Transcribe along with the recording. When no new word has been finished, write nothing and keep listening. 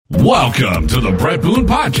Welcome to the Brett Boone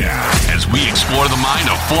Podcast, as we explore the mind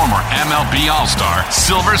of former MLB All-Star,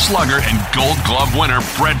 Silver Slugger, and Gold Glove winner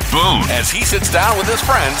Brett Boone, as he sits down with his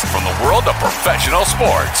friends from the world of professional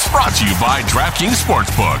sports. Brought to you by DraftKings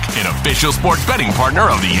Sportsbook, an official sports betting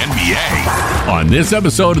partner of the NBA. On this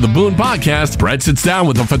episode of the Boone Podcast, Brett sits down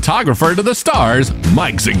with the photographer to the stars,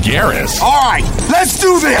 Mike Zagaris. All right, let's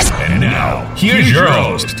do this. And now, here's your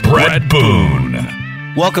host, Brett Boone.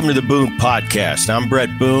 Welcome to the Boone Podcast. I'm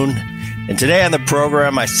Brett Boone, and today on the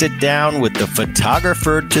program, I sit down with the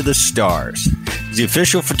photographer to the stars. He's the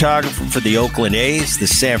official photographer for the Oakland A's, the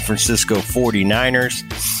San Francisco 49ers,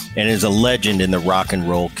 and is a legend in the rock and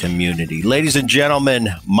roll community. Ladies and gentlemen,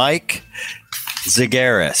 Mike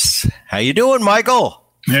Zagaris. How you doing, Michael?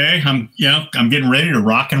 Hey, I'm getting ready to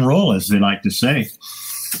rock and roll, as they like to say.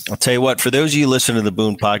 I'll tell you what, for those of you listening to the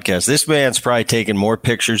Boone Podcast, this man's probably taken more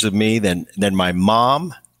pictures of me than my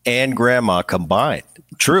mom and grandma combined.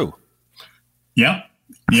 True. Yeah.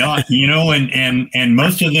 Yeah. And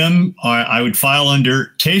most of them I would file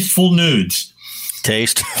under tasteful nudes.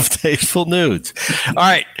 Tasteful nudes. All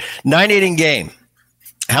right. 9-inning game.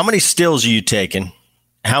 How many stills are you taking?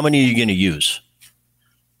 How many are you going to use?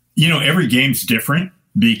 Every game's different.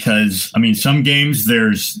 Because, some games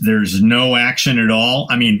there's no action at all.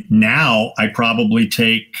 Now I probably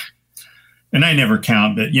take, and I never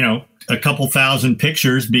count, but, a couple thousand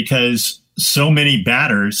pictures because so many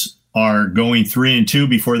batters are going 3-2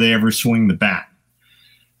 before they ever swing the bat.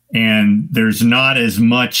 And there's not as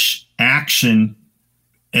much action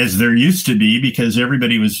as there used to be because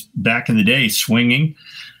everybody was back in the day swinging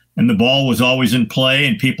and the ball was always in play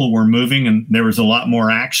and people were moving and there was a lot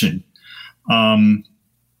more action.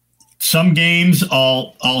 Some games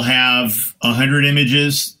I'll have 100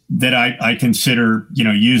 images that I consider,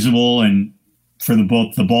 usable and for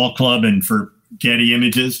both the ball club and for Getty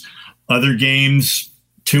Images. Other games,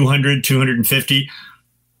 200, 250.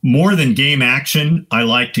 More than game action, I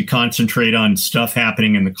like to concentrate on stuff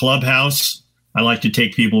happening in the clubhouse. I like to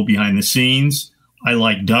take people behind the scenes. I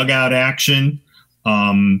like dugout action.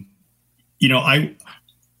 I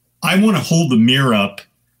want to hold the mirror up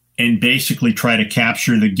and basically try to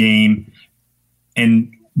capture the game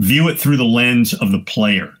and view it through the lens of the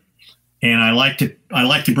player. And I like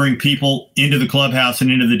to bring people into the clubhouse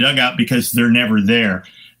and into the dugout because they're never there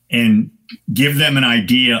and give them an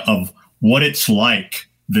idea of what it's like,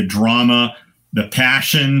 the drama, the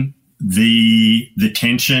passion, the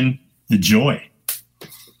tension, the joy.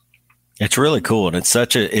 It's really cool, and it's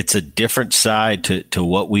a different side to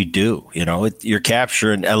what we do. You're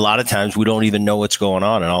capturing. A lot of times we don't even know what's going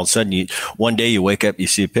on, and all of a sudden, one day you wake up, you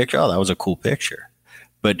see a picture. Oh, that was a cool picture,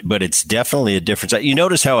 but it's definitely a different side. You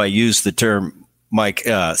notice how I use the term, Mike,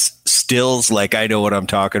 stills, like I know what I'm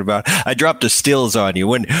talking about. I dropped the stills on you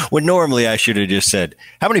when normally I should have just said,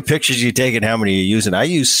 how many pictures you take and how many are you using? I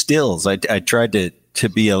use stills. I tried to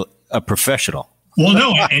be a professional. Well,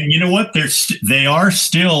 no, and you know what? They are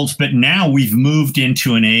stills, but now we've moved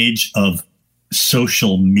into an age of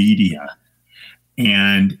social media,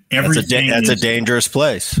 and everything. That's a dangerous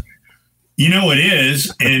place. It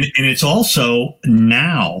is, and it's also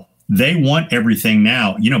now they want everything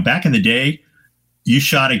now. Back in the day, you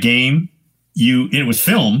shot a game, it was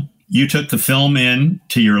film. You took the film in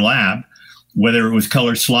to your lab, whether it was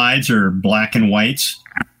color slides or black and whites.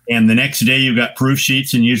 And the next day you got proof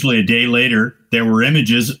sheets, and usually a day later there were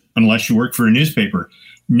images, unless you work for a newspaper.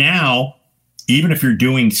 Now, even if you're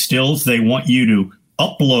doing stills, they want you to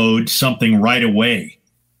upload something right away,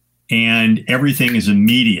 and everything is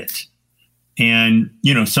immediate. And,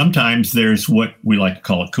 sometimes there's what we like to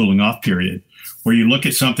call a cooling off period, where you look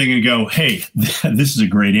at something and go, hey, this is a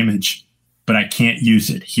great image, but I can't use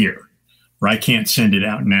it here, or I can't send it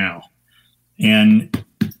out now. And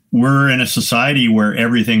we're in a society where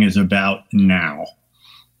everything is about now,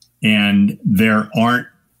 and there aren't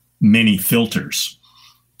many filters.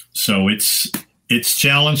 So it's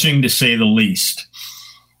challenging to say the least.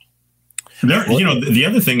 The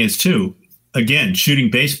other thing is too, again,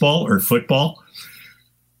 shooting baseball or football.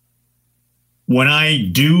 When I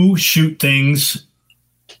do shoot things,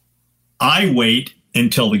 I wait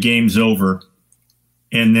until the game's over,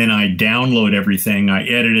 and then I download everything. I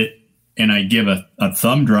edit it, and I give a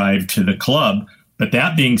thumb drive to the club. But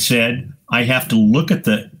that being said, I have to look at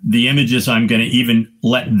the images I'm going to even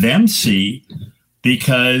let them see,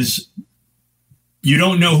 because you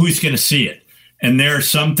don't know who's going to see it. And there are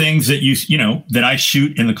some things that that I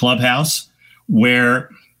shoot in the clubhouse where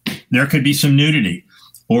there could be some nudity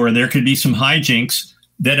or there could be some hijinks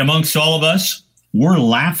that amongst all of us, we're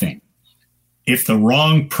laughing. If the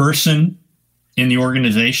wrong person in the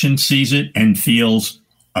organization sees it and feels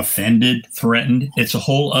offended, threatened. It's a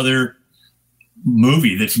whole other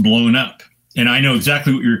movie that's blown up. And I know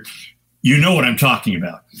exactly what you know what I'm talking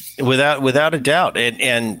about. Without a doubt.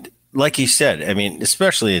 And like you said, I mean,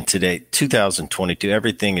 especially in today, 2022,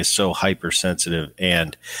 everything is so hypersensitive.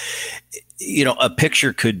 And, you know, a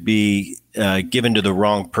picture could be given to the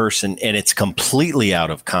wrong person and it's completely out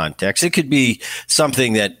of context. It could be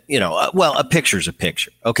something that, you know, well, a picture's a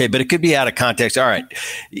picture. Okay. But it could be out of context. All right.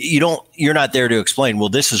 You're not there to explain, well,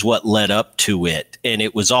 this is what led up to it. And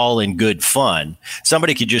it was all in good fun.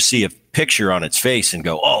 Somebody could just see a picture on its face and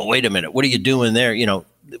go, oh, wait a minute. What are you doing there? You know,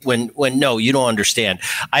 when no, you don't understand.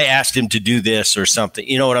 I asked him to do this or something.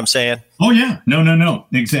 You know what I'm saying? Oh, yeah. No.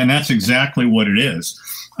 And that's exactly what it is.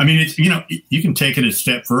 I mean, it's, you know, you can take it a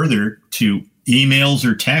step further to emails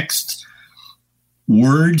or texts.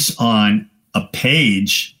 Words on a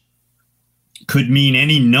page could mean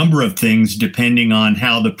any number of things depending on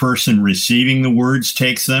how the person receiving the words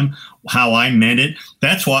takes them, how I meant it.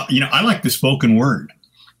 That's why, you know, I like the spoken word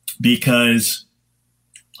because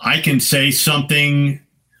I can say something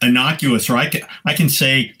innocuous, or I can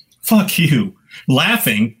say, fuck you,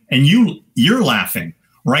 laughing, and you're laughing.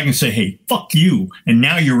 Or I can say, hey, fuck you, and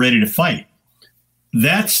now you're ready to fight.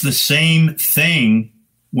 That's the same thing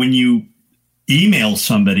when you email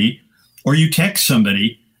somebody or you text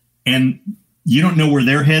somebody and you don't know where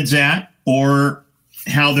their head's at or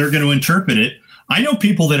how they're going to interpret it. I know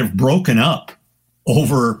people that have broken up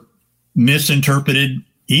over misinterpreted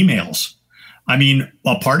emails. I mean,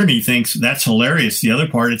 a part of me thinks that's hilarious. The other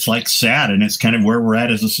part, it's like sad, and it's kind of where we're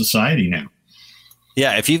at as a society now.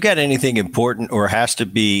 Yeah, if you've got anything important or has to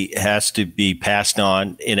be passed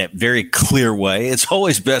on in a very clear way, it's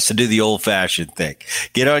always best to do the old-fashioned thing.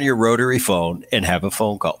 Get on your rotary phone and have a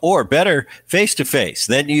phone call, or better, face-to-face.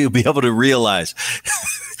 Then you'll be able to realize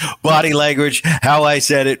body language, how I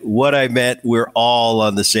said it, what I meant. We're all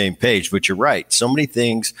on the same page. But you're right. So many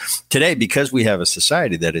things today, because we have a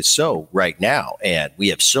society that is so right now, and we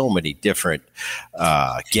have so many different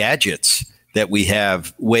gadgets that we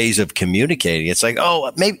have ways of communicating. It's like,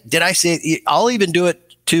 oh, maybe did I say it? I'll even do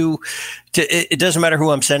it to it doesn't matter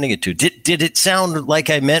who I'm sending it to. Did it sound like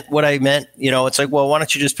I meant what I meant? You know, it's like, well, why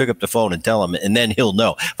don't you just pick up the phone and tell him, and then he'll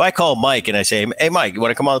know. If I call Mike and I say, hey, Mike, you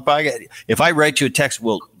want to come on the podcast? If I write you a text,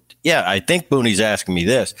 well, yeah, I think Boone's asking me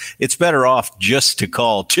this. It's better off just to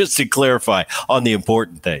call, just to clarify on the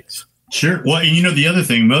important things. Sure. Well, and you know, the other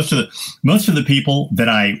thing, most of the people that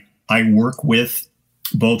I work with,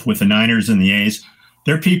 both with the Niners and the A's,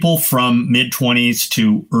 they're people from mid-20s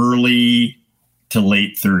to early to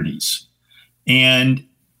late 30s. And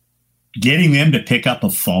getting them to pick up a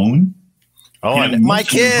phone. Oh, and my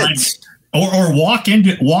kids. Or walk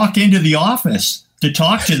into the office to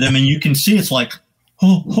talk to them, and you can see it's like,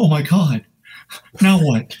 oh my God. Now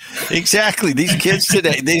what? Exactly. These kids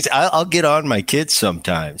today, I'll get on my kids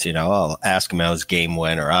sometimes, you know, I'll ask them how his game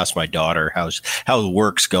went, or ask my daughter how the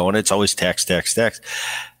work's going. It's always text.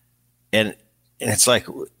 And it's like,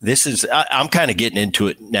 I'm kind of getting into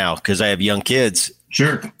it now because I have young kids.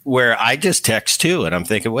 Sure. Where I just text too. And I'm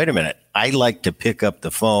thinking, wait a minute, I like to pick up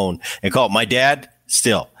the phone and call. My dad,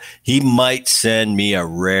 still, he might send me a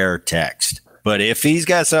rare text. But if he's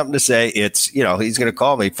got something to say, it's, you know, he's going to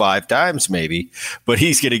call me 5 times maybe, but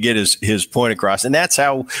he's going to get his point across. And that's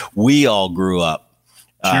how we all grew up,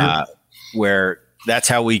 where that's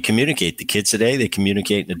how we communicate. The kids today, they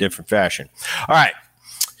communicate in a different fashion. All right.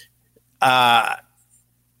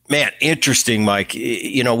 Man, interesting, Mike.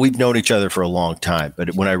 You know, we've known each other for a long time,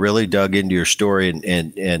 but when I really dug into your story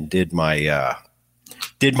and did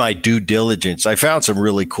my due diligence, I found some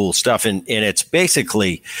really cool stuff. And it's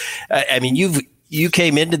basically, I mean, you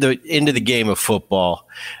came into the game of football,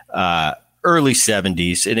 early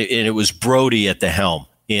 70s, and it was Brody at the helm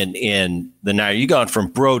in the night. You gone from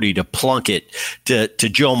Brody to Plunkett to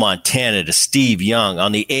Joe Montana to Steve Young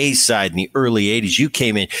on the A side in the early 80s. You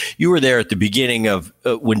came in, you were there at the beginning of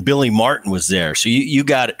when Billy Martin was there. So you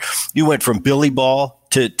got it. You went from Billy Ball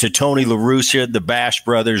to Tony La Russa, the Bash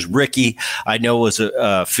Brothers, Ricky, I know was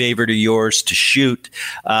a favorite of yours to shoot,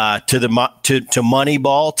 to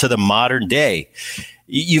Moneyball, to the modern day.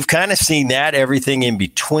 You've kind of seen that, everything in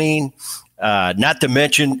between. Not to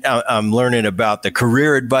mention, I'm learning about the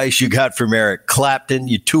career advice you got from Eric Clapton.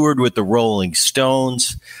 You toured with the Rolling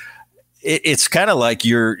Stones. It's kind of like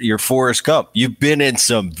your Forrest Gump. You've been in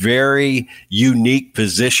some very unique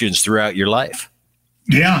positions throughout your life.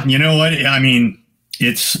 Yeah, you know what? I mean,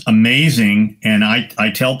 it's amazing. And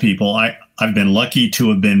I tell people I've been lucky to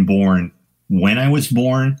have been born when I was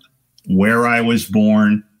born, where I was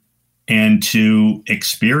born, and to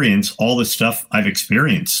experience all the stuff I've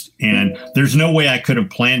experienced. And there's no way I could have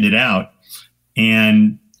planned it out.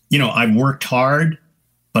 And, I've worked hard,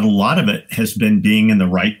 but a lot of it has been being in the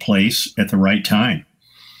right place at the right time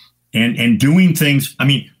and doing things. I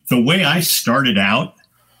mean, the way I started out,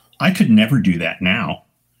 I could never do that now.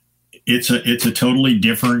 It's a totally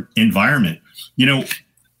different environment.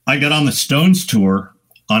 I got on the Stones tour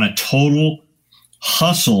on a total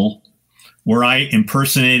hustle where I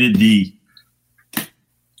impersonated the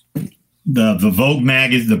Vogue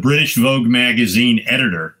magazine, the British Vogue magazine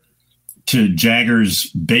editor to Jagger's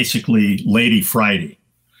basically Lady Friday.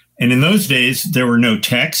 And in those days, there were no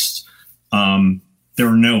texts. There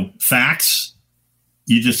were no fax.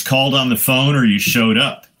 You just called on the phone or you showed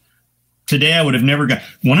up. Today, I would have never got.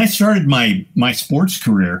 When I started my sports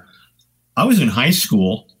career, I was in high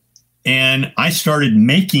school and I started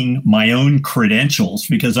making my own credentials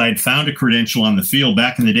because I had found a credential on the field.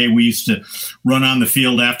 Back in the day, we used to run on the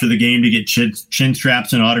field after the game to get chin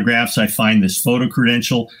straps and autographs. I find this photo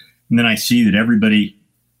credential, and then I see that everybody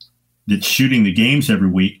that's shooting the games every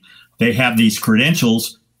week, they have these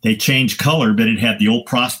credentials. They change color, but it had the old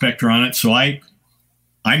prospector on it. So I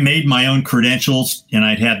made my own credentials, and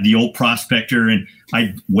I'd have the old prospector, and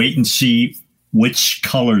I'd wait and see which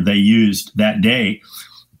color they used that day.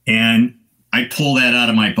 And I pull that out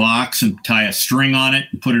of my box and tie a string on it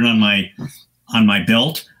and put it on my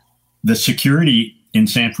belt. The security in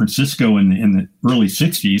San Francisco in the early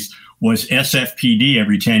 60s was SFPD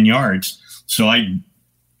every 10 yards. So I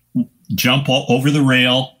jump over the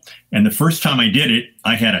rail. And the first time I did it,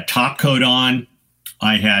 I had a top coat on.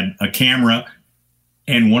 I had a camera.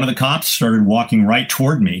 And one of the cops started walking right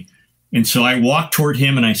toward me. And so I walked toward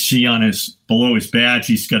him, and I see below his badge,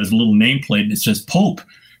 he's got his little nameplate, and it says Pope.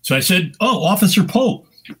 So I said, "Oh, Officer Pope,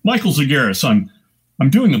 Michael Zagaris. I'm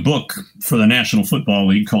doing a book for the National Football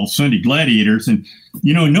League called Sunday Gladiators, and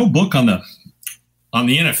no book on the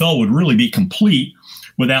NFL would really be complete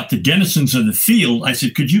without the denizens of the field." I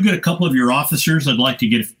said, "Could you get a couple of your officers? I'd like to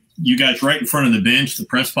get you guys right in front of the bench, the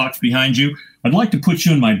press box behind you. I'd like to put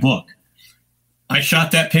you in my book." I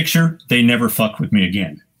shot that picture. They never fucked with me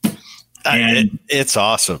again. And it's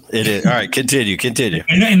awesome. It is. All right, continue.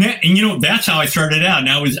 And that's how I started out.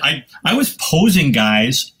 Now I was posing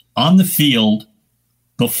guys on the field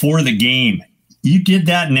before the game. You did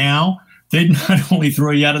that now, they'd not only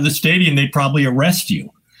throw you out of the stadium, they'd probably arrest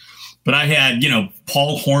you. But I had,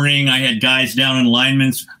 Paul Hornung. I had guys down in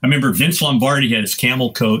linemen's. I remember Vince Lombardi had his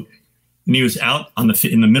camel coat, and he was out in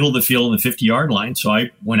the middle of the field on the 50-yard line. So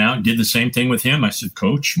I went out and did the same thing with him. I said,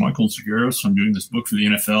 "Coach, Michael Zagaris, I'm doing this book for the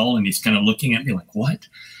NFL." And he's kind of looking at me like, "What?"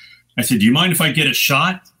 I said, "Do you mind if I get a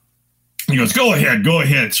shot?" He goes, "Go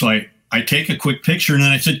ahead." So I take a quick picture, and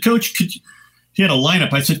then I said, "Coach, he had a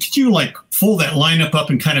lineup." I said, "Could you fold that lineup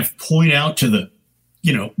up and kind of point out to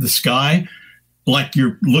the sky like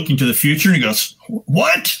you're looking to the future?" And he goes,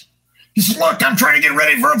 "What?" He says, "Look, I'm trying to get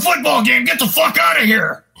ready for a football game. Get the fuck out of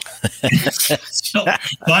here."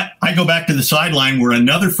 But I go back to the sideline where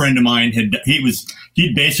another friend of mine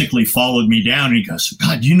he'd basically followed me down, and he goes,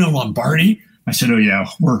 "God, you know Lombardi?" I said, "Oh yeah,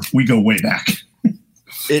 we go way back."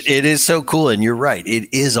 It is so cool, and you're right. It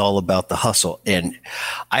is all about the hustle. And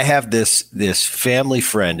I have this family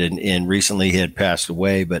friend, and recently he had passed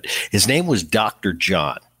away, but his name was Dr.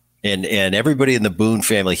 John. And everybody in the Boone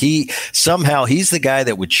family, he's the guy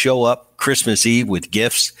that would show up Christmas Eve with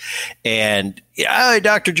gifts, and "Hi,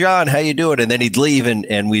 Dr. John, how you doing?" And then he'd leave,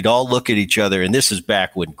 and we'd all look at each other. And this is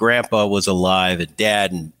back when Grandpa was alive, and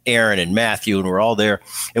Dad and Aaron and Matthew, and we're all there.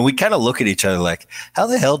 And we kind of look at each other like, how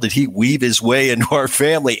the hell did he weave his way into our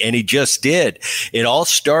family? And he just did. It all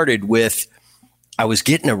started with, I was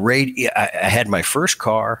getting a radio. I had my first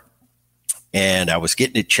car, and I was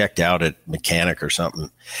getting it checked out at mechanic or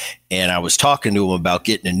something. And I was talking to him about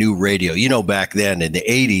getting a new radio. Back then in the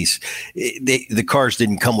 80s, the cars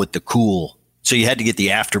didn't come with the cool. So you had to get the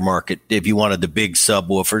aftermarket if you wanted the big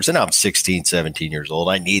subwoofers. And I'm 16, 17 years old.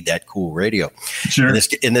 I need that cool radio. Sure.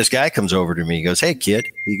 And this guy comes over to me. He goes, "Hey, kid."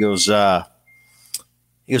 He goes, "What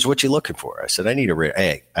you looking for?" I said, "I need a radio."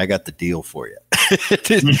 "Hey, I got the deal for you."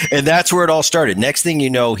 And that's where it all started. Next thing you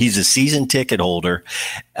know, he's a season ticket holder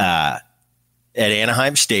at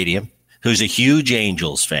Anaheim Stadium, who's a huge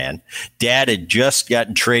Angels fan. Dad had just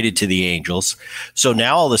gotten traded to the Angels. So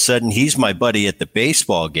now all of a sudden he's my buddy at the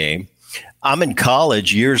baseball game. I'm in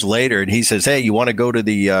college years later, and he says, "Hey, you want to go to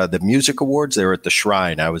the music awards? They're at the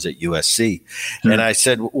Shrine." I was at USC. And I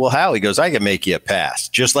said, "Well, how?" He goes, "I can make you a pass."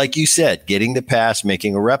 Just like you said, getting the pass,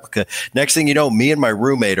 making a replica. Next thing you know, me and my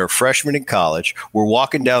roommate are freshmen in college. We're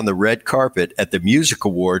walking down the red carpet at the music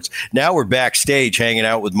awards. Now we're backstage hanging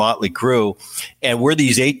out with Motley Crue, and we're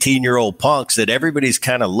these 18-year-old punks that everybody's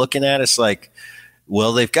kind of looking at us like,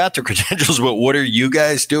 well, they've got the credentials, but what are you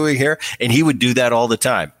guys doing here? And he would do that all the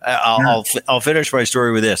time. I'll finish my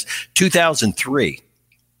story with this. 2003,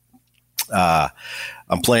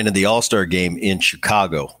 I'm playing in the All-Star game in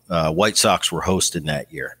Chicago. White Sox were hosting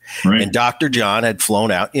that year. Right. And Dr. John had flown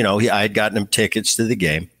out. I had gotten him tickets to the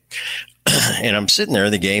game. And I'm sitting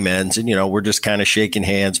there, the game ends, and, we're just kind of shaking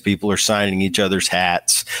hands. People are signing each other's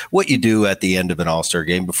hats. What you do at the end of an All-Star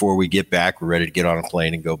game before we get back, we're ready to get on a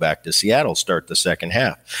plane and go back to Seattle, start the second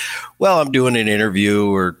half. Well, I'm doing an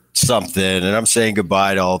interview or something, and I'm saying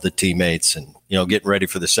goodbye to all the teammates and, getting ready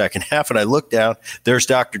for the second half. And I look down, there's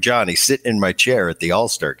Dr. John. He's sitting in my chair at the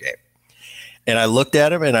All-Star game. And I looked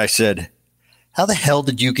at him and I said, how the hell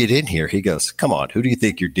did you get in here? He goes, come on, who do you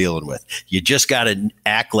think you're dealing with? You just got to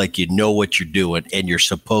act like you know what you're doing and you're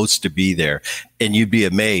supposed to be there. And you'd be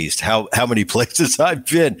amazed how many places I've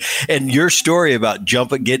been. And your story about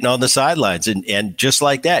getting on the sidelines and just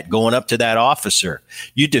like that, going up to that officer,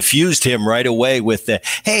 you diffused him right away with the,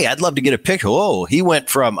 hey, I'd love to get a picture. Oh, he went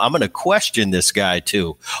from, I'm going to question this guy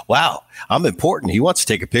to, wow, I'm important. He wants to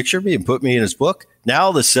take a picture of me and put me in his book. Now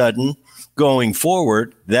all of a sudden, going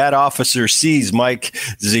forward, that officer sees Mike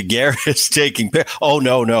Zagaris taking pictures. Oh,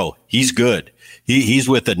 no, he's good. He's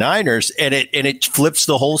with the Niners, and it flips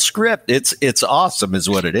the whole script. It's awesome, is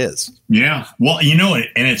what it is. Yeah, well,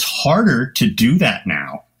 and it's harder to do that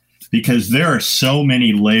now because there are so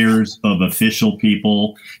many layers of official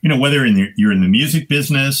people. Whether you're in the music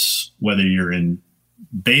business, whether you're in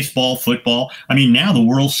baseball, football. I mean, now the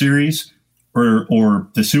World Series or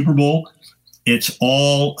the Super Bowl. It's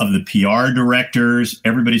all of the PR directors.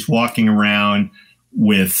 Everybody's walking around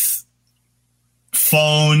with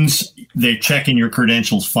phones. They're checking your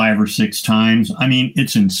credentials 5 or 6 times. I mean,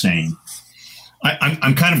 it's insane.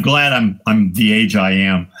 I'm kind of glad I'm the age I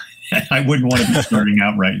am. I wouldn't want to be starting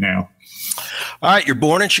out right now. All right, you're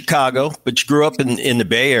born in Chicago, but you grew up in the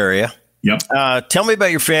Bay Area. Yep. Tell me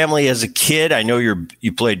about your family as a kid. I know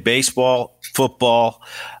you played football.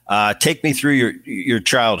 Take me through your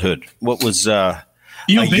childhood. What was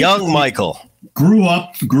young Michael? Grew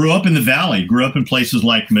up in the Valley. Grew up in places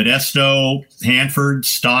like Modesto, Hanford,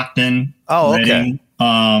 Stockton. Oh, okay. Reading.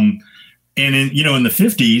 And in the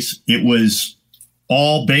 50s, it was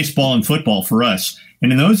all baseball and football for us.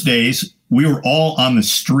 And in those days, we were all on the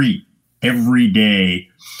street every day.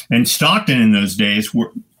 And Stockton in those days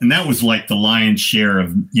and that was like the lion's share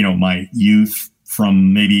of my youth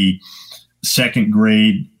from maybe second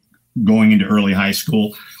grade going into early high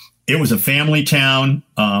school. It was a family town.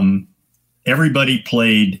 Everybody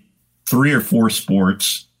played 3 or 4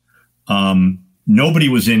 sports. Nobody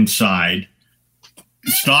was inside.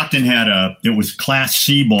 Stockton it was Class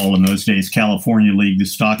C ball in those days, California League, the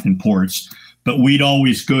Stockton Ports. But we'd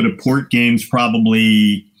always go to port games,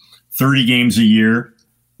 probably 30 games a year.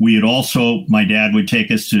 My dad would take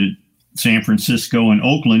us to San Francisco and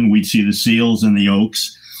Oakland. We'd see the Seals and the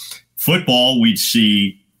Oaks. Football, we'd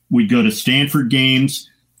go to Stanford games.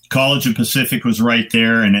 College of Pacific was right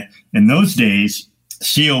there. And in those days,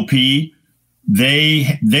 COP,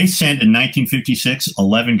 they sent in 1956,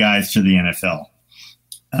 11 guys to the NFL.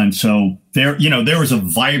 And so there was a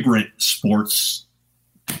vibrant sports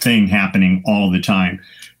thing happening all the time.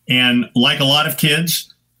 And like a lot of kids,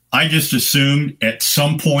 I just assumed at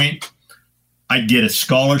some point I'd get a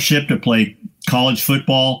scholarship to play college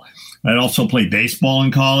football. I'd also play baseball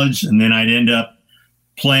in college, and then I'd end up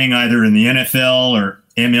playing either in the NFL or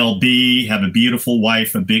MLB, have a beautiful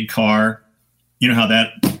wife, a big car. You know how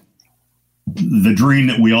the dream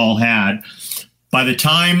that we all had. By the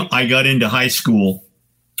time I got into high school,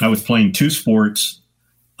 I was playing 2 sports.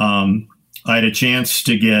 I had a chance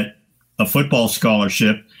to get a football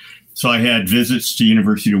scholarship. So I had visits to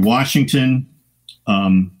University of Washington,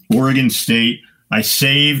 Oregon State. I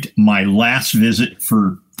saved my last visit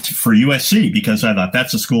for USC because I thought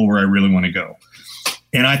that's a school where I really want to go.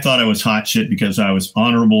 And I thought I was hot shit because I was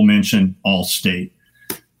honorable mention all state.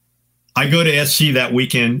 I go to SC that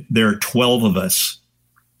weekend. There are 12 of us.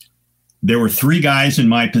 There were 3 guys in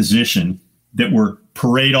my position that were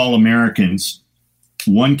parade All-Americans.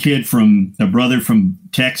 One kid a brother from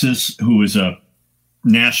Texas who was a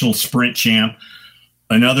national sprint champ,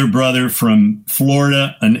 another brother from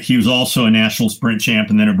Florida, and he was also a national sprint champ,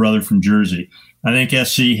 and then a brother from Jersey. I think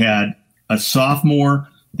SC had a sophomore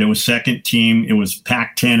that was second team. It was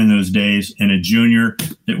Pac-10 in those days, and a junior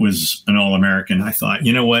that was an All-American. I thought,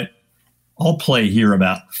 you know what? I'll play here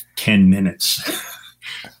about 10 minutes.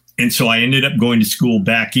 And so I ended up going to school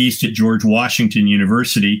back east at George Washington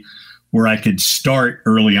University, where I could start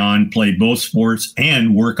early on, play both sports,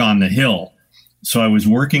 and work on the hill. So I was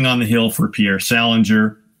working on the hill for Pierre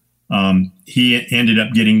Salinger. He ended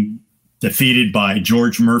up getting defeated by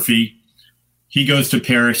George Murphy. He goes to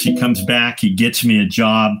Paris. He comes back. He gets me a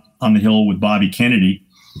job on the Hill with Bobby Kennedy.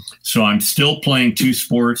 So I'm still playing two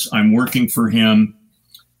sports. I'm working for him.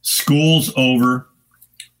 School's over.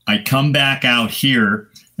 I come back out here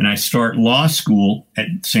and I start law school at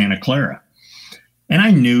Santa Clara. And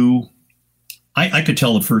I knew I could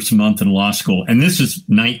tell the first month in law school, and this is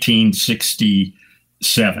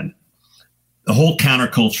 1967. The whole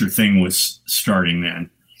counterculture thing was starting then.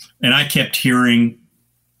 And I kept hearing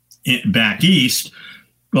it back east,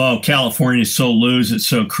 oh, California's so loose, it's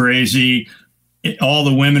so crazy. All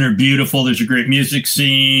the women are beautiful. There's a great music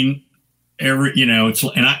scene.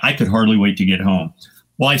 I could hardly wait to get home.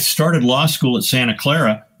 Well, I started law school at Santa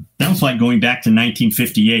Clara. That was like going back to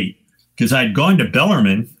 1958 because I'd gone to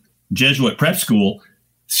Bellarmine, Jesuit prep school.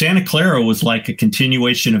 Santa Clara was like a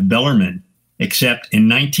continuation of Bellarmine, except in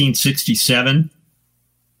 1967,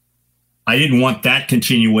 I didn't want that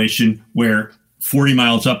continuation where 40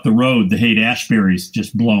 miles up the road, the Haight-Ashbury's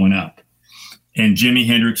just blowing up and Jimi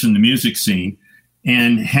Hendrix in the music scene.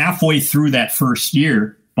 And halfway through that first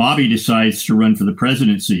year, Bobby decides to run for the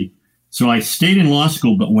presidency. So I stayed in law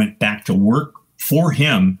school, but went back to work for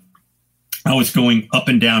him. I was going up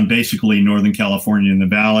and down basically Northern California in the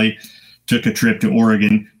Valley, took a trip to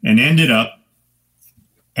Oregon, and ended up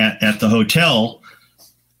at the hotel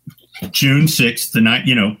June 6th, the night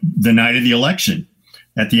of the election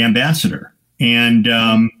at the Ambassador. And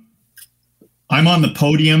I'm on the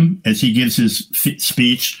podium as he gives his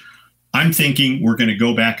speech. I'm thinking we're going to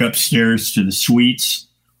go back upstairs to the suites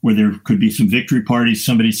where there could be some victory parties.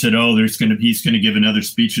 Somebody said, oh, he's going to give another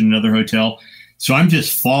speech in another hotel. So I'm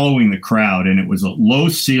just following the crowd, and it was a low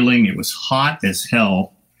ceiling. It was hot as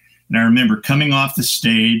hell. And I remember coming off the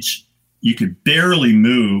stage, you could barely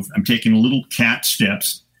move. I'm taking little cat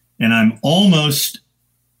steps, and I'm almost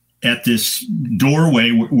at this doorway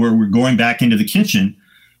where we're going back into the kitchen.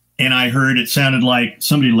 And I heard it sounded like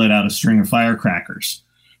somebody let out a string of firecrackers.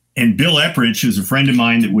 And Bill Epridge, who's a friend of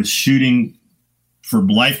mine that was shooting for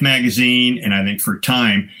Life magazine and I think for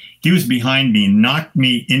Time, he was behind me, knocked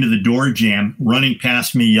me into the door jamb, running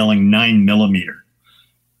past me, yelling 9mm.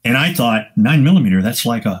 And I thought, 9mm, that's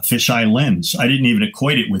like a fisheye lens. I didn't even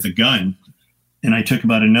equate it with a gun. And I took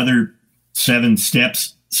about another 7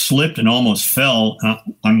 steps, slipped and almost fell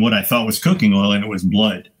on what I thought was cooking oil, and it was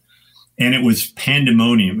blood. And it was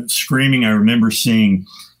pandemonium, screaming. I remember seeing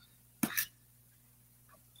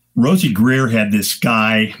Rosie Greer had this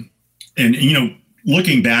guy, and,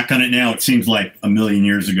 looking back on it now, it seems like a million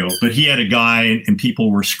years ago, but he had a guy and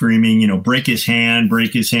people were screaming, break his hand,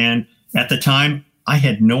 break his hand. At the time, I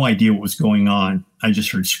had no idea what was going on. I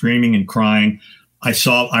just heard screaming and crying. I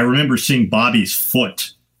remember seeing Bobby's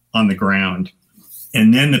foot on the ground,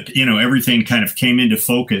 and then everything kind of came into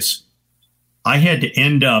focus. I had to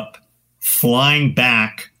end up flying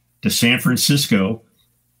back to San Francisco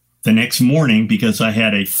the next morning because I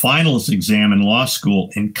had a finals exam in law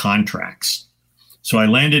school in contracts. So I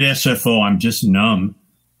landed SFO. I'm just numb.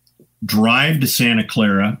 Drive to Santa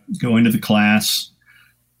Clara, go into the class.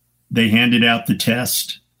 They handed out the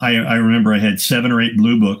test. I remember I had 7 or 8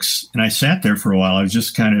 blue books, and I sat there for a while. I was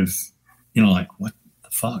just kind of, like, what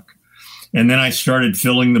the fuck? And then I started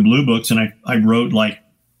filling the blue books, and I wrote like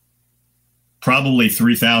probably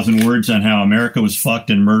 3,000 words on how America was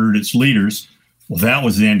fucked and murdered its leaders. Well, that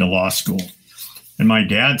was the end of law school. And my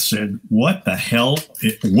dad said, what the hell?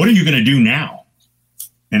 What are you going to do now?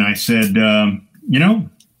 And I said, I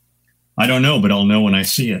don't know, but I'll know when I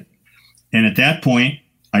see it. And at that point,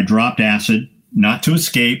 I dropped acid, not to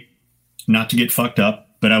escape, not to get fucked up,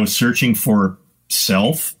 but I was searching for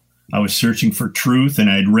self. I was searching for truth, and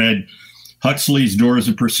I'd read Huxley's Doors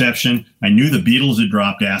of Perception. I knew the Beatles had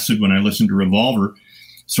dropped acid when I listened to Revolver.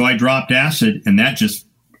 So I dropped acid, and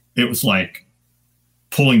it was like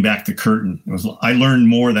pulling back the curtain. I learned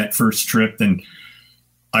more that first trip than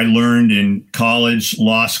I learned in college,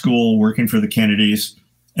 law school, working for the Kennedys.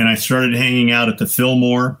 And I started hanging out at the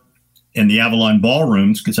Fillmore and the Avalon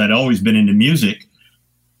ballrooms because I'd always been into music.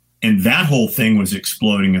 And that whole thing was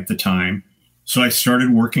exploding at the time. So I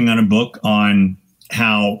started working on a book on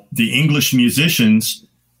how the English musicians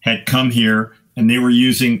had come here and they were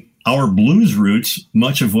using our blues roots,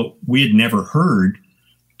 much of what we had never heard,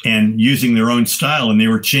 and using their own style. And they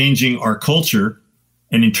were changing our culture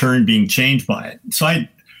and in turn being changed by it. So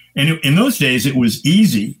in those days, it was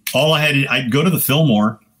easy. I'd go to the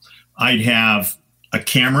Fillmore. I'd have a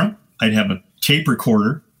camera. I'd have a tape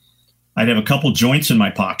recorder. I'd have a couple joints in my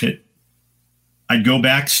pocket. I'd go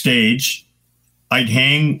backstage. I'd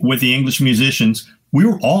hang with the English musicians. We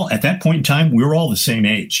were all, at that point in time, we were all the same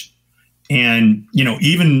age. And,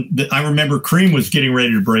 I remember Cream was getting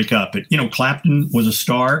ready to break up. But, Clapton was a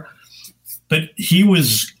star, but he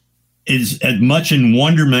was as much in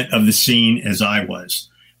wonderment of the scene as I was.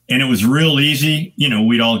 And it was real easy.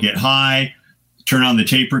 We'd all get high, turn on the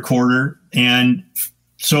tape recorder. And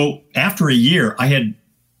so after a year, I had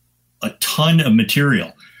a ton of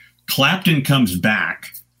material. Clapton comes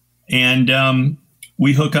back, and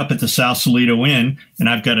we hook up at the South Salito Inn, and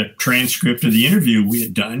I've got a transcript of the interview we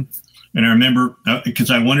had done. And I remember,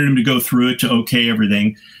 because I wanted him to go through it to okay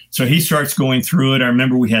everything. So he starts going through it. I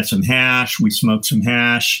remember we had some hash, we smoked some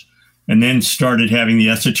hash, and then started having the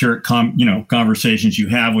esoteric conversations you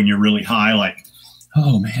have when you're really high, like,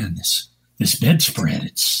 oh man, this bedspread,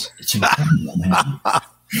 it's incredible, man.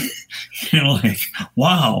 Like,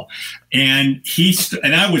 wow. And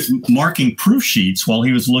I was marking proof sheets while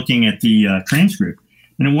he was looking at the transcript.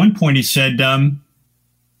 And at one point he said,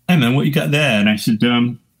 hey man, what you got there? And I said,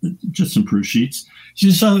 just some proof sheets. She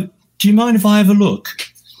said, so do you mind if I have a look?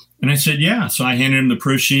 And I said, yeah. So I handed him the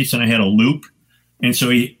proof sheets, and I had a loop. And so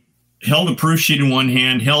he held a proof sheet in one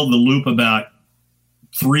hand, held the loop about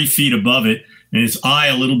 3 feet above it, and his eye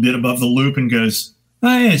a little bit above the loop, and goes,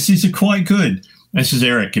 oh yes, these are quite good. I says,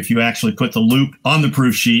 Eric, if you actually put the loop on the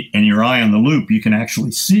proof sheet and your eye on the loop, you can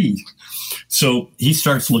actually see. So he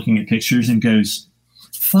starts looking at pictures and goes,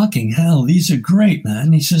 fucking hell, these are great,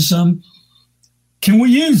 man. He says, can we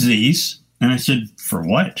use these? And I said, for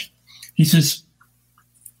what? He says,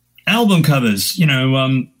 album covers,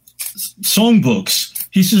 songbooks.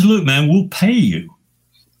 He says, look, man, we'll pay you.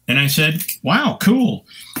 And I said, wow, cool.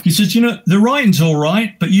 He says, the writing's all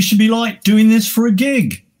right, but you should be like doing this for a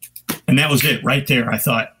gig. And that was it right there. I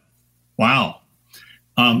thought, wow.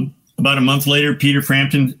 About a month later, Peter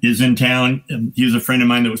Frampton is in town. He was a friend of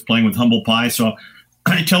mine that was playing with Humble Pie. So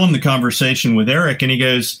I tell him the conversation with Eric, and he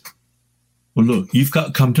goes, well, look, you've got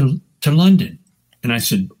to come to London. And I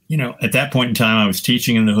said, at that point in time, I was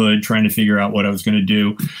teaching in the hood, trying to figure out what I was going to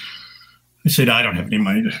do. I said, I don't have any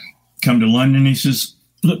money to come to London. He says,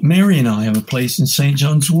 look, Mary and I have a place in St.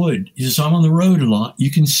 John's Wood. He says, I'm on the road a lot.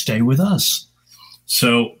 You can stay with us.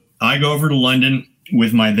 So I go over to London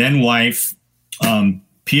with my then wife.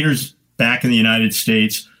 Peter's back in the United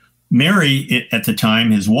States. Mary, at the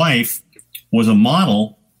time, his wife, was a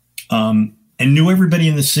model and knew everybody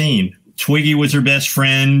in the scene. Twiggy was her best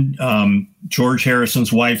friend, George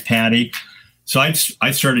Harrison's wife, Patty. So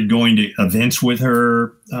I started going to events with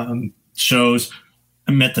her, shows.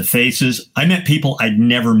 I met the faces. I met people I'd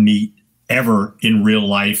never meet ever in real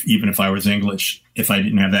life, even if I was English, if I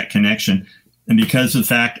didn't have that connection. And because of the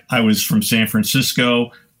fact I was from San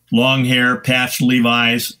Francisco, long hair, patched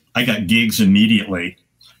Levi's, I got gigs immediately.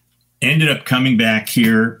 Ended up coming back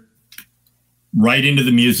here right into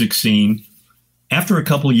the music scene. After a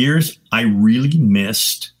couple of years, I really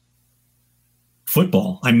missed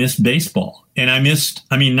football. I missed baseball. And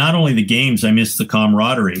not only the games, I missed the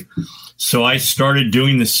camaraderie. So I started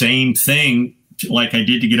doing the same thing like I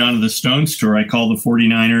did to get onto the Stones tour. I called the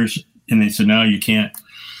 49ers, and they said, no, you can't.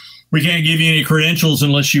 We can't give you any credentials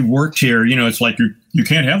unless you've worked here. It's like you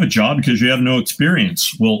can't have a job because you have no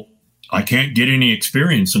experience. Well, I can't get any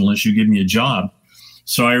experience unless you give me a job.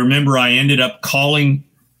 So I remember I ended up calling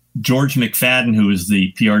George McFadden, who was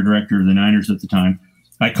the PR director of the Niners at the time.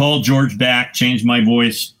 I called George back, changed my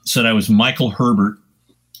voice, said I was Michael Herbert,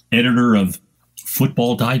 editor of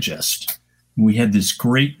Football Digest. We had this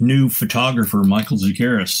great new photographer, Michael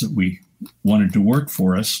Zagaris, that we wanted to work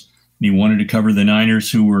for us. And he wanted to cover the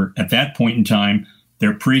Niners, who were, at that point in time,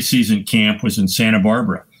 their preseason camp was in Santa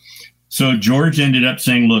Barbara. So George ended up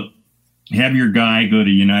saying, look, have your guy go to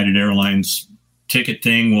United Airlines ticket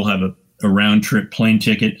thing. We'll have a round trip plane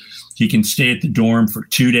ticket. He can stay at the dorm for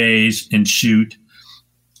 2 days and shoot.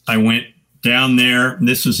 I went down there.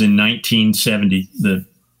 This was in 1970, the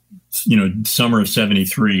summer of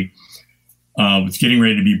 73. It was getting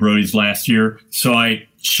ready to be Brody's last year. So I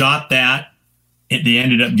shot that. They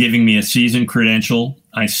ended up giving me a season credential.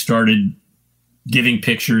 I started giving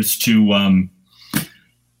pictures to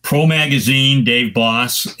Pro Magazine, Dave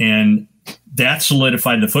Boss, and that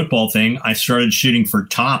solidified the football thing. I started shooting for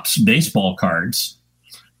Topps baseball cards,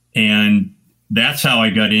 and that's how I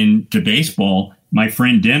got into baseball. My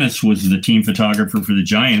friend Dennis was the team photographer for the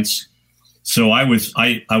Giants, so I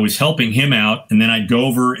was helping him out, and then I'd go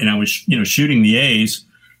over and I was shooting the A's.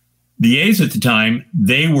 The A's at the time,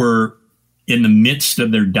 they were in the midst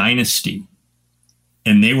of their dynasty,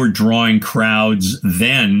 and they were drawing crowds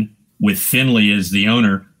then with Finley as the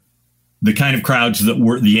owner, the kind of crowds that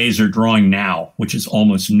the A's are drawing now, which is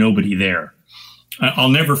almost nobody there. I'll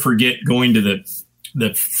never forget going to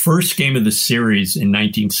the first game of the series in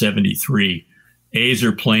 1973. A's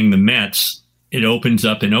are playing the Mets. It opens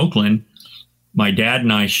up in Oakland. My dad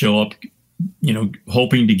and I show up,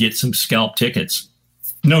 hoping to get some scalp tickets.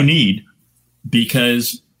 No need,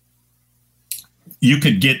 because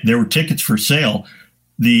there were tickets for sale.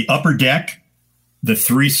 The upper deck, the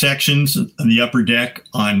 3 sections of the upper deck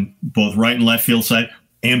on both right and left field side,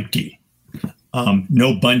 empty.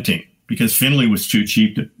 No bunting, because Finley was too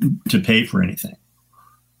cheap to pay for anything.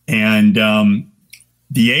 And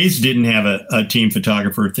the A's didn't have a team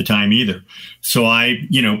photographer at the time either. So I,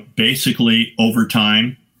 basically over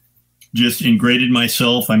time just ingraded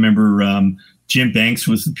myself. I remember Jim Banks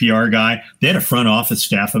was the PR guy. They had a front office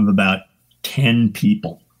staff of about 10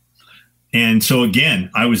 people. And so again,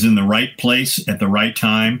 I was in the right place at the right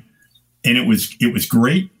time. And it was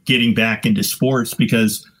great getting back into sports,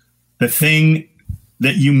 because the thing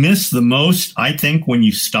that you miss the most, I think, when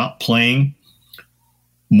you stop playing,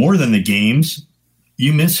 more than the games,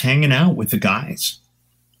 you miss hanging out with the guys.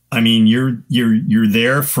 I mean, you're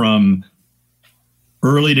there from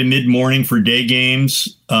early to mid-morning for day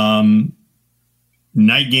games.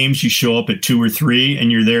 Night games, you show up at 2 or 3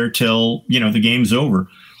 and you're there till, the game's over.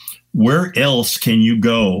 Where else can you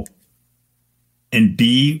go and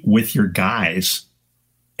be with your guys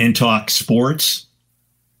and talk sports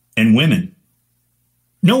and women?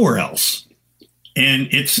 Nowhere else. And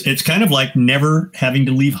it's kind of like never having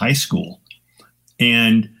to leave high school.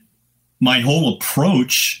 And my whole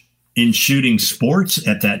approach in shooting sports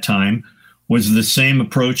at that time was the same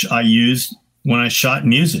approach I used when I shot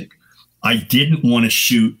music. I didn't want to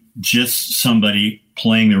shoot just somebody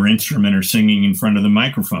playing their instrument or singing in front of the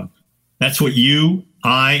microphone. That's what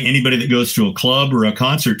anybody that goes to a club or a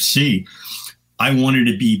concert see. I wanted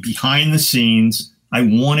to be behind the scenes. I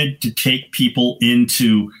wanted to take people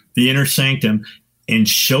into the inner sanctum and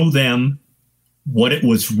show them what it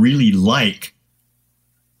was really like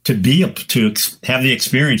to have the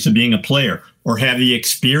experience of being a player, or have the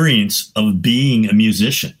experience of being a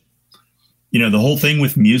musician. The whole thing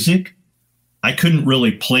with music, I couldn't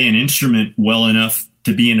really play an instrument well enough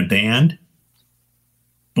to be in a band,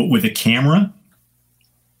 but with a camera,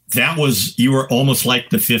 you were almost like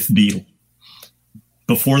the fifth Beatle.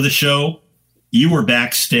 Before the show, you were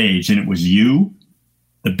backstage, and it was you,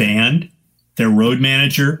 the band, their road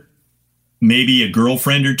manager, maybe a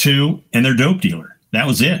girlfriend or two, and their dope dealer. That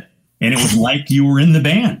was it. And it was like you were in the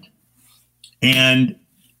band. And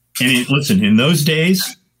listen, in those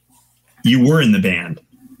days, you were in the band,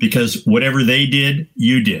 because whatever they did,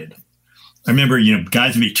 you did. I remember,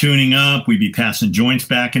 guys would be tuning up. We'd be passing joints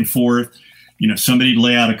back and forth. Somebody'd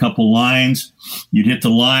lay out a couple lines. You'd hit the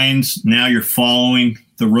lines. Now you're following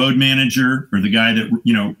the road manager, or the guy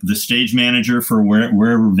that, the stage manager for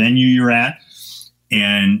wherever venue you're at.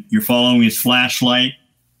 And you're following his flashlight.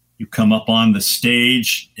 You come up on the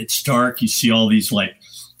stage. It's dark. You see all these like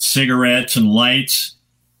cigarettes and lights.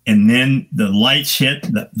 And then the lights hit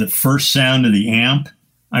the first sound of the amp.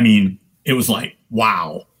 I mean, it was like,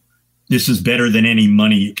 wow, this is better than any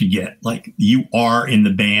money you could get. Like, you are in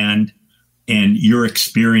the band and you're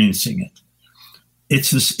experiencing it.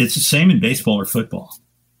 It's the same in baseball or football.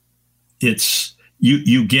 It's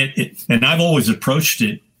you get it. And I've always approached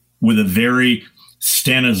it with a very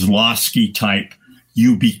Stanislavski type.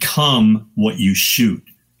 You become what you shoot.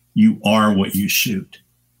 You are what you shoot.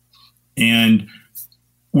 And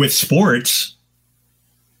with sports,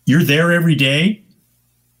 you're there every day.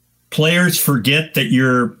 Players forget that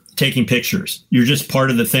you're taking pictures. You're just part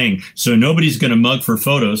of the thing. So nobody's going to mug for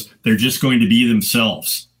photos. They're just going to be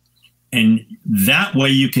themselves. And that way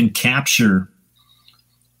you can capture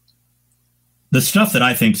the stuff that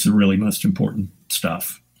I think is the really most important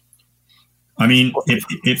stuff. I mean,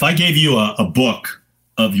 if I gave you a book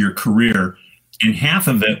of your career, and half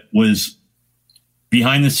of it was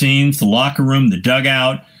behind the scenes, the locker room, the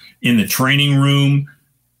dugout, in the training room,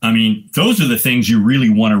 I mean, those are the things you really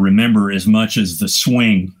want to remember as much as the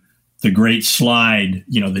swing, the great slide,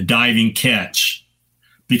 the diving catch,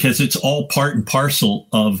 because it's all part and parcel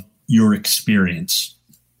of your experience.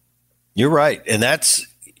 You're right. And that's,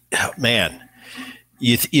 man,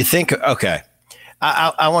 you think, okay,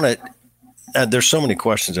 I want to, there's so many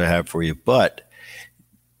questions I have for you, but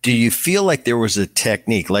do you feel like there was a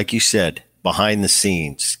technique, like you said, behind the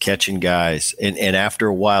scenes, catching guys, and after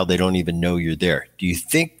a while, they don't even know you're there? Do you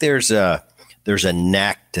think there's a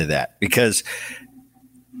knack to that? Because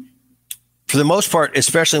for the most part,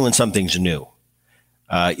 especially when something's new,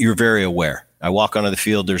 you're very aware. I walk onto the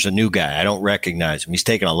field, there's a new guy. I don't recognize him. He's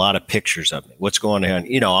taking a lot of pictures of me. What's going on?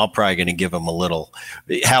 I'm probably going to give him a little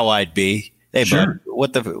how I'd be. Hey, sure. bud,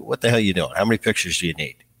 what the hell are you doing? How many pictures do you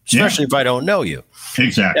need? especially if I don't know you.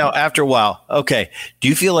 Exactly. Now, after a while, okay, do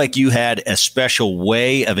you feel like you had a special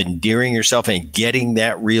way of endearing yourself and getting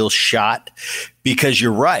that real shot? Because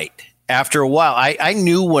you're right. After a while, I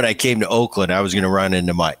knew when I came to Oakland, I was going to run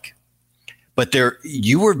into Mike. But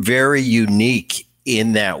you were very unique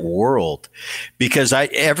in that world, because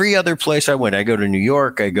every other place I went, I go to New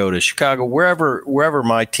York, I go to Chicago, wherever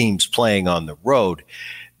my team's playing on the road,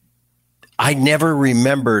 I never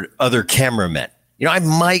remembered other cameramen. I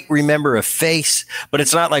might remember a face, but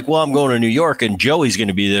it's not like, well, I'm going to New York and Joey's going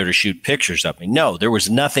to be there to shoot pictures of me. No, there was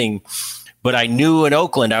nothing, but I knew in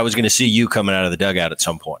Oakland I was going to see you coming out of the dugout at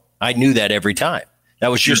some point. I knew that every time. That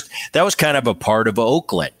was kind of a part of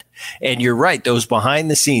Oakland. And you're right, those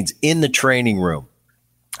behind the scenes in the training room,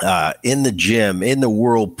 in the gym, in the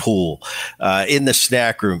whirlpool, in the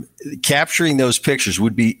snack room, capturing those pictures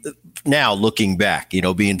would be, now looking back,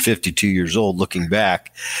 being 52 years old, looking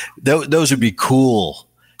back, those would be cool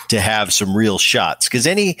to have some real shots. Because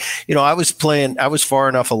I was far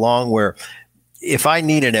enough along where if I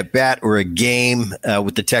needed a bat or a game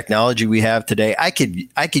with the technology we have today, I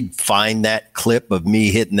could find that clip of me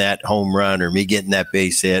hitting that home run or me getting that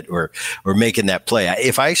base hit or making that play.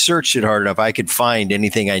 If I searched it hard enough, I could find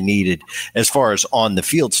anything I needed as far as on the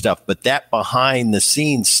field stuff. But that behind the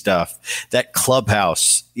scenes stuff, that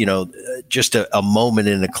clubhouse, just a moment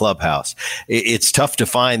in the clubhouse, it's tough to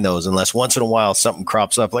find those unless once in a while something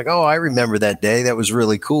crops up like, oh, I remember that day. That was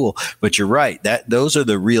really cool. But you're right. Those are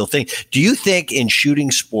the real thing. Do you think in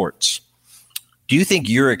shooting sports, do you think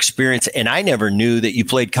your experience, and I never knew that you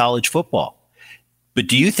played college football, but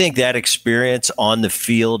do you think that experience on the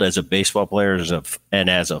field as a baseball player and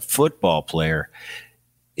as a football player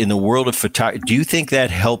in the world of photography, do you think that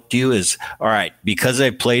helped you all right, because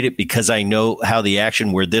I played it, because I know how the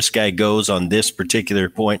action where this guy goes on this particular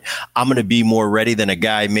point, I'm going to be more ready than a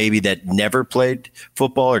guy maybe that never played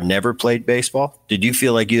football or never played baseball? Did you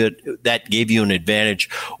feel like that gave you an advantage,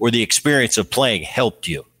 or the experience of playing helped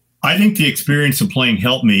you? I think the experience of playing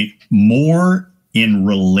helped me more in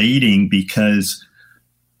relating, because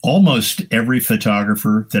almost every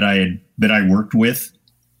photographer that I worked with,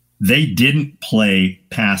 they didn't play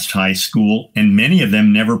past high school, and many of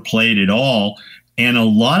them never played at all. And a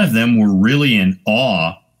lot of them were really in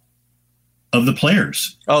awe of the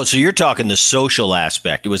players. Oh, so you're talking the social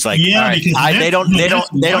aspect. It was like, yeah, right, they don't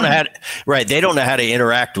know how to, right. They don't know how to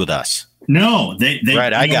interact with us. No, they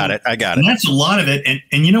right. I got it. And that's a lot of it.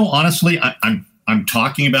 And honestly, I'm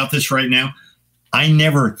talking about this right now. I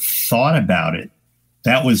never thought about it.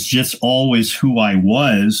 That was just always who I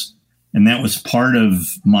was. And that was part of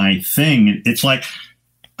my thing.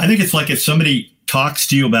 I think it's like if somebody talks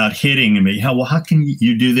to you about hitting and how can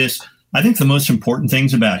you do this? I think the most important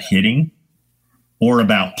things about hitting or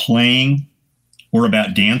about playing or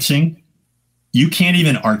about dancing, you can't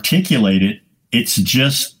even articulate it. It's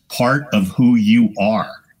just part of who you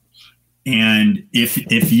are. And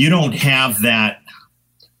if you don't have that,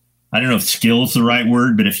 I don't know if skill is the right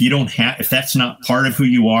word, but if that's not part of who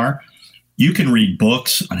you are, you can read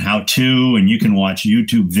books on how to, and you can watch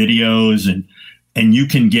YouTube videos and you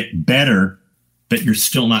can get better, but you're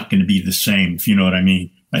still not going to be the same, if you know what I mean.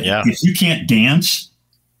 Yeah. If you can't dance,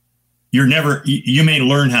 you may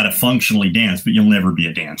learn how to functionally dance, but you'll never be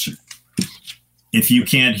a dancer. If you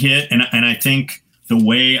can't hit, and I think the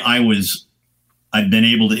way I've been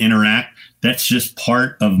able to interact, that's just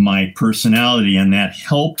part of my personality, and that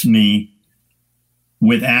helped me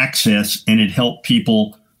with access, and it helped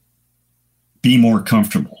people be more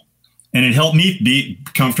comfortable. And it helped me be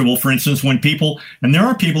comfortable, for instance, when and there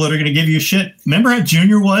are people that are going to give you shit. Remember how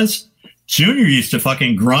Junior was? Junior used to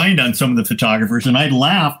fucking grind on some of the photographers, and I'd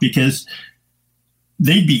laugh because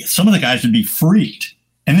some of the guys would be freaked,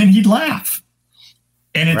 and then he'd laugh.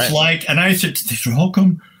 And it's like, and I said, how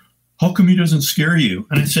come he doesn't scare you?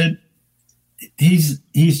 And I said, he's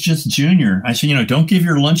just Junior. I said, don't give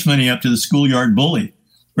your lunch money up to the schoolyard bully,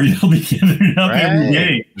 or you'll be giving it up every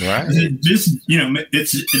day. Right.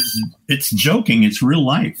 It's joking. It's real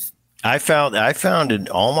life. I found in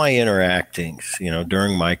all my interactings,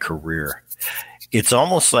 during my career, it's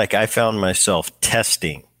almost like I found myself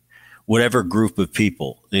testing whatever group of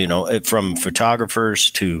people, from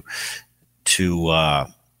photographers to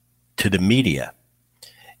the media.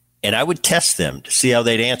 And I would test them to see how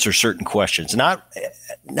they'd answer certain questions, not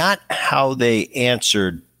how they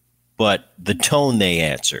answered, but the tone they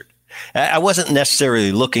answered. I wasn't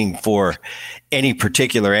necessarily looking for any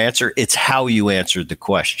particular answer. It's how you answered the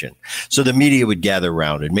question. So the media would gather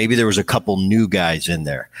around, and maybe there was a couple new guys in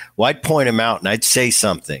there. Well, I'd point them out and I'd say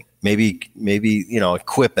something, maybe, a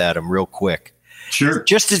quip at them real quick. Sure.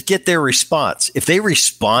 Just to get their response. If they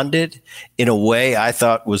responded in a way I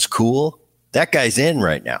thought was cool, that guy's in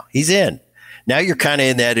right now. He's in. Now you're kind of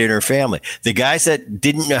in that inner family. The guys that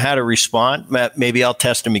didn't know how to respond, maybe I'll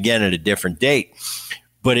test them again at a different date.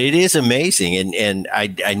 But it is amazing. And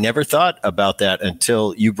I never thought about that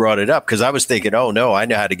until you brought it up, because I was thinking, oh, no, I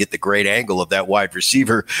know how to get the great angle of that wide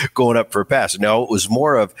receiver going up for a pass. No, it was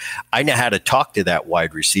more of I know how to talk to that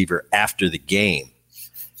wide receiver after the game.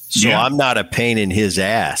 So I'm not a pain in his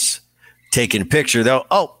ass taking a picture, though.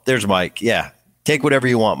 Oh, there's Mike. Yeah. Take whatever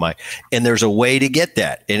you want, Mike. And there's a way to get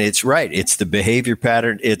that. And it's right. It's the behavior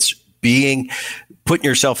pattern. It's putting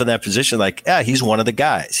yourself in that position like, he's one of the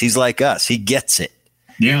guys. He's like us. He gets it.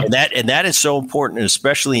 Yeah. And that is so important,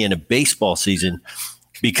 especially in a baseball season,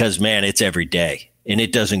 because, man, it's every day. And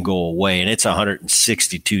it doesn't go away. And it's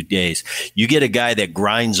 162 days. You get a guy that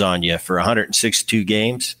grinds on you for 162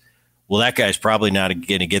 games. Well, that guy's probably not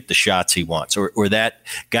going to get the shots he wants, or that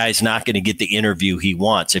guy's not going to get the interview he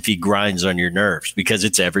wants if he grinds on your nerves, because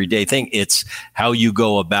it's an everyday thing. It's how you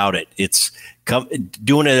go about it. It's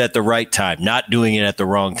doing it at the right time, not doing it at the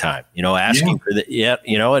wrong time. Asking for the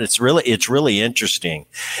and it's really interesting,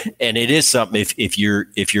 and it is something. If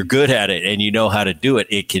you're good at it and you know how to do it,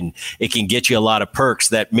 it can get you a lot of perks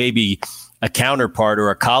that maybe a counterpart or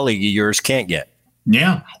a colleague of yours can't get.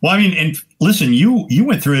 Yeah. Well, I mean, and listen, you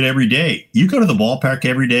went through it every day. You go to the ballpark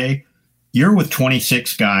every day. You're with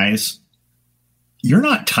 26 guys. You're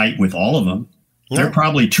not tight with all of them. No. There are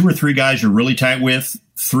probably 2 or 3 guys you're really tight with,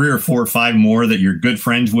 3 or 4 or 5 more that you're good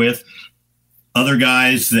friends with, other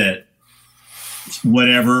guys that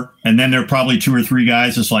whatever. And then there are probably 2 or 3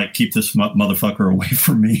 guys that's like, keep this motherfucker away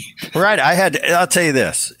from me. Right. I'll tell you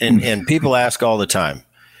this, and people ask all the time,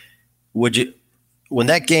 when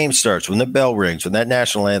that game starts, when the bell rings, when that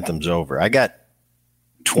national anthem's over, I got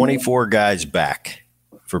 24 guys back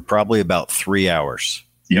for probably about 3 hours.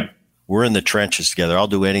 Yep. We're in the trenches together. I'll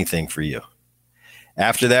do anything for you.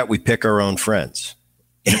 After that, we pick our own friends.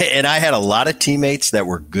 And I had a lot of teammates that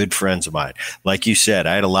were good friends of mine. Like you said,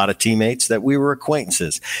 I had a lot of teammates that we were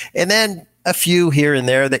acquaintances. And then a few here and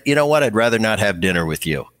there that, you know what, I'd rather not have dinner with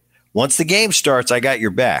you. Once the game starts, I got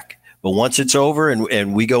your back. But once it's over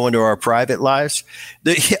and we go into our private lives,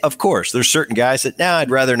 of course, there's certain guys that, I'd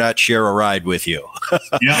rather not share a ride with you.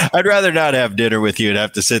 Yeah. I'd rather not have dinner with you and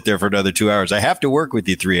have to sit there for another 2 hours. I have to work with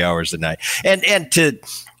you 3 hours a night. And to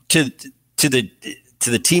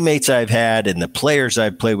the teammates I've had and the players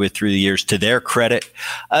I've played with through the years, to their credit,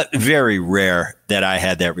 very rare that I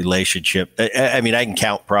had that relationship. I mean, I can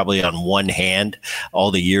count probably on one hand all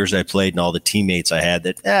the years I played and all the teammates I had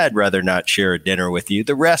that I'd rather not share a dinner with you.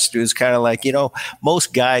 The rest was kind of like,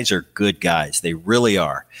 most guys are good guys. They really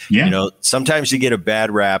are. Yeah. Sometimes you get a bad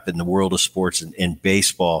rap in the world of sports and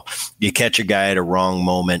baseball. You catch a guy at a wrong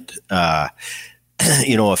moment. A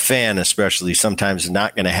fan especially sometimes is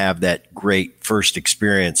not going to have that great first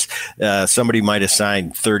experience. Somebody might have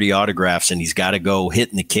signed 30 autographs and he's got to go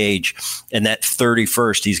hit in the cage. And that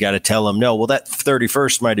 31st, he's got to tell him, no, well, that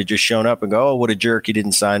 31st might have just shown up and go, oh, what a jerk. He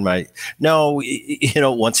didn't sign my, no,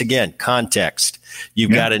 once again, context,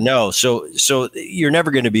 you've got to know. So you're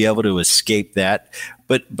never going to be able to escape that.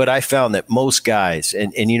 But I found that most guys,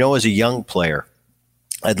 and as a young player,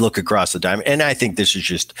 I'd look across the time, and I think this is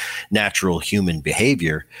just natural human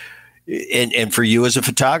behavior. And for you as a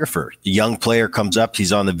photographer, a young player comes up,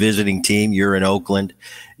 he's on the visiting team, you're in Oakland,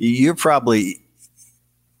 you're probably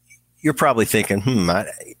thinking,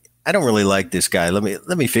 I don't really like this guy. Let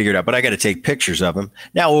me figure it out, but I got to take pictures of him.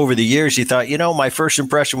 Now, over the years, you thought, my first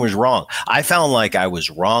impression was wrong. I found like I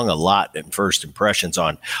was wrong a lot in first impressions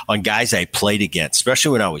on guys I played against,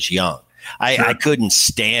 especially when I was young. I couldn't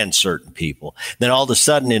stand certain people. Then all of a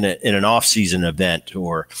sudden in an off-season event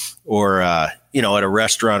or at a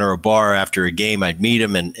restaurant or a bar after a game, I'd meet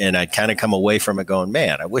him and I'd kind of come away from it going,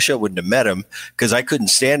 man, I wish I wouldn't have met him because I couldn't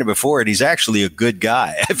stand him before. And he's actually a good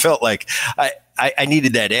guy. I felt like I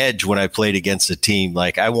needed that edge when I played against a team.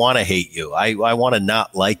 Like, I want to hate you. I want to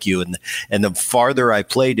not like you. And the farther I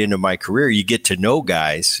played into my career, you get to know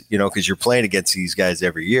guys, because you're playing against these guys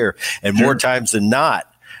every year. And more times than not,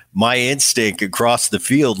 my instinct across the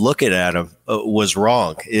field looking at him was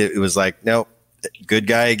wrong. It was like, no, good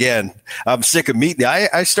guy again. I'm sick of meeting.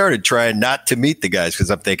 I started trying not to meet the guys because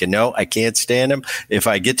I'm thinking, no, I can't stand him. If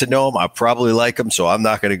I get to know him, I'll probably like him, so I'm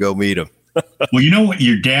not going to go meet him. Well, what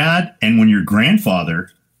your dad and when your grandfather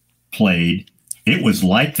played, it was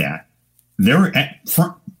like that.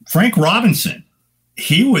 Frank Robinson,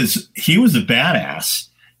 he was a badass.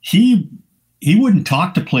 He wouldn't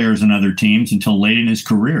talk to players on other teams until late in his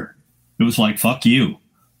career. It was like, fuck you.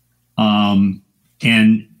 And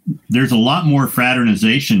there's a lot more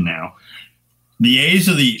fraternization now. the A's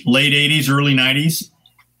of the late 80s, early 90s,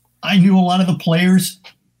 I knew a lot of the players,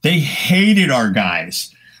 they hated our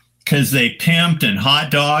guys because they pimped and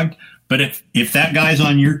hot dogged. But if that guy's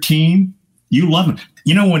on your team, you love him.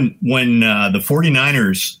 You know, when the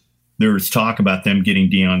 49ers, there was talk about them getting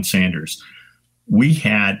Deion Sanders, we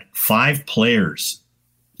had 5 players,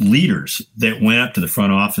 leaders, that went up to the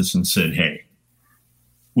front office and said, hey,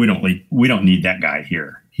 we don't need that guy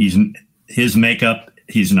here. His makeup,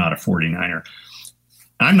 he's not a 49er.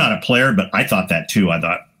 I'm not a player, but I thought that too. I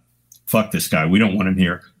thought, fuck this guy. We don't want him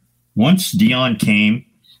here. Once Deion came,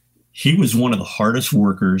 he was one of the hardest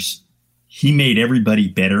workers. He made everybody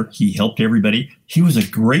better. He helped everybody. He was a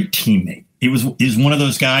great teammate. He's one of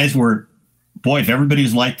those guys where, boy, if everybody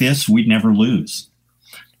was like this, we'd never lose.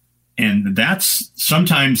 And that's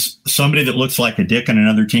sometimes somebody that looks like a dick on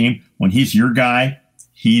another team. When he's your guy,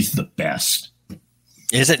 he's the best.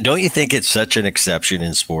 Don't you think it's such an exception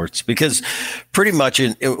in sports? Because pretty much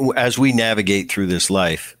as we navigate through this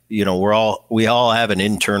life, you know, we all have an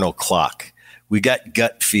internal clock. We got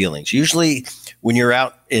gut feelings. Usually when you're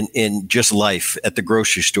out in just life at the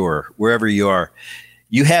grocery store, wherever you are,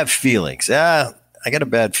 you have feelings. I got a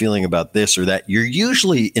bad feeling about this or that. You're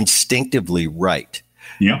usually instinctively right.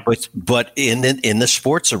 Yeah. But in the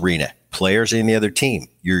sports arena, players in the other team,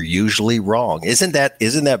 you're usually wrong. Isn't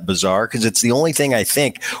that bizarre? Because it's the only thing I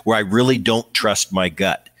think where I really don't trust my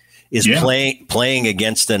gut is playing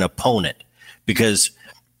against an opponent, because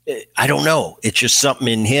I don't know. It's just something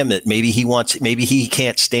in him that maybe he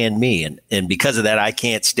can't stand me. And because of that, I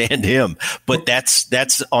can't stand him. But that's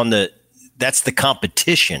the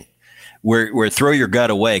competition where throw your gut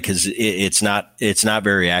away, because it's not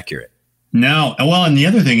very accurate. No. Well, and the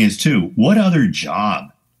other thing is too, what other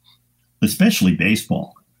job, especially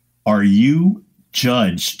baseball, are you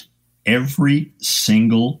judged every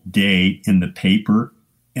single day in the paper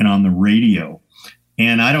and on the radio?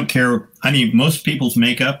 And I don't care. I mean, most people's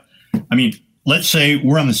makeup, I mean, let's say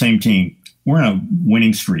we're on the same team. We're in a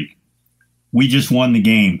winning streak. We just won the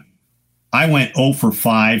game. I went 0 for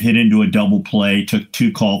 5, hit into a double play, took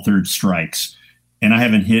 2 called third strikes, and I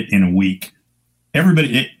haven't hit in a week.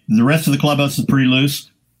 The rest of the clubhouse is pretty loose.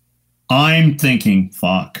 I'm thinking,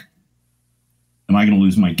 fuck, am I going to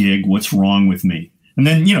lose my gig? What's wrong with me? And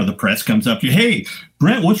then, you know, the press comes up to you. Hey,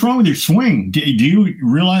 Brent, what's wrong with your swing? Do you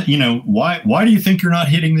realize, you know, why do you think you're not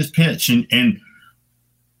hitting this pitch? And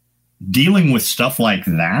dealing with stuff like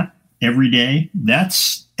that every day,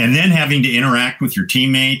 and then having to interact with your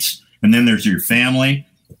teammates, and then there's your family.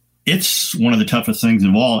 It's one of the toughest things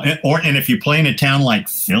of all. And if you play in a town like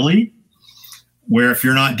Philly, where if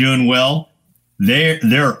you're not doing well,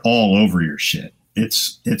 they're all over your shit.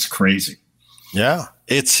 It's crazy. Yeah,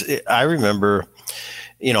 I remember,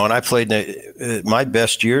 you know, and I played my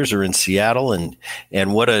best years are in Seattle, and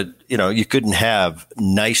you couldn't have a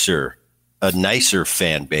nicer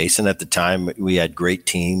fan base. And at the time we had great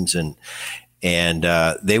teams, and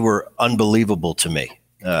they were unbelievable to me.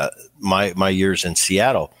 My years in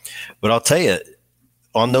Seattle, but I'll tell you,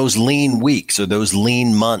 on those lean weeks or those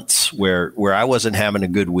lean months where I wasn't having a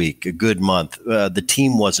good week, a good month, the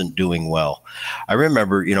team wasn't doing well. I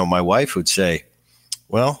remember, you know, my wife would say,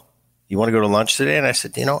 well, you want to go to lunch today? And I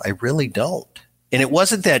said, you know, I really don't. And it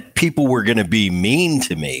wasn't that people were going to be mean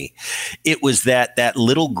to me. It was that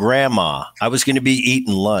little grandma, I was going to be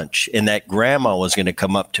eating lunch, and that grandma was going to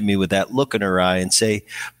come up to me with that look in her eye and say,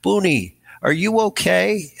 Boone, are you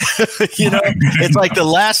okay? You know, it's like the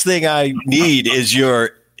last thing I need is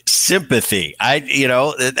your sympathy.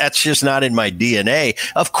 That's just not in my DNA.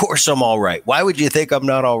 Of course I'm all right. Why would you think I'm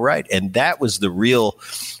not all right? And that was the real,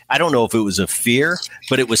 I don't know if it was a fear,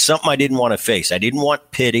 but it was something I didn't want to face. I didn't want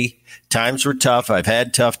pity. Times were tough. I've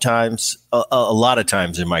had tough times a lot of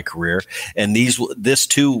times in my career, and this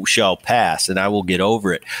too shall pass, and I will get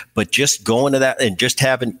over it. But just going to that and just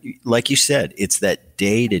having, like you said, it's that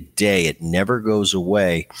day to day. It never goes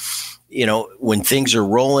away. You know, when things are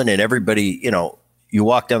rolling and everybody, you know, you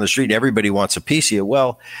walk down the street and everybody wants a piece of you.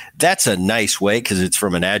 Well, that's a nice way because it's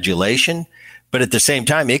from an adulation. But at the same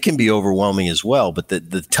time, it can be overwhelming as well. But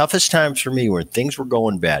the toughest times for me were when things were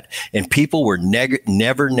going bad, and people were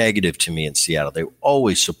never negative to me in Seattle. They were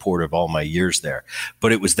always supportive all my years there.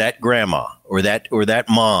 But it was that grandma or that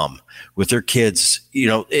mom with their kids, you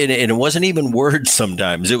know, and it wasn't even words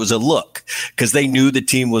sometimes. It was a look, because they knew the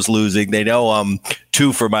team was losing. They know I'm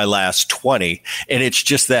 2 for my last 20. And it's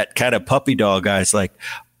just that kind of puppy dog guys like,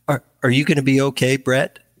 are you going to be okay,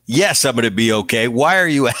 Brett? Yes, I'm going to be okay. Why are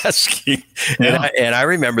you asking? Yeah. And I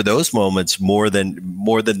remember those moments more than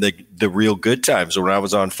the real good times when I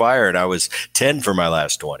was on fire and I was 10 for my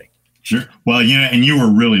last 20. Sure. Well, you know, and you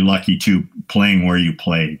were really lucky too, playing where you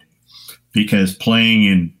played. because playing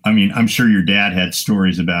in, I mean, I'm sure your dad had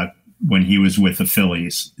stories about when he was with the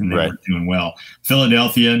Phillies and they were doing well.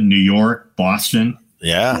 Philadelphia, New York, Boston.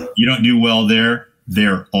 Yeah. You don't do well there,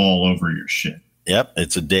 they're all over your shit. Yep,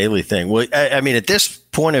 it's a daily thing. Well, I mean, at this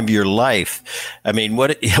point of your life, I mean,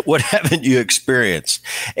 what haven't you experienced?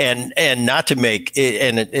 And not to make it,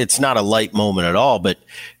 and it's not a light moment at all, but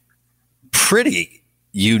pretty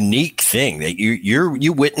unique thing that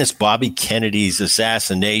you witnessed Bobby Kennedy's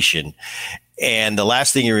assassination, and the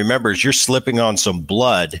last thing you remember is you're slipping on some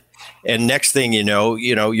blood. And next thing you know,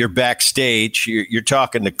 you're backstage, you're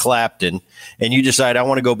talking to Clapton, and you decide, I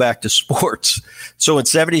want to go back to sports. So in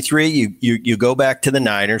 73, you go back to the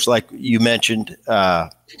Niners, like you mentioned.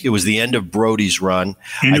 It was the end of Brody's run.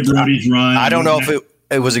 I don't know if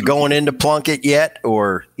it was going into Plunkett yet,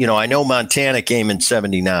 or, I know Montana came in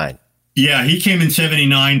 79. Yeah, he came in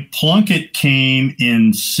 79. Plunkett came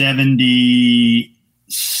in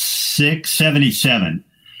 76, 77.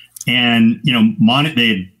 And,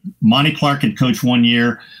 Monty Clark had coached 1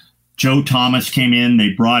 year. Joe Thomas came in.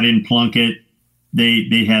 They brought in Plunkett.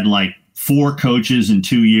 They had like 4 coaches in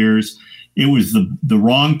 2 years. It was the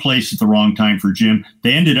wrong place at the wrong time for Jim.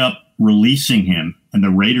 They ended up releasing him, and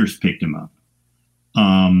the Raiders picked him up.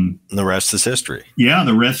 The rest is history. Yeah,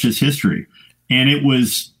 the rest is history. And it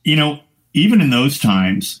was, even in those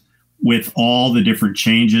times, with all the different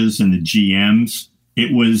changes and the GMs,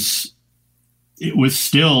 it was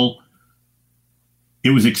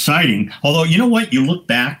exciting. Although, you know what? You look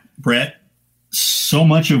back, Brett, so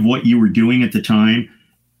much of what you were doing at the time,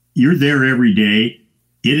 you're there every day.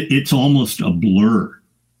 It's almost a blur.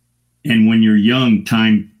 And when you're young,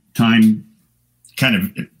 time kind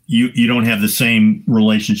of, you don't have the same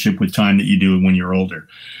relationship with time that you do when you're older.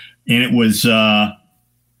 And it was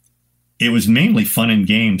mainly fun and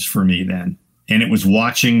games for me then. And it was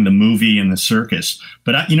watching the movie and the circus.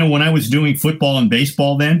 But, when I was doing football and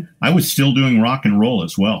baseball then, I was still doing rock and roll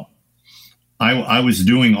as well. I was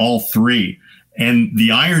doing all 3. And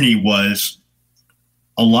the irony was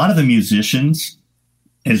a lot of the musicians,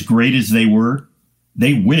 as great as they were,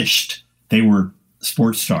 they wished they were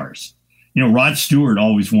sports stars. Rod Stewart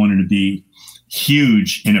always wanted to be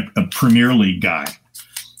huge and a Premier League guy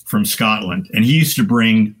from Scotland. And he used to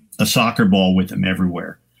bring a soccer ball with him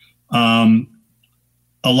everywhere.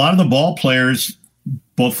 A lot of the ball players,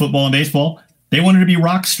 both football and baseball, they wanted to be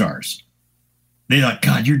rock stars. They thought,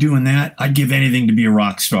 God, you're doing that? I'd give anything to be a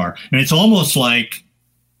rock star. And it's almost like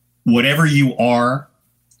whatever you are,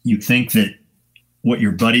 you think that what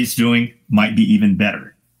your buddy's doing might be even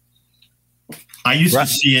better. I used to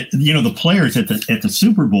see it, the players at the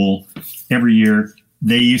Super Bowl every year,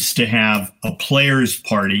 they used to have a players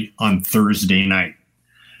party on Thursday night.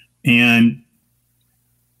 And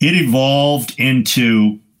it evolved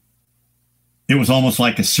into, it was almost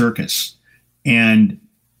like a circus. And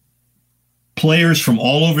players from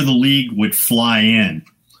all over the league would fly in.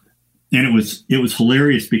 And it was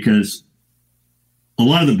hilarious because a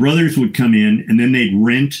lot of the brothers would come in and then they'd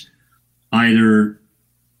rent either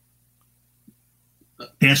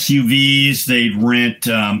SUVs, they'd rent,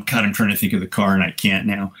 I'm trying to think of the car and I can't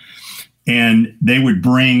now. And they would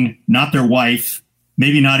bring not their wife,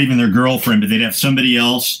 maybe not even their girlfriend, but they'd have somebody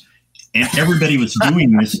else. And everybody was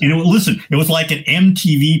doing this. And it was like an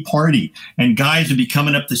MTV party. And guys would be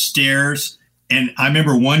coming up the stairs. And I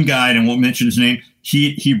remember one guy, and I won't mention his name,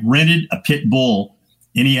 he rented a pit bull,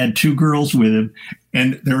 and he had 2 girls with him.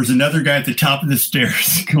 And there was another guy at the top of the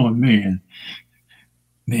stairs going, man,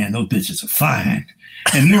 those bitches are fine.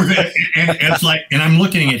 And they were, and it's like, and I'm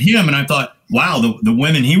looking at him, and I thought, wow, the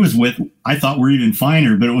women he was with, I thought were even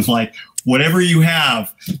finer. But it was like, whatever you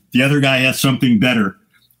have, the other guy has something better.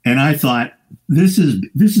 And I thought, this is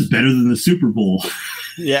better than the Super Bowl.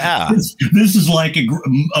 Yeah, this is like a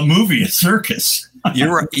movie, a circus.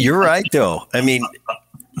 You're right, though. I mean,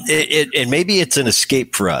 and maybe it's an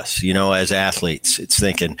escape for us, as athletes. It's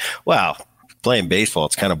thinking, wow, playing baseball,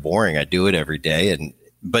 it's kind of boring. I do it every day,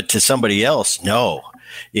 but to somebody else, no.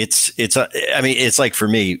 It's like for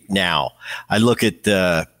me now. I look at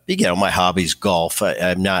my hobby's golf.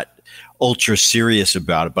 I'm not ultra serious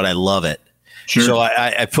about it, but I love it. Sure. So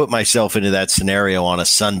I put myself into that scenario on a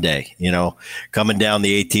Sunday, coming down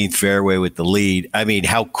the 18th fairway with the lead. I mean,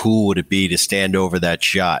 how cool would it be to stand over that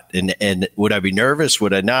shot? And would I be nervous?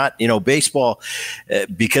 Would I not? Baseball,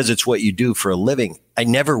 because it's what you do for a living, I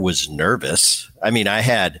never was nervous. I mean, I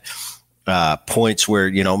had points where,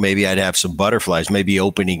 maybe I'd have some butterflies, maybe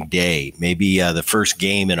opening day, maybe the first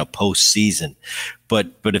game in a postseason.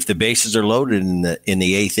 But if the bases are loaded in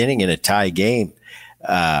the 8th inning in a tie game,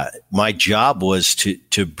 my job was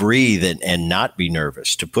to breathe and not be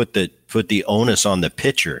nervous, to put the put the onus on the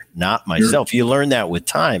pitcher, not myself. Sure. You learn that with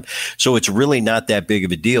time. So it's really not that big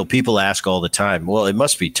of a deal. People ask all the time, well, it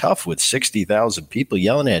must be tough with 60,000 people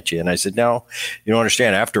yelling at you. And I said, no, you don't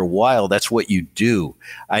understand. After a while, that's what you do.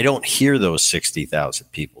 I don't hear those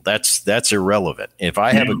 60,000 people. That's irrelevant. If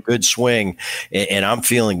I have a good swing and I'm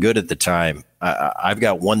feeling good at the time, I've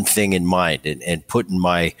got one thing in mind and putting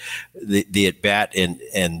the at bat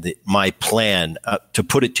and my plan to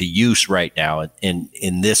put it to use right now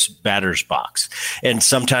in this batter's box. And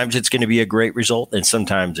sometimes it's going to be a great result, and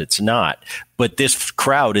sometimes it's not. But this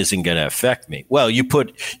crowd isn't going to affect me. Well, you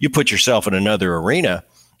put yourself in another arena.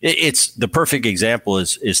 It's the perfect example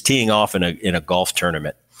is teeing off in a golf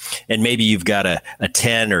tournament, and maybe you've got a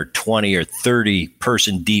 10 or 20 or 30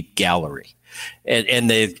 person deep gallery.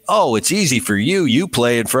 And it's easy for you. You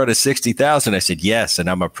play in front of 60,000. I said, yes. And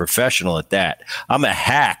I'm a professional at that. I'm a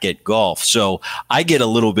hack at golf. So I get a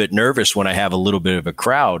little bit nervous when I have a little bit of a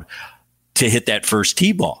crowd to hit that first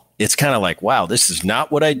tee ball. It's kind of like, wow, this is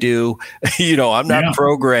not what I do. I'm not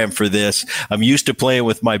programmed for this. I'm used to playing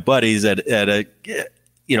with my buddies at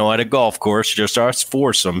a golf course, just us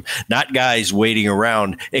foursome, not guys waiting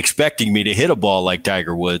around expecting me to hit a ball like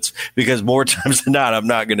Tiger Woods, because more times than not, I'm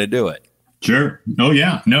not going to do it. Sure. Oh,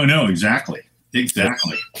 yeah. No, exactly.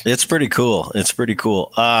 It's pretty cool.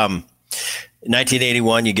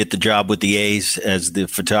 1981, you get the job with the A's as the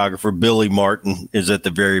photographer. Billy Martin is at the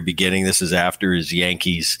very beginning. This is after his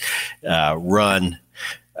Yankees run.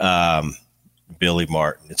 Billy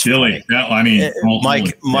Martin. It's Billy.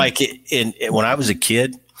 Mike. When I was a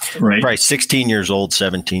kid, right, probably 16 years old,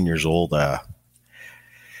 17 years old,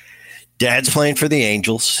 Dad's playing for the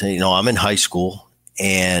Angels. I'm in high school,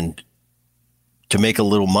 and to make a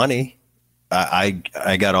little money,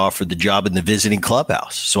 I got offered the job in the visiting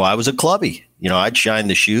clubhouse. So I was a clubby. I'd shine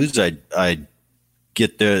the shoes. I'd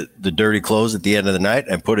get the dirty clothes at the end of the night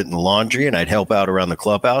and put it in the laundry, and I'd help out around the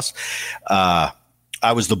clubhouse. I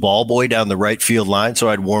was the ball boy down the right field line, so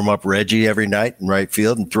I'd warm up Reggie every night in right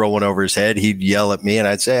field and throw one over his head. He'd yell at me, and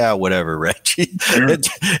I'd say, whatever, Reggie, sure.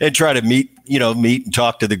 and try to meet and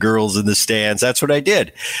talk to the girls in the stands. That's what I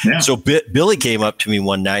did. Yeah. So Billy came up to me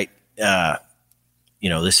one night.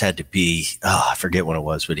 This had to be, I forget when it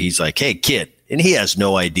was, but he's like, hey, kid. And he has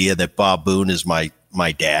no idea that Bob Boone is my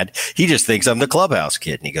dad. He just thinks I'm the clubhouse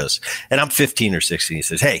kid. And he goes, and I'm 15 or 16. He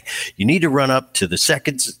says, hey, you need to run up to the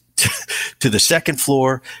second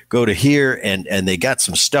floor, go to here, and they got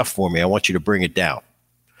some stuff for me. I want you to bring it down.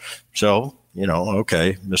 So,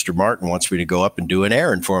 okay, Mr. Martin wants me to go up and do an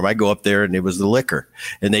errand for him. I go up there, and it was the liquor.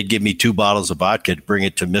 And they'd give me 2 bottles of vodka to bring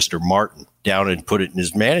it to Mr. Martin down and put it in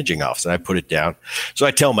his managing office. And I put it down. So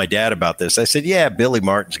I tell my dad about this. I said, yeah, Billy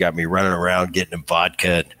Martin's got me running around getting him vodka.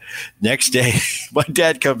 And next day, my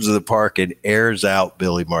dad comes to the park and airs out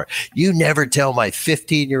Billy Martin. You never tell my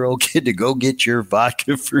 15-year-old kid to go get your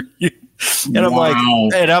vodka for you.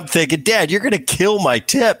 And I'm thinking, Dad, you're going to kill my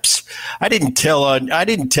tips. I didn't tell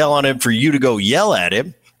on him for you to go yell at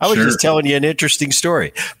him. I was just telling you an interesting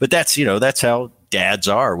story. But that's how dads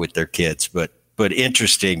are with their kids. But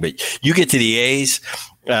interesting. But you get to the A's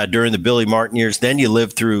during the Billy Martin years. Then you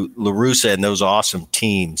live through La Russa and those awesome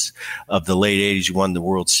teams of the late 80s. You won the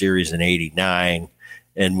World Series in 89,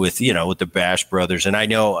 and with the Bash brothers. And I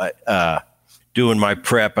know doing my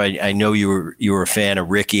prep, I know you were a fan of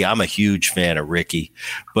Ricky. I'm a huge fan of Ricky,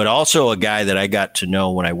 but also a guy that I got to know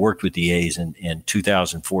when I worked with the A's in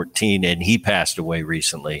 2014, and he passed away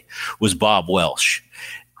recently, was Bob Welsh.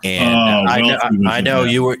 And I know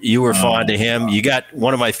you were fond of him. You got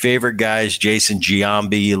one of my favorite guys, Jason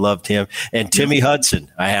Giambi. You loved him, and Timmy Hudson.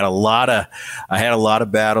 I had a lot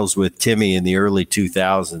of battles with Timmy in the early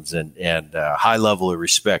 2000s, and high level of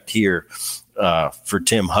respect here for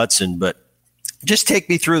Tim Hudson. But just take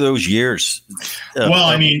me through those years.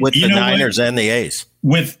 With the Niners and the A's.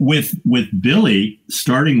 With Billy,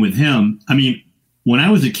 starting with him. When I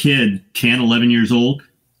was a kid, 10, 11 years old,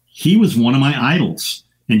 he was one of my idols.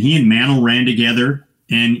 And he and Mantle ran together,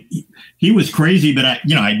 and he was crazy, but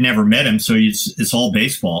I'd never met him. So it's all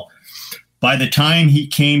baseball. By the time he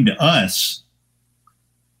came to us,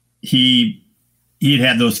 he'd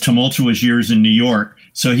had those tumultuous years in New York.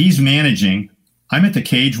 So he's managing. I'm at the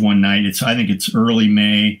cage one night. I think it's early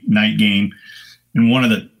May, night game. And one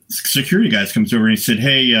of the security guys comes over and he said,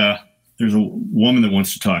 hey, there's a woman that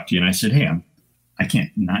wants to talk to you. And I said, hey, I can't,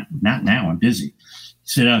 not now. I'm busy. He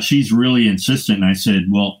said, she's really insistent. And I said,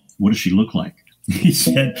 well, what does she look like? He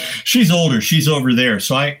said, she's older. She's over there.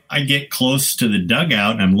 So I get close to the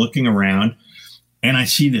dugout and I'm looking around and I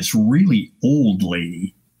see this really old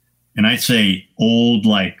lady. And I'd say old,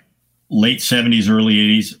 like late 70s, early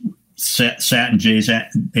 80s, sat in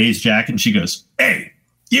A's jacket. And she goes, hey.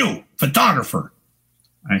 you, photographer.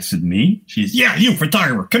 I said, me? She's, yeah, you,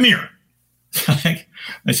 photographer. Come here.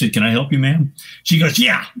 I said, can I help you, ma'am? She goes,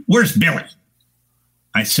 yeah, where's Billy?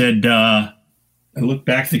 I said, I looked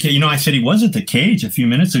back at the cage. I said, he was at the cage a few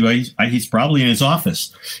minutes ago. He's probably in his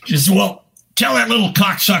office. She says, well, tell that little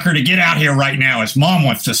cocksucker to get out here right now. His mom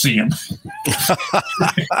wants to see him.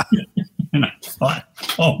 And I thought,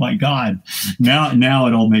 oh, my God. Now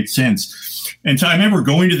it all makes sense. And so I remember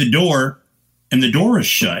going to the door, and the door is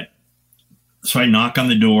shut. So I knock on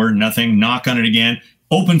the door, nothing, knock on it again,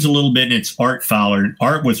 opens a little bit, and it's Art Fowler.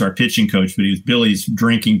 Art was our pitching coach, but he was Billy's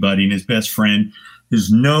drinking buddy and his best friend.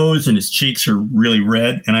 His nose and his cheeks are really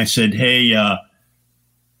red. And I said, hey,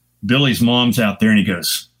 Billy's mom's out there. And he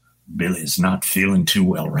goes, Billy's not feeling too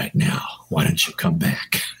well right now. Why don't you come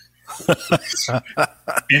back?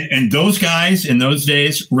 and those guys in those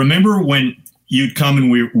days, remember when you'd come and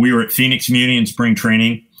we were at Phoenix Muni in spring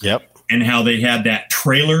training? Yep. And how they had that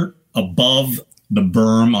trailer above the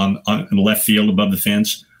berm on the left field above the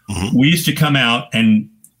fence. Mm-hmm. We used to come out and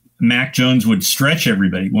Mac Jones would stretch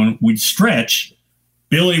everybody. When we'd stretch,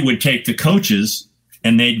 Billy would take the coaches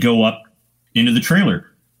and they'd go up into the trailer.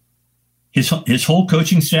 His whole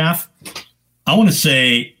coaching staff, I want to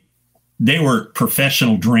say they were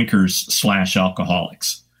professional drinkers /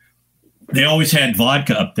 alcoholics. They always had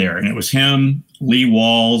vodka up there, and it was him, Lee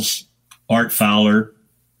Walls, Art Fowler,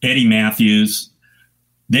 Eddie Matthews.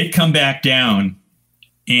 They'd come back down,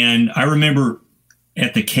 and I remember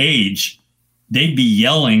at the cage, they'd be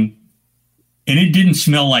yelling, and it didn't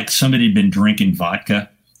smell like somebody had been drinking vodka.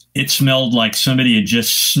 It smelled like somebody had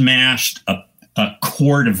just smashed a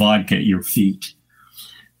quart of vodka at your feet.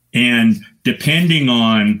 And depending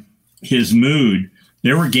on his mood,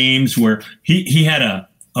 there were games where he had a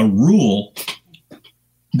rule.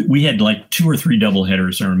 We had like 2 or 3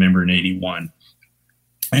 doubleheaders, I remember, in 81.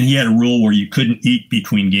 And he had a rule where you couldn't eat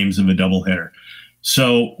between games of a doubleheader.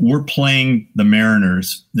 So we're playing the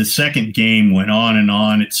Mariners. The second game went on and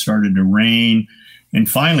on. It started to rain. And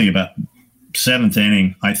finally, about 7th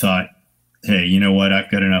inning, I thought, hey, you know what? I've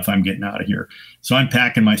got enough. I'm getting out of here. So I'm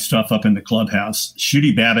packing my stuff up in the clubhouse.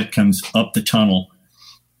 Shooty Babbitt comes up the tunnel,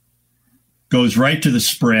 goes right to the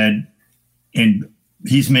spread, and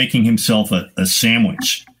he's making himself a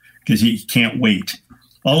sandwich because he can't wait.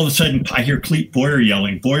 All of a sudden, I hear Clete Boyer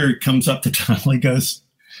yelling. Boyer comes up the tunnel. He goes,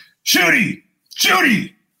 Shooty!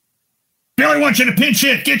 Shooty! Billy wants you to pinch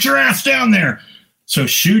hit. Get your ass down there. So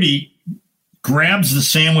Shooty grabs the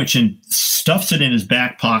sandwich and stuffs it in his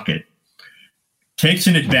back pocket, takes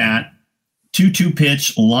an at bat, 2-2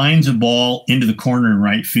 pitch, lines a ball into the corner in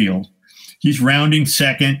right field. He's rounding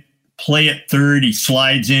second, play at third. He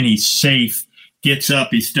slides in. He's safe. Gets up.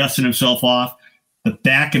 He's dusting himself off. The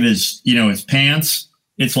back of his pants,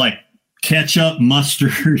 it's like ketchup,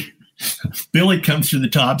 mustard. Billy comes to the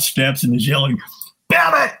top steps and is yelling,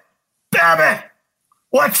 Babbitt! Babbitt!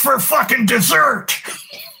 What's for fucking dessert?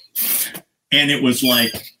 And it was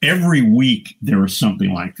like every week there was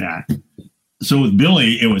something like that. So with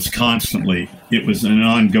Billy, it was an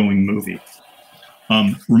ongoing movie.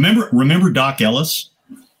 Remember Doc Ellis?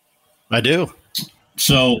 I do.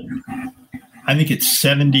 So I think it's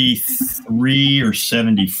 73 or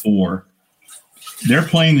 74. They're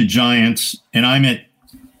playing the Giants, and I'm at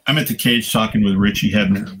the cage talking with Richie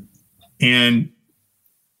Hebner, and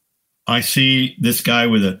I see this guy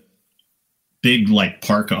with a big like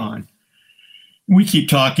parka on. We keep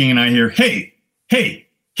talking, and I hear, hey, hippie.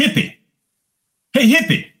 Hey,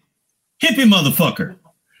 hippie, motherfucker.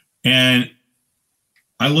 And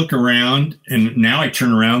I look around, and now I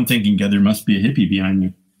turn around thinking, God, there must be a hippie behind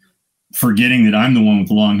me, forgetting that I'm the one with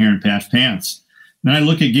the long hair and patched pants. Then I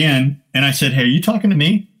look again, and I said, hey, are you talking to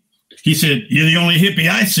me? He said, you're the only hippie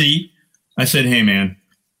I see. I said, hey, man,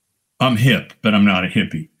 I'm hip, but I'm not a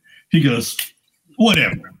hippie. He goes,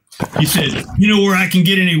 whatever. He said, you know where I can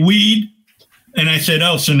get any weed? And I said,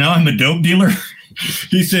 oh, so now I'm a dope dealer?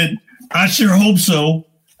 He said, I sure hope so.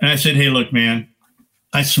 And I said, hey, look, man,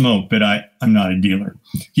 I smoke, but I'm not a dealer.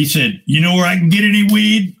 He said, you know where I can get any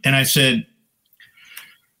weed? And I said,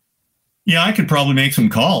 yeah, I could probably make some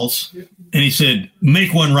calls. And he said,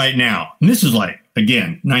 make one right now. And this is like,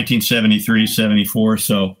 again, 1973, 74.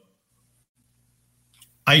 So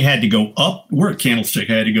I had to go up. We're at Candlestick.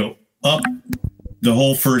 I had to go up the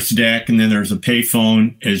whole first deck, and then there's a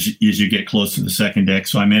payphone as you get close to the second deck.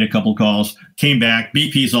 So I made a couple calls, came back.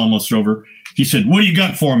 BP's almost over. He said, what do you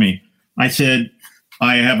got for me? I said,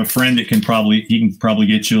 I have a friend that can probably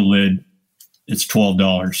get you a lid. It's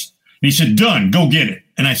 $12. And he said, done, go get it.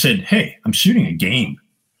 And I said, hey, I'm shooting a game.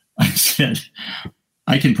 I said,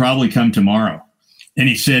 I can probably come tomorrow. And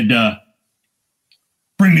he said,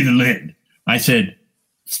 bring me the lid. I said,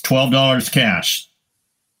 It's $12 cash.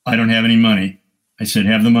 I don't have any money. I said,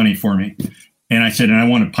 have the money for me. And I said, and I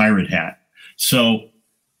want a pirate hat. So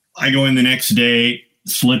I go in the next day,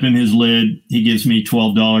 slip in his lid. He gives me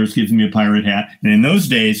 $12, gives me a pirate hat. And in those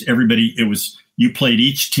days, you played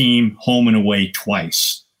each team home and away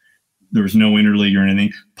twice. There was no interleague or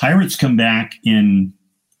anything. Pirates come back in,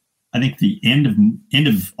 I think, the end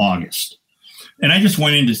of August. And I just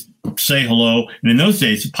went in to say hello. And in those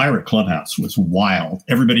days, the Pirate Clubhouse was wild.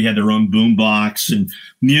 Everybody had their own boom box and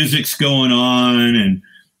music's going on. And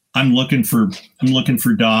I'm looking for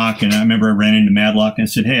Doc. And I remember I ran into Madlock and I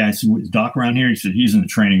said, hey, is Doc around here? He said, he's in the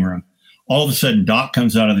training room. All of a sudden, Doc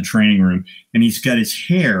comes out of the training room and he's got his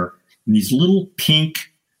hair in these little pink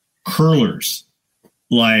curlers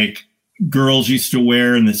like girls used to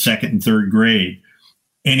wear in the second and third grade.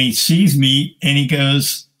 And he sees me and he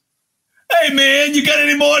goes, hey, man, you got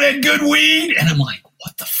any more of that good weed? And I'm like,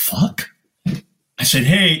 what the fuck? I said,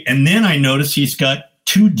 hey. And then I noticed he's got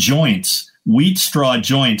 2 joints, wheat straw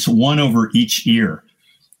joints, one over each ear.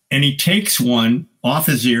 And he takes one off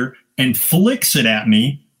his ear and flicks it at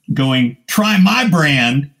me, going, try my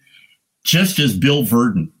brand, just as Bill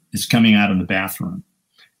Verdon is coming out of the bathroom.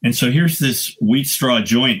 And so here's this wheat straw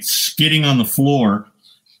joint skidding on the floor.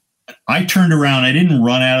 I turned around. I didn't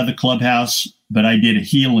run out of the clubhouse, but I did a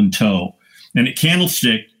heel and toe. And at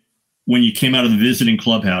Candlestick, when you came out of the visiting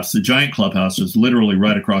clubhouse, the giant clubhouse was literally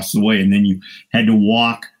right across the way. And then you had to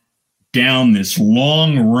walk down this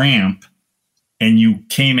long ramp and you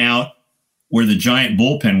came out where the giant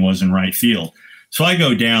bullpen was in right field. So I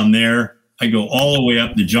go down there. I go all the way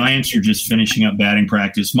up. The Giants are just finishing up batting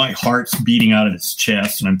practice. My heart's beating out of its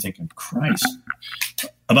chest. And I'm thinking, Christ.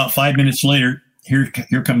 About 5 minutes later, here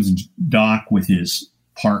comes Doc with his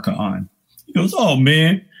parka on. He goes, oh,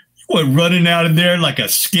 man. Was running out of there like a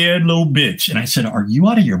scared little bitch. And I said, are you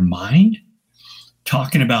out of your mind?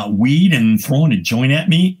 Talking about weed and throwing a joint at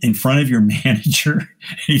me in front of your manager?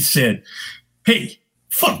 He said, hey,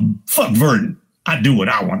 fuck Verdon. I do what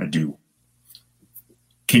I want to do.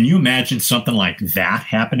 Can you imagine something like that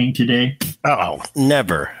happening today? Oh,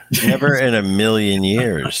 never in a million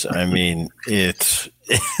years. I mean, this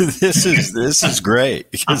is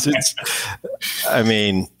great because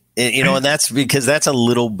and that's because that's a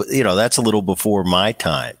little before my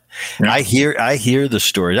time. Yeah. I hear the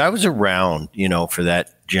stories. I was around, for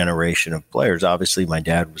that generation of players. Obviously, my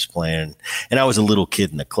dad was playing, and I was a little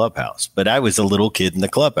kid in the clubhouse. But I was a little kid in the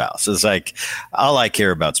clubhouse. It's like all I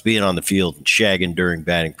care about is being on the field and shagging during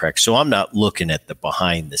batting practice. So I'm not looking at the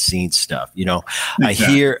behind the scenes stuff.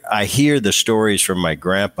 Exactly. I hear the stories from my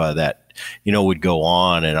grandpa that would go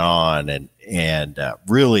on and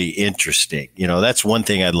really interesting. That's one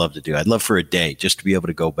thing I'd love to do. I'd love for a day just to be able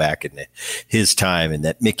to go back in his time and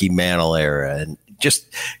that Mickey Mantle era and just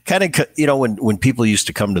kind of, when people used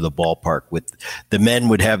to come to the ballpark with the men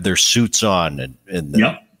would have their suits on and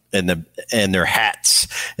their hats,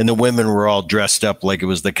 and the women were all dressed up like it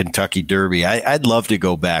was the Kentucky Derby. I'd love to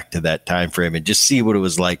go back to that time frame and just see what it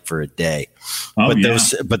was like for a day.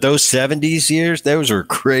 Those 70s years, those were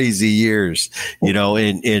crazy years,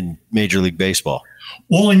 in Major League Baseball.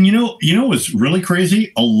 Well, and what's really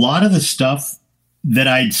crazy? A lot of the stuff that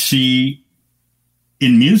I'd see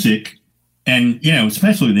in music, and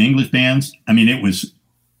especially the English bands, I mean, it was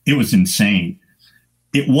insane.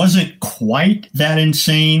 It wasn't quite that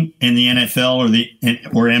insane in the NFL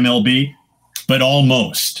or MLB, but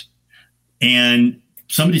almost. And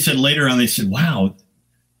somebody said later on, they said, wow,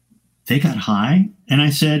 they got high. And I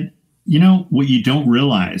said, what you don't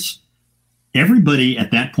realize, everybody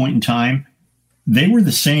at that point in time, they were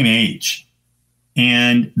the same age.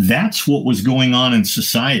 And that's what was going on in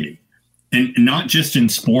society. And not just in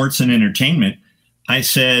sports and entertainment. I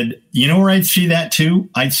said, where I'd see that too?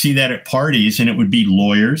 I'd see that at parties, and it would be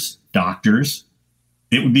lawyers, doctors.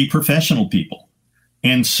 It would be professional people.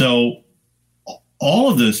 And so all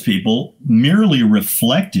of those people merely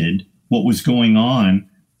reflected what was going on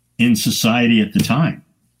in society at the time.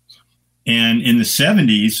 And in the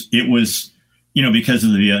 70s, it was, because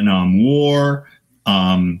of the Vietnam War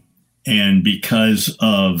and because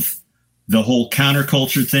of the whole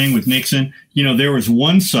counterculture thing with Nixon, there was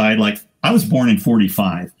one side, like I was born in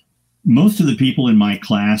 45. Most of the people in my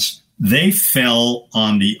class, they fell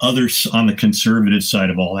on the conservative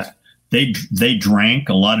side of all that. They drank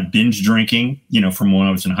a lot of binge drinking, from when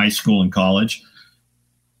I was in high school and college.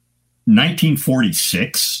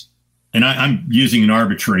 1946, and I'm using an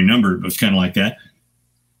arbitrary number, but it's kind of like that.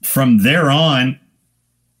 From there on,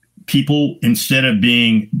 people, instead of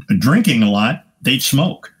drinking a lot, they'd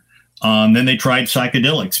smoke. Then they tried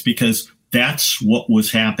psychedelics because that's what was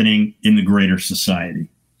happening in the greater society.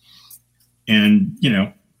 And,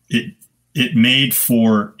 it made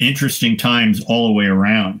for interesting times all the way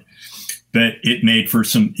around, but it made for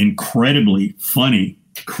some incredibly funny,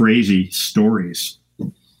 crazy stories.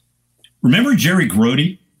 Remember Jerry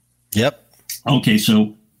Grody? Yep. Okay,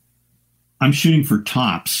 so I'm shooting for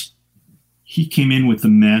tops. He came in with the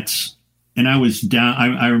Mets, and I was down.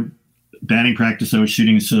 I batting practice. I was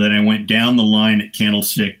shooting so that I went down the line at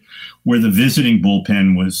Candlestick, where the visiting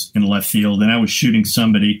bullpen was in left field, and I was shooting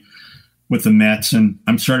somebody with the Mets, and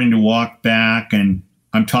I'm starting to walk back, and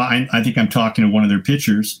I think I'm talking to one of their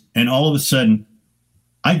pitchers, and all of a sudden,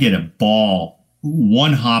 I get a ball,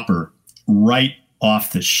 one hopper, right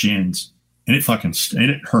off the shins, and it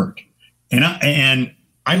hurt, and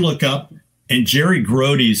I look up, and Jerry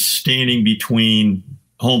Grody's standing between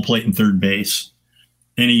home plate and third base,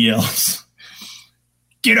 and he yells,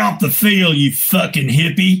 "Get off the field, you fucking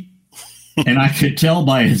hippie!" And I could tell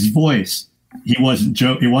by his voice it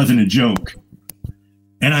wasn't a joke.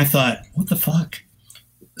 And I thought, what the fuck?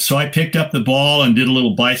 So I picked up the ball and did a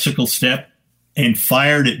little bicycle step and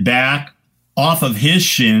fired it back off of his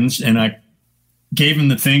shins, and I gave him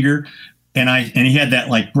the finger, and he had that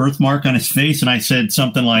like birthmark on his face, and I said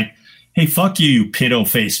something like, "Hey, fuck you, you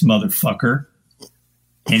pedo-faced motherfucker."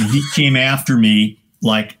 And he came after me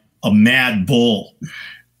like a mad bull.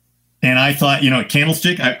 And I thought, at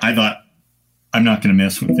Candlestick, I thought, I'm not going to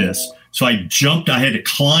mess with this. So I jumped. I had to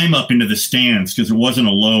climb up into the stands because it wasn't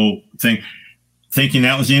a low thing, thinking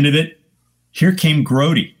that was the end of it. Here came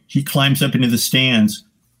Grody. He climbs up into the stands.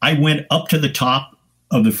 I went up to the top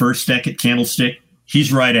of the first deck at Candlestick.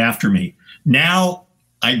 He's right after me. Now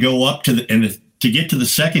I go up to to get to the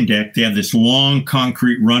second deck, they have this long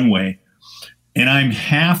concrete runway. And I'm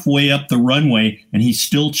halfway up the runway, and he's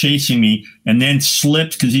still chasing me, and then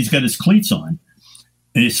slips because he's got his cleats on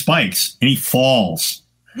and his spikes, and he falls.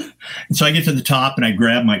 And so I get to the top, and I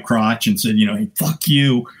grab my crotch and said, "Hey, fuck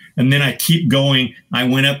you." And then I keep going. I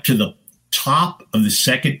went up to the top of the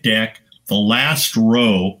second deck, the last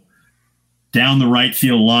row, down the right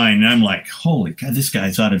field line. And I'm like, holy God, this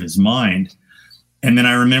guy's out of his mind. And then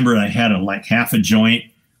I remember I had half a joint.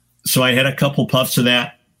 So I had a couple puffs of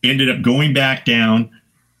that. Ended up going back down.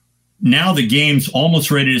 Now the game's almost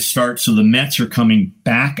ready to start, so the Mets are coming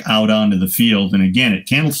back out onto the field. And again, at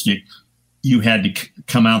Candlestick, you had to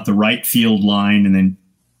come out the right field line and then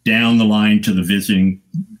down the line to the visiting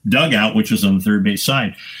dugout, which was on the third base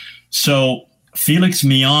side. So Felix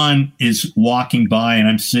Millan is walking by, and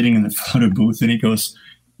I'm sitting in the photo booth, and he goes,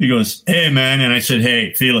 "Hey, man." And I said,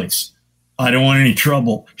 "Hey, Felix, I don't want any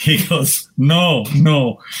trouble." He goes, No.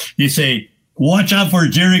 He say, "Watch out for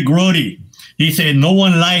Jerry Grody." He said, "No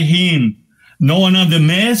one like him. No one on the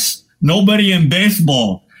Mets, nobody in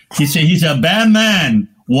baseball." He said, "He's a bad man.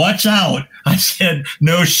 Watch out." I said,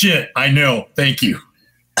 "No shit. I know. Thank you."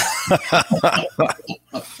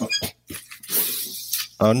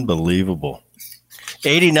 Unbelievable.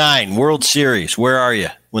 89 World Series. Where are you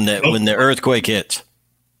when the earthquake hits?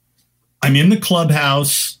 I'm in the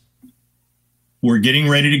clubhouse. We're getting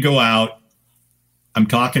ready to go out. I'm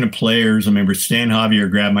talking to players. I remember Stan Javier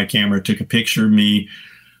grabbed my camera, took a picture of me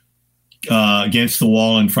against the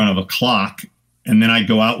wall in front of a clock, and then I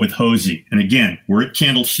go out with Hosey. And again, we're at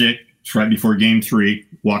Candlestick. It's right before Game 3.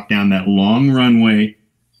 Walk down that long runway.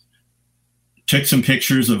 Took some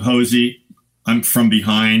pictures of Hosey. I'm from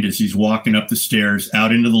behind as he's walking up the stairs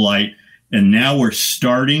out into the light. And now we're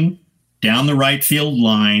starting down the right field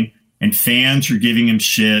line, and fans are giving him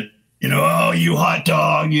shit. "Oh, you hot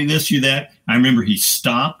dog, you this, you that." I remember he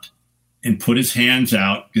stopped and put his hands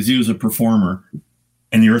out because he was a performer,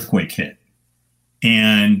 and the earthquake hit.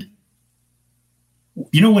 And,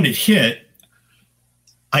 when it hit,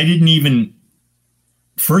 I didn't even,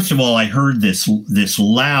 first of all, I heard this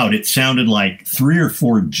loud, it sounded like 3 or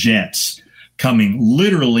 4 jets coming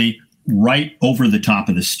literally right over the top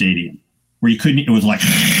of the stadium where it was like,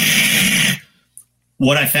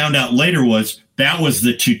 what I found out later was that was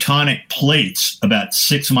the tectonic plates about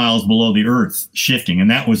 6 miles below the earth shifting, and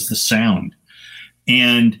that was the sound.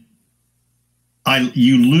 And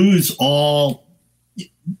you lose all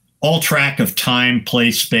track of time,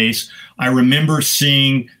 place, space. I remember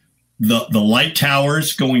seeing the light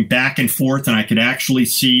towers going back and forth, and I could actually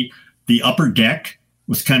see the upper deck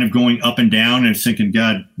was kind of going up and down. And I was thinking,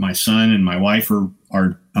 God, my son and my wife are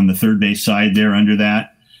on the third base side there under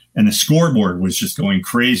that. And the scoreboard was just going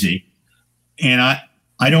crazy. And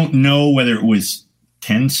I don't know whether it was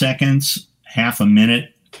 10 seconds, half a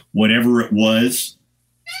minute, whatever it was.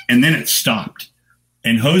 And then it stopped.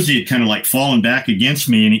 And Hosey had kind of fallen back against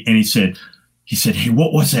me. And he said, "Hey,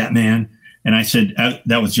 what was that, man?" And I said,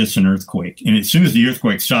 "That was just an earthquake." And as soon as the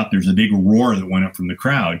earthquake stopped, there's a big roar that went up from the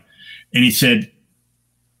crowd. And he said,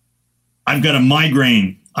 I've got a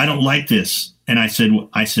migraine. I don't like this. And I said,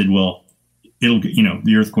 well, it'll,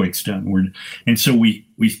 the earthquake's done. And so we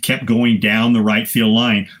kept going down the right field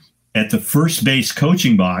line. At the first base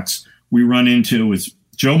coaching box, we run into, it was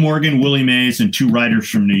Joe Morgan, Willie Mays, and 2 writers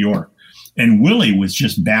from New York. And Willie was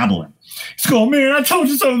just babbling. He's going, man, I told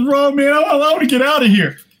you something's wrong, man. I want to get out of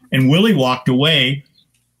here. And Willie walked away.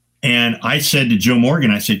 And I said to Joe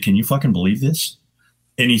Morgan, I said, can you fucking believe this?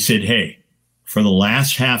 And he said, hey, for the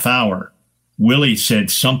last half hour, Willie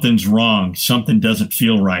said, something's wrong. Something doesn't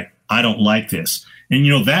feel right. I don't like this. And,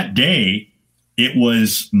 that day, it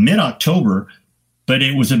was mid-October, but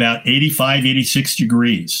it was about 85, 86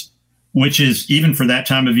 degrees, which is, even for that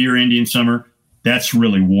time of year, Indian summer, that's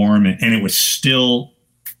really warm. And it was still,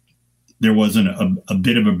 there wasn't a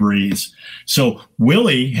bit of a breeze. So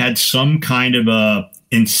Willie had some kind of a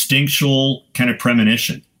instinctual kind of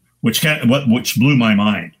premonition, which blew my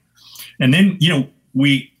mind. And then,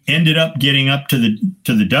 we ended up getting up to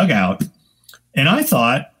the dugout, and I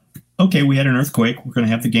thought, okay, we had an earthquake. We're going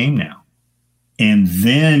to have the game now. And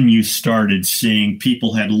then you started seeing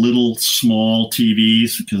people had little small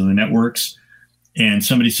TVs because of the networks. And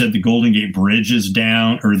somebody said the Golden Gate Bridge is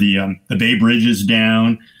down, or the Bay Bridge is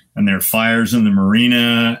down, and there are fires in the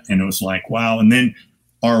marina. And it was like, wow. And then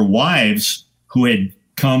our wives, who had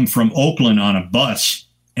come from Oakland on a bus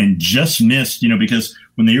and just missed, because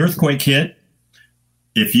when the earthquake hit,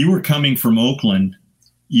 if you were coming from Oakland,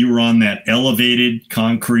 you were on that elevated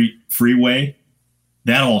concrete freeway,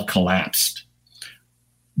 that all collapsed.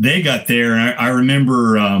 They got there, and I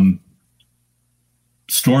remember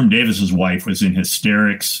Storm Davis's wife was in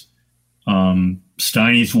hysterics.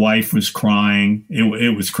 Steiny's wife was crying.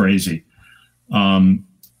 It was crazy. And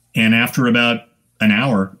after about an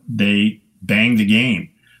hour, they banged the game.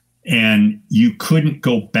 And you couldn't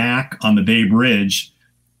go back on the Bay Bridge.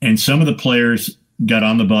 And some of the players got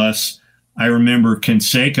on the bus. I remember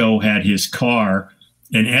Canseco had his car,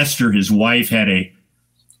 and Esther, his wife, had a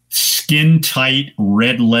skin-tight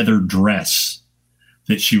red leather dress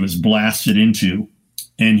that she was blasted into.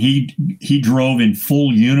 And he drove in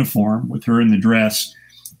full uniform with her in the dress.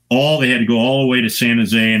 They had to go all the way to San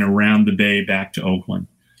Jose and around the bay back to Oakland.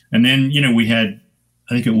 And then, we had,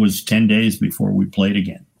 I think it was 10 days before we played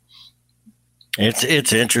again.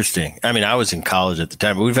 It's interesting. I mean, I was in college at the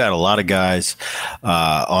time, but we've had a lot of guys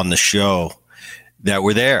on the show that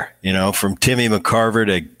were there, from Timmy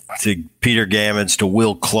McCarver to Peter Gammons to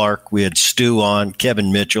Will Clark. We had Stu on,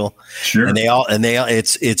 Kevin Mitchell. Sure. And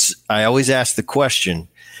I always ask the question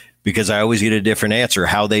because I always get a different answer,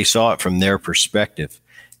 how they saw it from their perspective.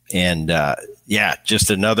 And just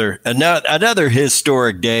another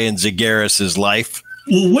historic day in Zagaris' life.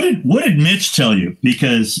 Well, what did Mitch tell you?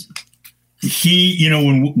 Because he,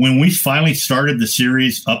 when we finally started the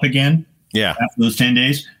series up again, after those 10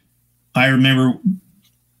 days, I remember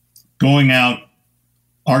going out.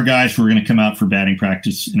 Our guys were going to come out for batting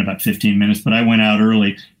practice in about 15 minutes, but I went out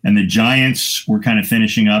early, and the Giants were kind of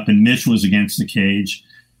finishing up, and Mitch was against the cage.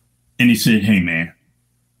 And he said, hey, man,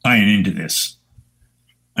 I ain't into this.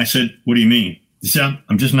 I said, what do you mean? He said,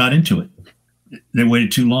 I'm just not into it. They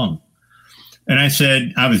waited too long. And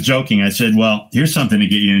I was joking. I said, well, here's something to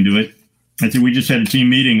get you into it. I said, we just had a team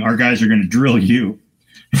meeting. Our guys are going to drill you.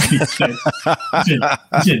 He said, I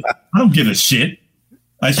don't give a shit.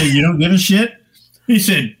 I said, you don't give a shit? He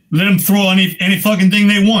said, let them throw any fucking thing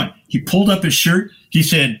they want. He pulled up his shirt. He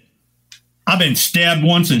said, I've been stabbed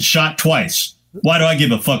once and shot twice. Why do I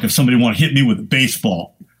give a fuck if somebody want to hit me with a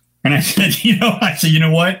baseball? And I said, you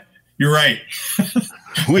know what? You're right.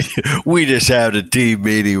 we just had a team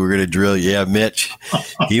meeting. We're going to drill you. Yeah, Mitch,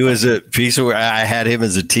 he was a piece of work. I had him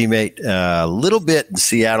as a teammate a little bit in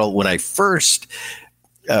Seattle when I first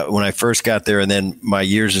got there. And then my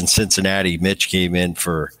years in Cincinnati, Mitch came in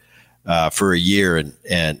for a year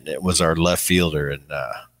and it was our left fielder. And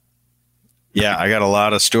I got a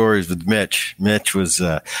lot of stories with Mitch. Mitch was,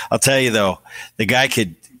 I'll tell you though, the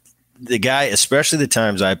guy, especially the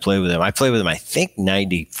times I played with him, I think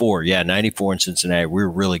 94. Yeah. 94 in Cincinnati. We were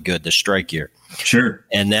really good the strike year. Sure.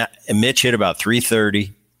 And Mitch hit about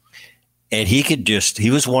 330 and he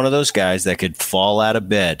was one of those guys that could fall out of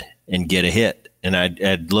bed and get a hit. And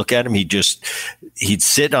I'd look at him. He'd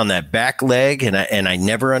sit on that back leg, and I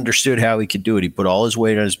never understood how he could do it. He put all his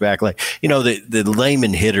weight on his back leg. The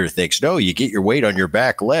layman hitter thinks, no, you get your weight on your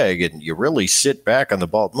back leg and you really sit back on the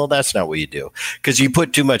ball. Well, that's not what you do, because you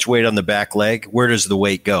put too much weight on the back leg. Where does the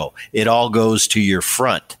weight go? It all goes to your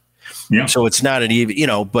front. Yeah. So it's not an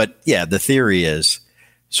even, but yeah, the theory is.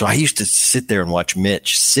 So I used to sit there and watch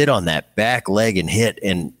Mitch sit on that back leg and hit,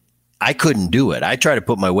 and I couldn't do it. I try to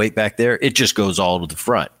put my weight back there. It just goes all to the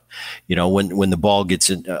front. when the ball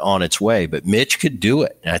gets on its way. But Mitch could do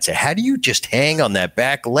it. And I'd say, how do you just hang on that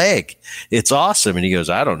back leg? It's awesome. And he goes,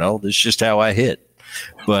 I don't know. That's just how I hit.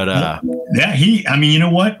 But you know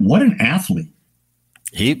what? What an athlete.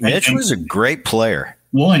 Mitch was a great player.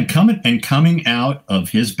 Well, and coming out of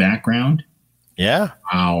his background. Yeah.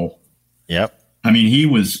 Wow. Yep. I mean, he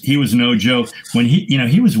was no joke when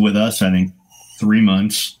he was with us, I think 3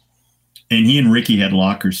 months, and he and Ricky had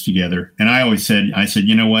lockers together. And I said,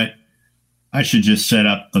 you know what? I should just set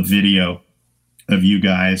up a video of you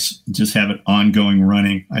guys, just have it ongoing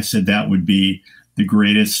running. I said, that would be the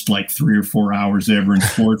greatest, 3 or 4 hours ever in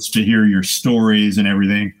sports to hear your stories and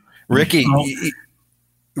everything. Ricky,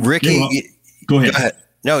 go ahead.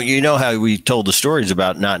 No, you know how we told the stories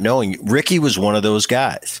about not knowing. Ricky was one of those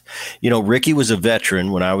guys. Ricky was a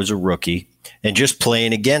veteran when I was a rookie, and just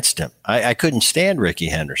playing against him, I couldn't stand Ricky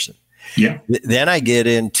Henderson. Yeah. Then I get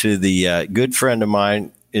into the good friend of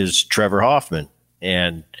mine is Trevor Hoffman,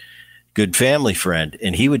 and good family friend.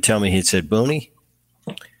 And he would tell me, he said, Boone,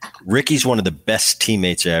 Ricky's one of the best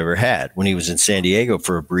teammates I ever had when he was in San Diego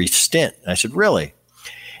for a brief stint. I said, really?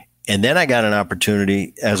 And then I got an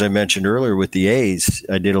opportunity, as I mentioned earlier, with the A's.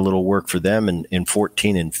 I did a little work for them in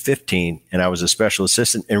 14 and 15, and I was a special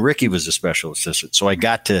assistant, and Ricky was a special assistant. So I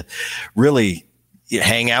got to really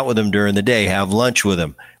hang out with him during the day, have lunch with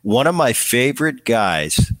him. One of my favorite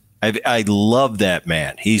guys. I love that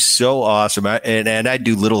man. He's so awesome. And I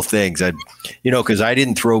do little things, because I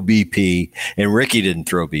didn't throw BP and Ricky didn't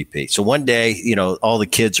throw BP. So one day, all the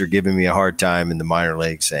kids are giving me a hard time in the minor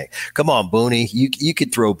leagues saying, come on, Boone, you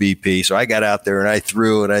could throw BP. So I got out there and I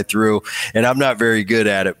threw, and I'm not very good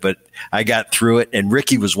at it, but I got through it. And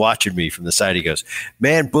Ricky was watching me from the side. He goes,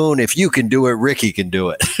 man, Boone, if you can do it, Ricky can do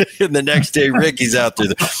it. And the next day, Ricky's out there.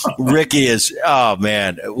 Ricky is, oh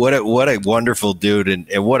man, what a wonderful dude.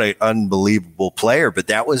 And what an unbelievable player. But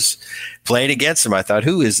that was playing against him. I thought,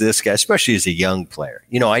 who is this guy? Especially as a young player.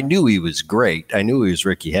 I knew he was great. I knew he was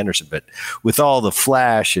Ricky Henderson, but with all the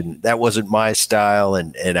flash, and that wasn't my style.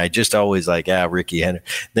 And I just always Ricky Henderson.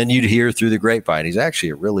 Then you'd hear through the grapevine, he's actually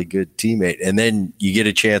a really good teammate. And then you get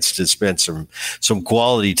a chance to spend some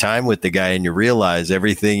quality time with the guy, and you realize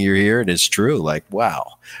everything you're hearing is true. Like,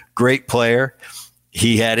 wow, great player.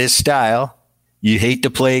 He had his style. You hate to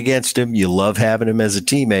play against him. You love having him as a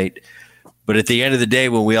teammate. But at the end of the day,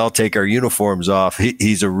 when we all take our uniforms off,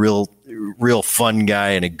 he's a real fun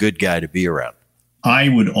guy and a good guy to be around. I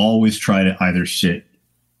would always try to either sit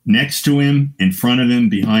next to him, in front of him,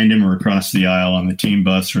 behind him, or across the aisle on the team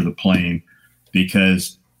bus or the plane,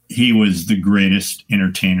 because he was the greatest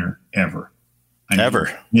entertainer ever.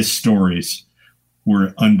 Ever. His stories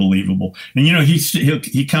were unbelievable. And,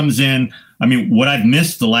 he comes in. I mean, what I've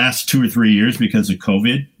missed the last 2 or 3 years because of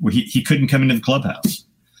COVID, where he couldn't come into the clubhouse.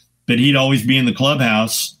 But he'd always be in the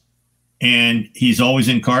clubhouse, and he's always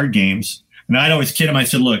in card games. And I'd always kid him. I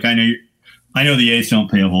said, look, I know the A's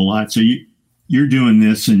don't pay a whole lot. So you're doing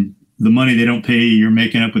this, and the money they don't pay you, you're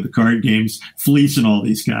making up with the card games, fleecing all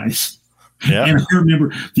these guys. Yeah. And I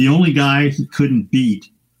remember the only guy he couldn't beat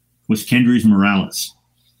was Kendrys Morales.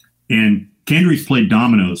 And Kendrys played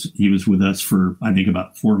dominoes. He was with us for, I think,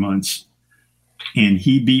 about 4 months. And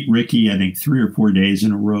he beat Ricky, I think, 3 or 4 days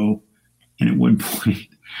in a row. And at one point,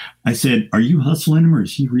 I said, are you hustling him, or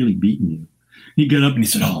is he really beating you? He got up and he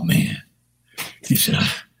said, oh, man. He said,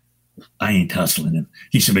 I ain't hustling him.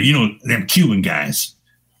 He said, but them Cuban guys,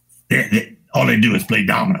 all they do is play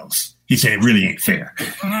dominoes. He said, it really ain't fair.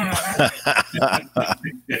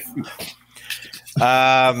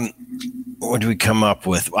 What did we come up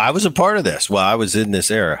with? I was a part of this. Well, I was in this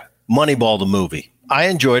era. Moneyball, the movie. I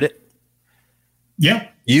enjoyed it. Yeah.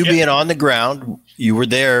 Being on the ground, you were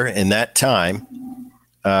there in that time.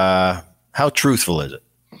 How truthful is it?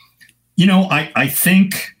 I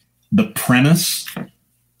think the premise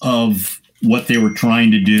of what they were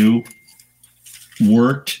trying to do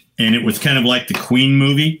worked, and it was kind of like the Queen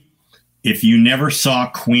movie. If you never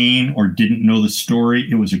saw Queen or didn't know the story,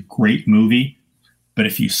 it was a great movie. But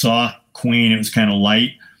if you saw Queen, it was kind of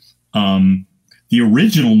light. The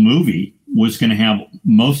original movie was going to have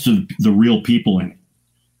most of the real people in it.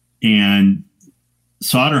 And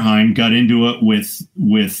Soderheim got into it with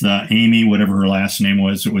Amy, whatever her last name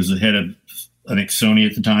was. It was the head of, I think, Sony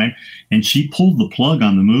at the time. And she pulled the plug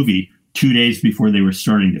on the movie 2 days before they were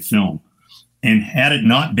starting to film. And had it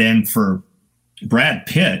not been for Brad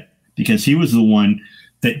Pitt, because he was the one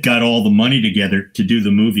that got all the money together to do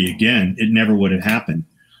the movie again, it never would have happened.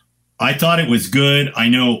 I thought it was good. I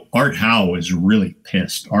know Art Howe was really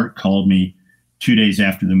pissed. Art called me 2 days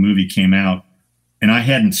after the movie came out, and I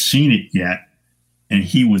hadn't seen it yet. And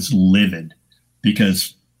he was livid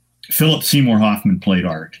because Philip Seymour Hoffman played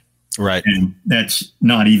Art. Right. And that's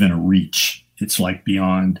not even a reach. It's like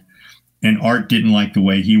beyond. And Art didn't like the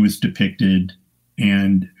way he was depicted.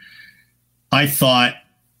 And I thought,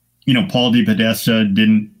 Paul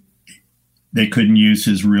DePodesta they couldn't use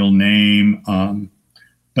his real name.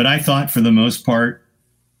 But I thought for the most part,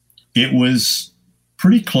 it was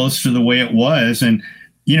pretty close to the way it was. And,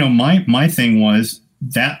 my thing was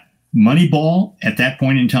that Moneyball at that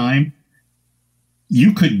point in time,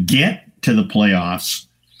 you could get to the playoffs,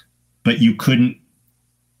 but you couldn't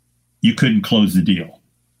close the deal,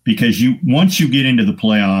 because once you get into the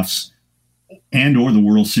playoffs and or the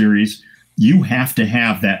World Series, you have to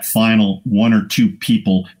have that final one or two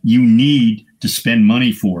people you need to spend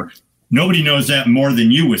money for. Nobody knows that more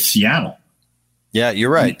than you with Seattle. Yeah, you're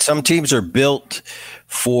right. Some teams are built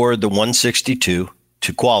for the 162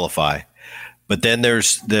 to qualify, but then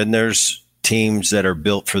there's teams that are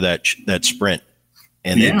built for that sprint,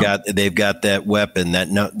 and they've got that weapon,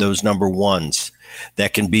 those number ones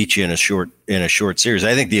that can beat you in a short series.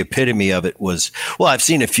 I think the epitome of it was, I've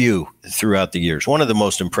seen a few throughout the years. One of the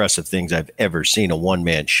most impressive things I've ever seen, a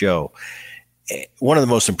one-man show. One of the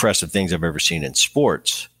most impressive things I've ever seen in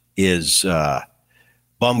sports is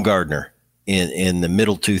Bumgardner in the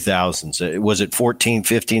middle 2000s. Was it 14,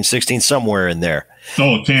 15, 16, somewhere in there?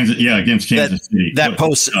 Oh, Kansas, against Kansas City. That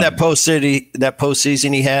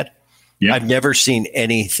postseason he had. Yeah. I've never seen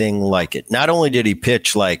anything like it. Not only did he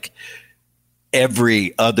pitch like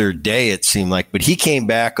every other day, it seemed like, but he came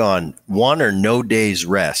back on one or no days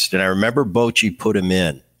rest. And I remember Bochy put him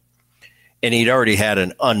in, and he'd already had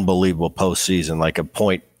an unbelievable postseason, like a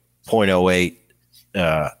 .08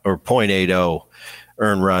 or .80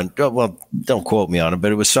 earned run. Well, don't quote me on it,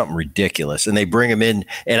 but it was something ridiculous. And they bring him in,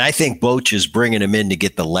 and I think Boch is bringing him in to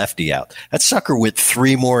get the lefty out. That sucker went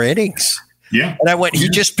 3 more innings. Yeah. And I went, he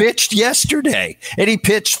just pitched yesterday, and he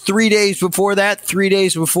pitched 3 days before that, 3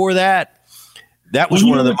 days before that. That was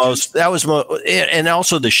one of the most, and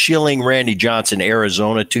also the Schilling, Randy Johnson,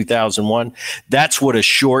 Arizona 2001. That's what a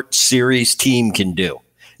short series team can do.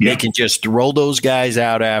 Yeah. They can just throw those guys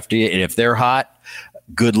out after you. And if they're hot,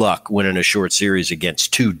 good luck winning a short series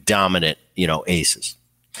against 2 dominant, aces.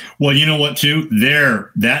 Well, you know what, too?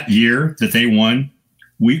 That year that they won,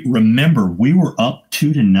 we were up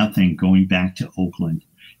 2-0 going back to Oakland.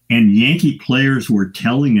 And Yankee players were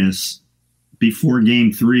telling us before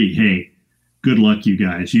game 3, hey, good luck, you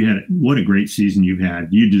guys. What a great season you've had.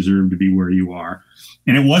 You deserve to be where you are.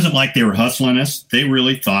 And it wasn't like they were hustling us. They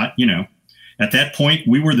really thought, at that point,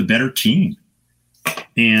 we were the better team.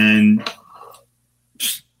 And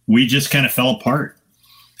we just kind of fell apart.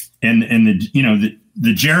 And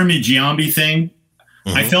the Jeremy Giambi thing,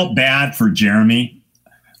 mm-hmm. I felt bad for Jeremy.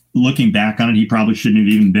 Looking back on it, he probably shouldn't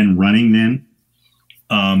have even been running then.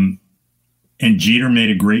 And Jeter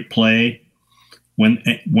made a great play.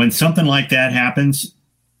 When something like that happens,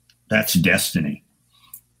 that's destiny.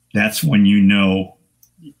 That's when you know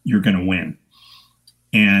you're going to win.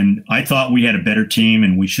 And I thought we had a better team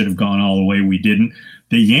and we should have gone all the way. We didn't.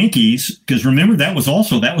 The Yankees, because remember, that was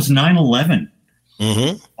 9/11.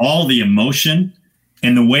 Mm-hmm. All the emotion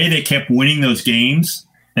and the way they kept winning those games.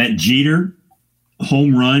 That Jeter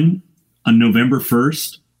home run on November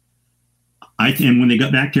 1st. And when they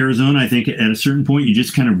got back to Arizona, I think at a certain point, you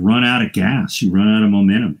just kind of run out of gas. You run out of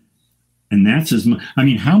momentum. And that's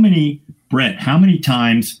how many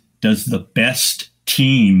times does the best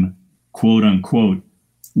team, quote unquote,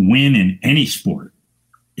 win in any sport?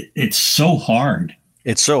 It's so hard.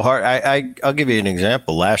 It's so hard. I'll give you an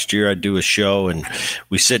example. Last year, I do a show and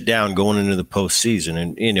we sit down going into the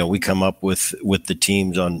postseason, and we come up with the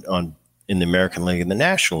teams on in the American League and the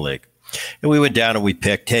National League. And we went down and we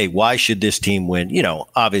picked, hey, why should this team win?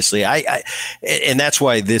 Obviously, and that's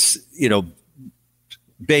why this,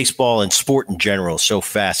 baseball and sport in general is so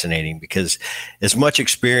fascinating, because as much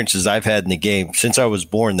experience as I've had in the game since I was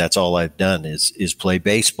born, that's all I've done is play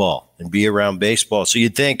baseball and be around baseball. So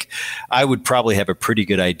you'd think I would probably have a pretty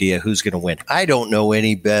good idea who's going to win. I don't know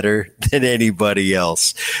any better than anybody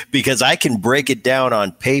else, because I can break it down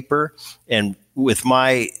on paper, and with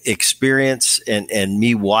my experience and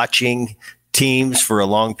me watching teams for a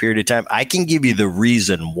long period of time, I can give you the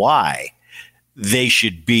reason why they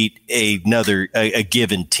should beat a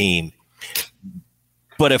given team.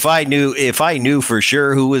 But if I knew for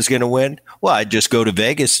sure who was going to win, well, I'd just go to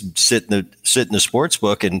Vegas and sit in the sports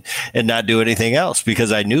book and not do anything else,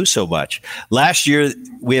 because I knew so much. Last year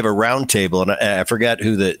we have a round table, and I forgot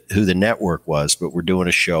who the network was, but we're doing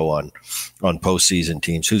a show on postseason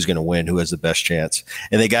teams, who's going to win, who has the best chance.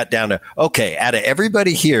 And they got down to, okay, out of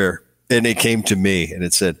everybody here, and it came to me and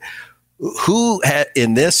it said,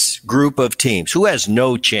 in this group of teams, who has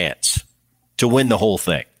no chance to win the whole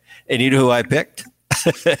thing? And you know who I picked?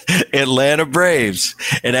 Atlanta Braves.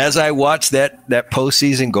 And as I watched that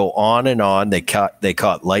postseason go on and on, they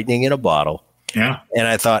caught lightning in a bottle. Yeah. And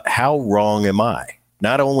I thought, how wrong am I?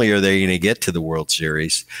 Not only are they going to get to the World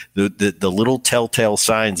Series, the little telltale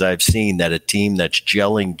signs I've seen that a team that's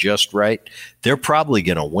gelling just right, they're probably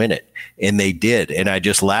going to win it. And they did. And I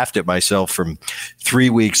just laughed at myself from 3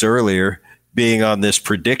 weeks earlier being on this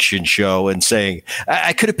prediction show and saying,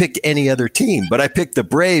 I could have picked any other team, but I picked the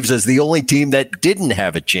Braves as the only team that didn't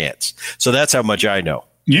have a chance. So that's how much I know.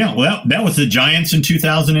 Yeah, well, that was the Giants in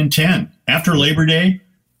 2010. After Labor Day,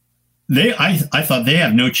 I thought they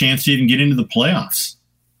have no chance to even get into the playoffs.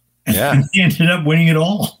 Yeah. And they ended up winning it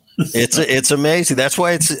all. It's amazing. That's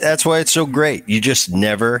why it's so great. You just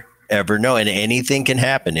never, ever know. And anything can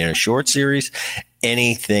happen in a short series.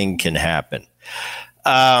 Anything can happen.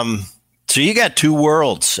 So you got two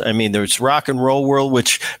worlds. I mean, there's rock and roll world,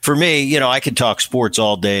 which for me, I could talk sports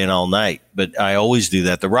all day and all night, but I always do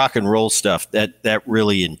that. The rock and roll stuff, that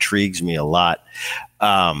really intrigues me a lot.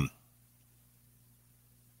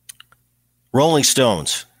 Rolling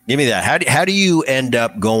Stones. Give me that. How do you end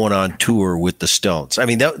up going on tour with the Stones? I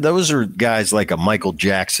mean, those are guys like a Michael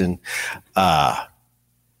Jackson, guys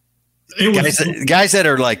that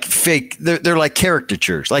are like fake. They're like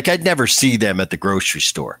caricatures. Like I'd never see them at the grocery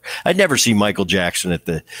store. I'd never see Michael Jackson at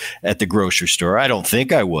the grocery store. I don't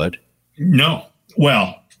think I would. No.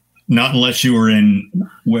 Well, not unless you were in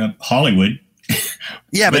Hollywood.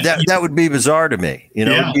 Yeah, but that would be bizarre to me.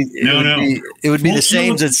 Yeah. It would be the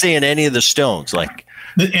same as seeing any of the Stones. Like,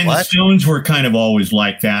 the Stones were kind of always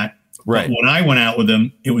like that. Right. But when I went out with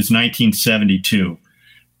them, it was 1972,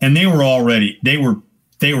 and they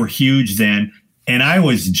were huge then, and I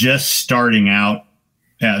was just starting out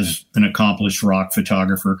as an accomplished rock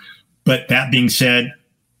photographer. But that being said,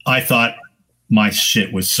 I thought my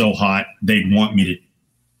shit was so hot they'd want me to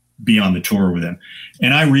be on the tour with them.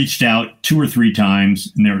 And I reached out 2 or 3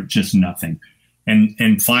 times, and there was just nothing.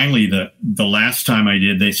 And finally, the last time I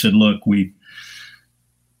did, they said, "Look, we've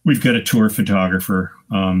got a tour photographer.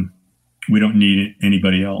 We don't need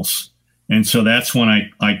anybody else." And so that's when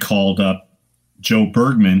I called up Joe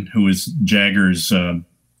Bergman, who was Jagger's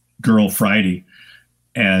Girl Friday,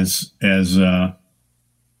 as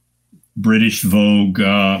British Vogue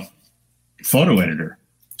photo editor,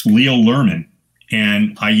 Leo Lerman.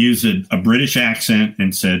 And I used a British accent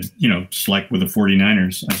and said, just like with the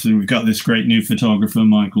 49ers, I said, "We've got this great new photographer,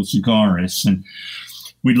 Michael Zagaris, and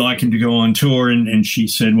we'd like him to go on tour." And she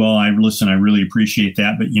said, "Well, I really appreciate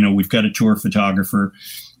that. But, we've got a tour photographer.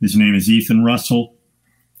 His name is Ethan Russell.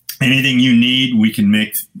 Anything you need, we can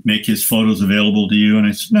make his photos available to you." And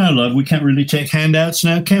I said, "No, love, we can't really take handouts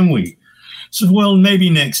now, can we?" So, "Well, maybe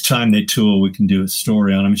next time they tour, we can do a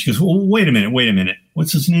story on him." She goes, "Well, wait a minute.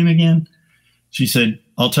 What's his name again?" She said,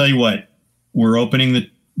 "I'll tell you what, we're opening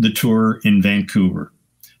the tour in Vancouver.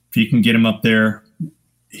 If you can get him up there,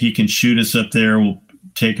 he can shoot us up there. We'll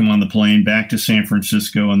take him on the plane back to San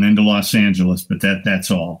Francisco and then to Los Angeles. But that's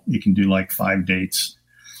all. You can do like 5 dates."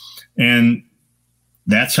 And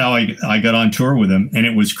that's how I got on tour with him. And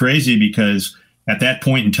it was crazy because at that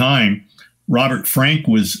point in time, Robert Frank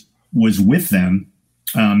was with them.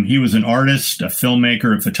 He was an artist, a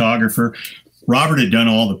filmmaker, a photographer. Robert had done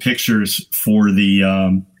all the pictures for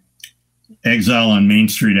the Exile on Main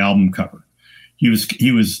Street album cover. He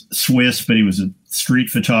was Swiss, but he was a street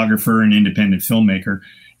photographer and independent filmmaker.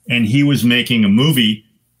 And he was making a movie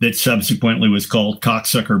that subsequently was called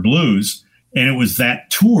Cocksucker Blues. And it was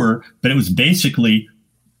that tour, but it was basically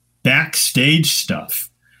backstage stuff.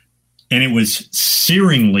 And it was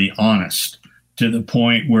searingly honest to the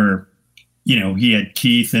point where, he had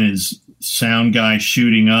Keith and his sound guy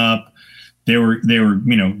shooting up. They were,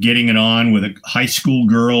 getting it on with a high school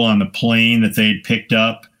girl on the plane that they'd picked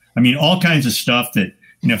up. I mean, all kinds of stuff that,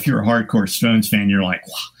 if you're a hardcore Stones fan, you're like,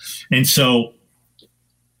 wow. And so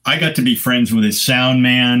I got to be friends with his sound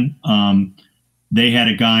man. They had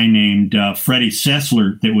a guy named Freddie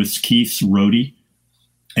Sessler that was Keith's roadie.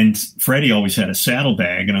 And Freddie always had a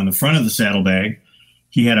saddlebag. And on the front of the saddlebag,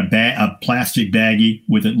 he had a plastic baggie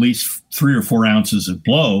with at least 3 or 4 ounces of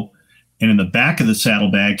blow. And in the back of the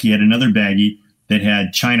saddlebag, he had another baggie that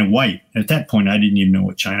had China White. At that point, I didn't even know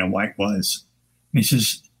what China White was. And he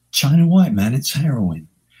says, "China White, man, it's heroin."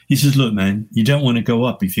 He says, "Look, man, you don't want to go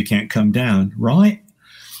up if you can't come down, right?"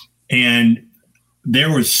 And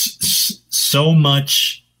there was so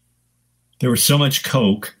much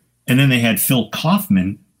coke. And then they had Phil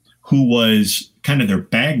Kaufman, who was kind of their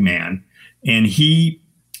bag man. And he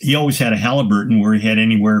always had a Halliburton where he had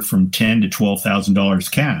anywhere from $10,000 to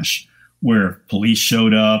 $12,000 cash. where police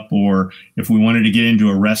showed up, or if we wanted to get into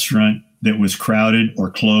a restaurant that was crowded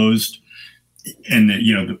or closed, and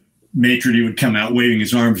the maitre d' would come out waving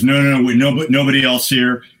his arms. No, nobody else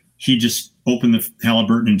here. He just open the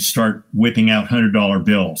Halliburton and start whipping out $100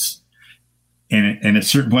 bills. And at a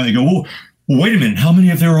certain point they go, well, wait a minute. How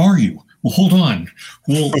many of there are you? Well, hold on.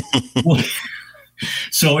 Well,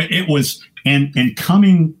 so it was, and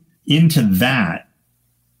coming into that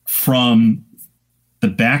from the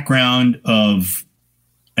background of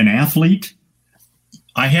an athlete,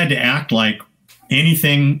 I had to act like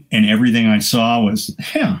anything and everything I saw was,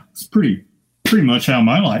 it's pretty much how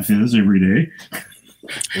my life is every day.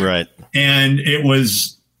 Right. And it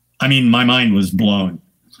was, my mind was blown.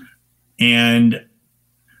 And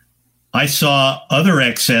I saw other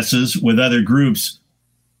excesses with other groups,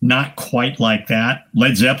 not quite like that.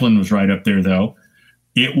 Led Zeppelin was right up there, though.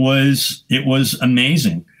 It was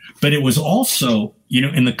amazing. But it was also,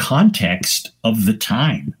 in the context of the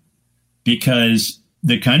time, because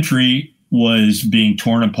the country was being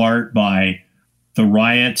torn apart by the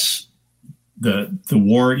riots, the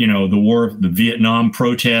war, the Vietnam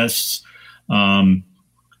protests,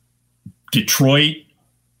 Detroit,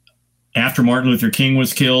 after Martin Luther King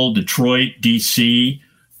was killed, Detroit, DC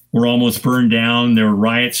were almost burned down. There were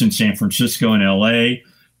riots in San Francisco and LA.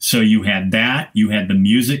 So you had that. You had the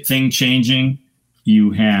music thing changing.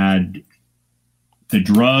 You had the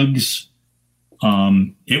drugs.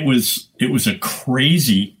 It was a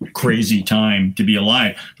crazy, crazy time to be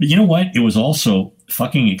alive. But you know what? It was also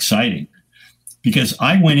fucking exciting, because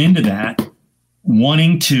I went into that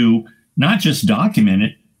wanting to not just document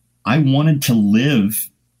it. I wanted to live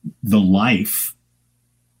the life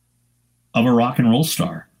of a rock and roll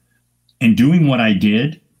star, and doing what I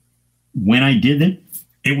did when I did it.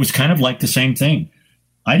 It was kind of like the same thing.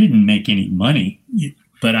 I didn't make any money,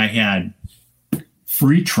 but I had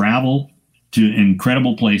free travel to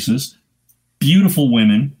incredible places, beautiful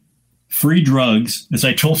women, free drugs. As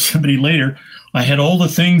I told somebody later, I had all the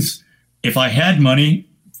things, if I had money,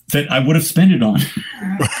 that I would have spent it on.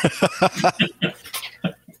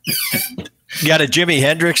 You got a Jimi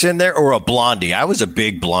Hendrix in there or a Blondie? I was a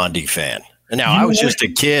big Blondie fan. Now, I was just a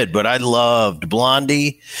kid, but I loved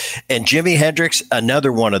Blondie. And Jimi Hendrix,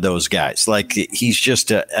 another one of those guys. Like, he's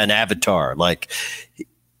just an avatar. Like,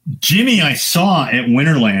 Jimmy, I saw at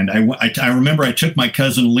Winterland. I remember I took my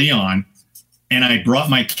cousin Leon, and I brought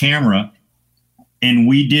my camera, and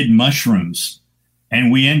we did mushrooms.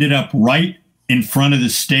 And we ended up right in front of the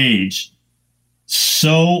stage,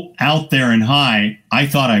 so out there and high, I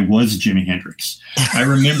thought I was Jimi Hendrix. I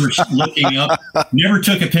remember looking up, never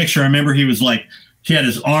took a picture. I remember he had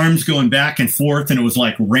his arms going back and forth, and it was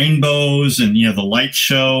like rainbows and, the light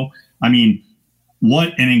show.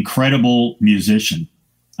 What an incredible musician.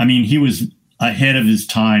 He was ahead of his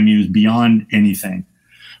time. He was beyond anything.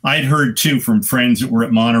 I'd heard, too, from friends that were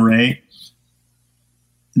at Monterey,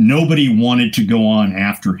 nobody wanted to go on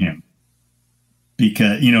after him.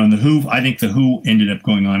 Because, and I think the Who ended up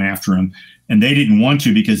going on after him, and they didn't want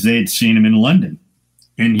to because they had seen him in London,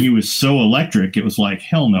 and he was so electric. It was like,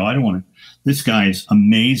 hell no, I don't want to. This guy is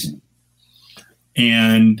amazing.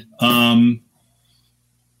 And Jimi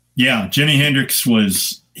Hendrix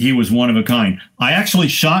was one of a kind. I actually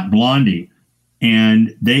shot Blondie,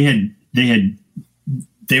 and they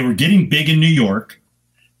were getting big in New York,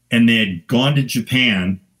 and they had gone to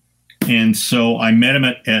Japan. And so I met him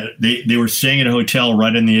they were staying at a hotel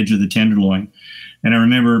right on the edge of the Tenderloin. And I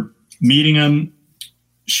remember meeting him,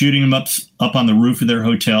 shooting him up on the roof of their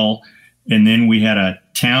hotel. And then we had a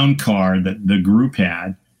town car that the group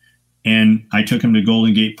had. And I took him to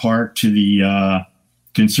Golden Gate Park to the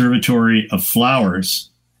Conservatory of Flowers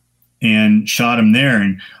and shot him there.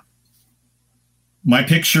 And my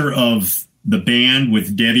picture of the band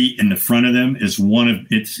with Debbie in the front of them is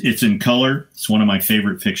it's in color. It's one of my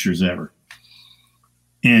favorite pictures ever.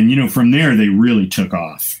 And, from there, they really took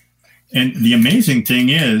off. And the amazing thing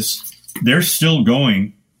is they're still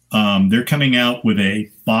going. They're coming out with a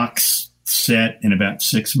box set in about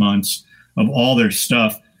 6 months of all their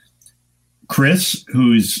stuff. Chris,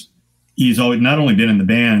 he's always not only been in the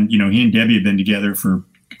band, he and Debbie have been together for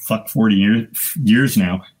 40 years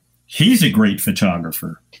now. He's a great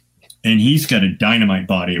photographer. And he's got a dynamite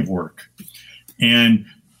body of work. And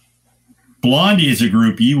Blondie is a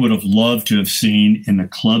group you would have loved to have seen in the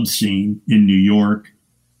club scene in New York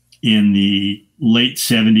in the late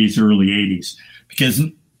 70s, early 80s. Because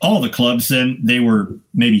all the clubs then, they were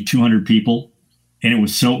maybe 200 people. And it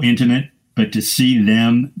was so intimate. But to see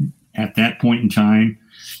them at that point in time.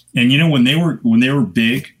 And, when they were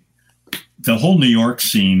big, the whole New York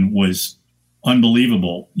scene was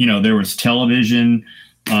unbelievable. There was television.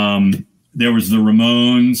 there was the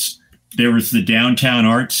Ramones, there was the downtown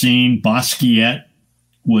art scene. Basquiat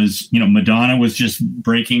was, Madonna was just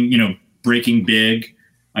breaking big.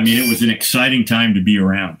 I mean, it was an exciting time to be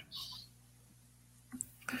around.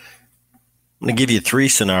 I'm going to give you 3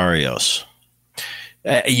 scenarios.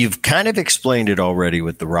 You've kind of explained it already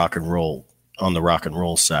with the rock and roll on the rock and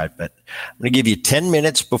roll side, but I'm going to give you 10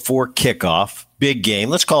 minutes before kickoff, big game.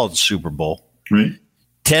 Let's call it the Super Bowl. Right.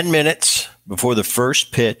 10 minutes before the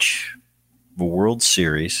first pitch of a World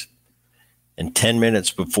Series, and 10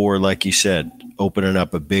 minutes before, like you said, opening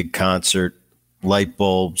up a big concert, light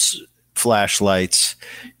bulbs, flashlights,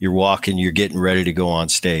 you're walking, you're getting ready to go on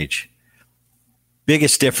stage.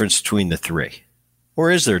 Biggest difference between the 3?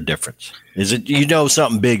 Or is there a difference? Is it,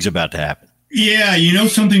 something big's about to happen? Yeah,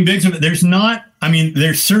 something big's about,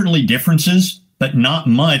 there's certainly differences, but not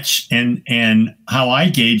much. And how I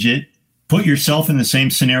gauge it, put yourself in the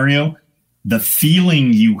same scenario, the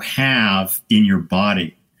feeling you have in your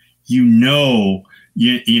body,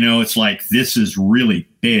 it's like, this is really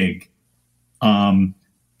big. And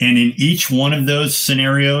in each one of those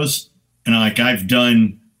scenarios, and I've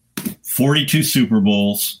done 42 Super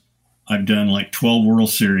Bowls, I've done like 12 World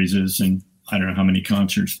Series, and I don't know how many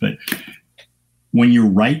concerts, but when you're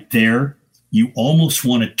right there, you almost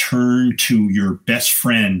want to turn to your best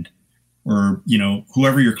friend or,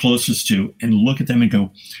 whoever you're closest to and look at them and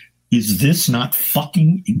go, is this not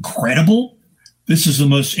fucking incredible? This is the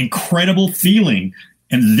most incredible feeling.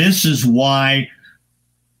 And this is why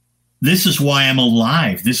I'm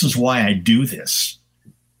alive. This is why I do this.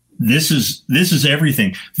 This is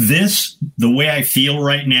everything. The way I feel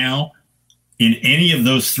right now in any of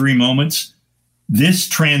those 3 moments, this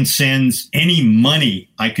transcends any money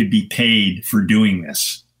I could be paid for doing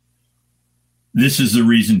this. This is the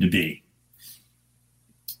reason to be.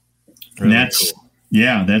 Really, and that's cool.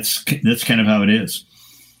 Yeah, that's kind of how it is.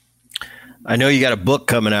 I know you got a book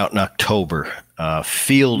coming out in October,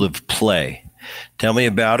 Field of Play. Tell me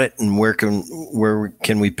about it, and where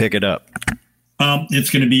can we pick it up? It's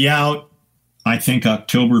going to be out, I think,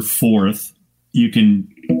 October 4th. You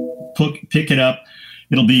can pick it up.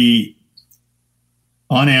 It'll be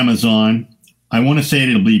on Amazon. I want to say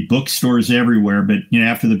it'll be bookstores everywhere, but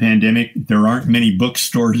on the pandemic, there aren't many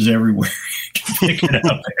bookstores everywhere to pick it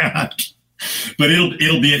up at. But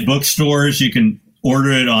it'll be at bookstores. You can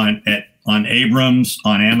order it on Abrams,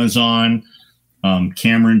 on Amazon,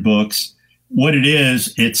 Cameron Books. What it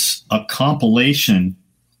is, it's a compilation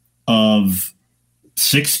of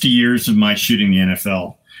 60 years of my shooting the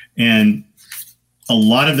NFL. And a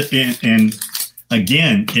lot of it, and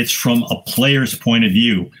again, it's from a player's point of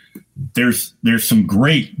view. There's some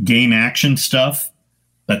great game action stuff,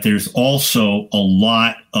 but there's also a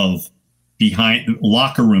lot of behind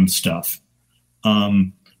locker room stuff.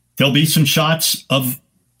 There'll be some shots of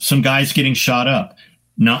some guys getting shot up.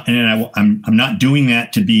 I'm not doing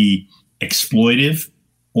that to be exploitive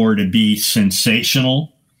or to be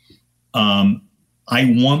sensational. I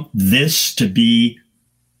want this to be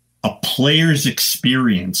a player's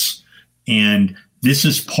experience, and this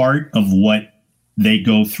is part of what they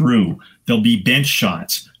go through. There'll be bench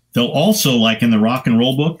shots. There'll also, like in the rock and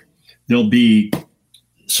roll book, there'll be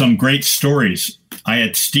some great stories. I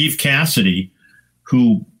had Steve Cassidy,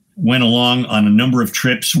 who went along on a number of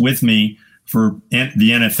trips with me for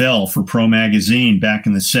the NFL, for Pro Magazine back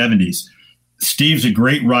in the 70s. Steve's a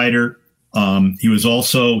great writer. He was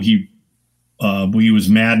also, he was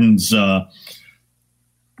Madden's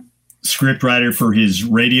script writer for his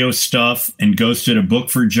radio stuff and ghosted a book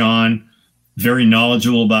for John. Very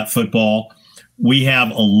knowledgeable about football. We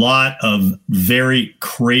have a lot of very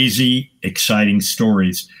crazy, exciting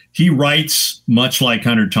stories. He writes much like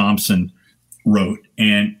Hunter Thompson wrote,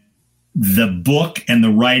 and the book and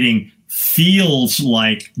the writing feels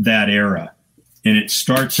like that era. And it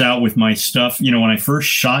starts out with my stuff. You know, when I first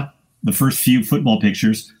shot the first few football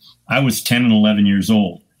pictures, I was 10 and 11 years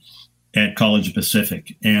old at College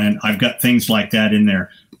Pacific. And I've got things like that in there.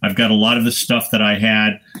 I've got a lot of the stuff that I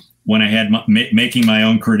had when I had making my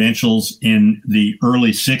own credentials in the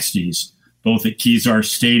early 60s, both at Kezar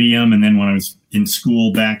Stadium and then when I was in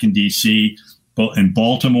school back in D.C., in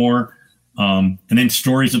Baltimore, and then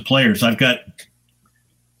stories of players. I've got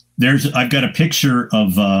a picture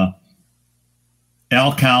of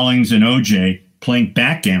Al Cowlings and OJ playing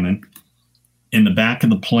backgammon in the back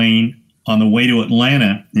of the plane on the way to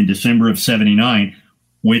Atlanta in December of '79,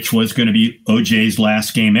 which was going to be OJ's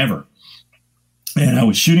last game ever. And I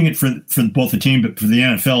was shooting it for both the team, but for the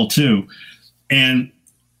NFL too. And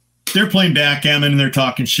they're playing backgammon and they're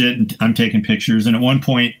talking shit, and I'm taking pictures. And at one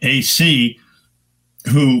point, AC,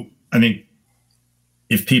 who I think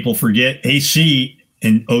if people forget, AC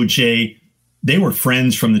and OJ they were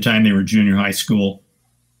friends from the time they were junior high school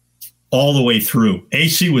all the way through.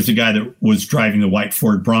 AC was the guy that was driving the white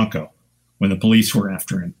Ford Bronco when the police were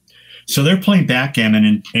after him. So they're playing backgammon,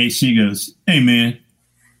 and AC goes, "Hey, man,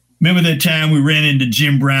 remember that time we ran into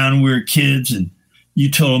Jim Brown when we were kids and you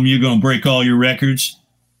told him you're going to break all your records?"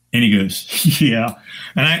 And he goes, "Yeah."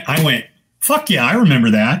 And I went, "Fuck yeah, I remember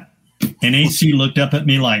that." And AC looked up at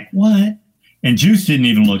me like, "What?" And Juice didn't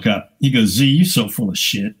even look up. He goes, "Z, you so full of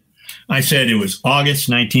shit." I said it was August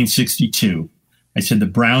 1962. I said the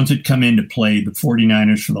Browns had come in to play the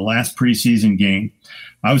 49ers for the last preseason game.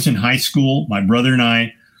 I was in high school. My brother and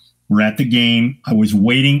I were at the game. I was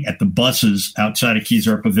waiting at the buses outside of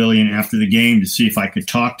Kezar Pavilion after the game to see if I could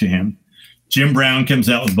talk to him. Jim Brown comes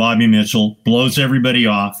out with Bobby Mitchell, blows everybody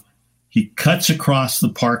off. He cuts across the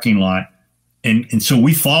parking lot, and so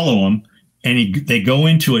we follow him, and they go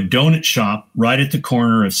into a donut shop right at the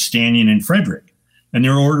corner of Stanion and Frederick, and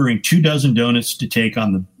they're ordering 24 donuts to take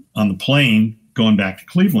on the plane going back to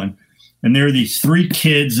Cleveland. And there are these three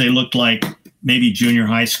kids. They looked like maybe junior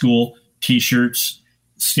high school, T-shirts,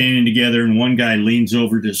 standing together, and one guy leans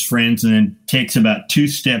over to his friends and then takes about 2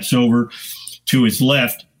 steps over to his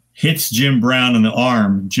left, hits Jim Brown on the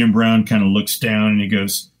arm. Jim Brown kind of looks down and he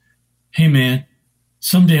goes, "Hey, man,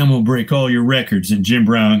 someday I'm going to break all your records." And Jim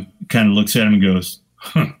Brown kind of looks at him and goes,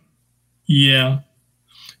 "Huh, yeah."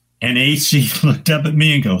 And AC looked up at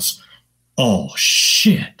me and goes, "Oh,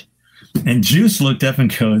 shit." And Juice looked up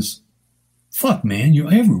and goes, "Fuck, man,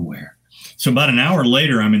 you're everywhere." So about an hour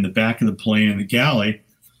later, I'm in the back of the plane in the galley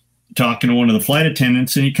talking to one of the flight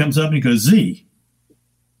attendants, and he comes up and he goes, "Z,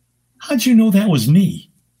 how'd you know that was me?"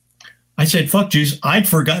 I said, "Fuck, Juice, I'd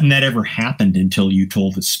forgotten that ever happened until you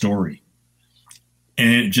told the story." And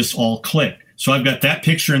it just all clicked. So I've got that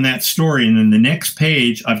picture and that story, and then the next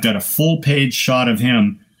page, I've got a full page shot of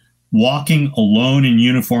him walking alone in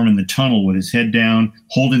uniform in the tunnel with his head down,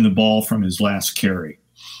 holding the ball from his last carry.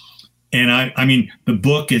 And I mean, the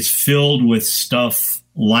book is filled with stuff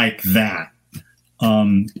like that.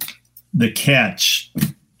 The catch,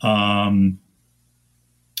 Carl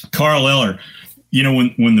Eller, you know,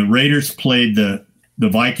 when the Raiders played the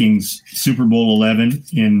Vikings Super Bowl 11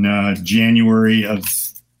 in January of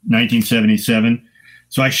 1977.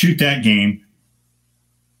 So I shoot that game.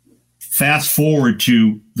 Fast forward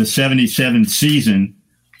to the 77 season.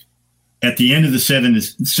 At the end of the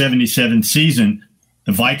 77 season,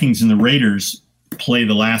 the Vikings and the Raiders play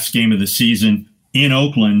the last game of the season in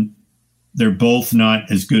Oakland. They're both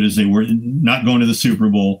not as good as they were, not going to the Super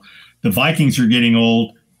Bowl. The Vikings are getting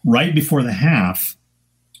old. Right before the half,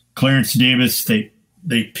 Clarence Davis,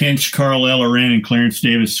 they pinch Carl Eller in, and Clarence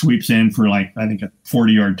Davis sweeps in for like, I think, a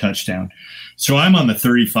 40-yard touchdown. So I'm on the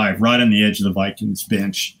 35, right on the edge of the Vikings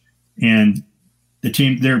bench. And the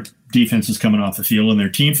team, their defense is coming off the field, and their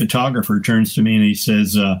team photographer turns to me and he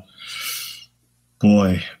says,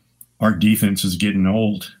 "Boy, our defense is getting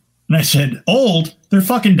old." And I said, "Old? They're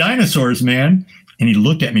fucking dinosaurs, man." And he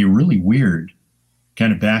looked at me really weird,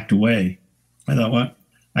 kind of backed away. I thought, what?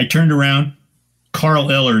 I turned around. Carl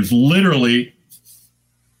Eller is literally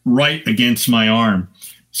right against my arm.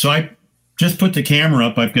 So I just put the camera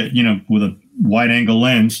up. I've got, with a wide angle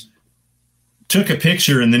lens, took a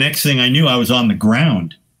picture, and the next thing I knew, I was on the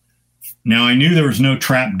ground. Now, I knew there was no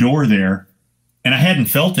trap door there, and I hadn't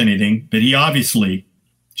felt anything, but he obviously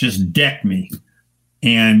just decked me.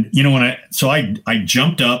 And, I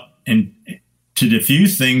jumped up and to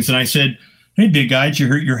defuse things, and I said, "Hey, big guy, did you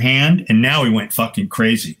hurt your hand?" And now he went fucking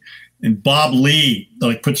crazy. And Bob Lee,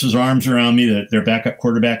 puts his arms around me, their backup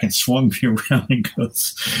quarterback, and swung me around and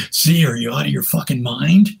goes, "See, are you out of your fucking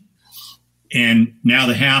mind?" And now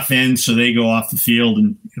the half ends, so they go off the field,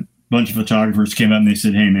 and a bunch of photographers came up and they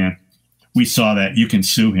said, "Hey, man, we saw that. You can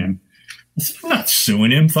sue him." I said, "I'm not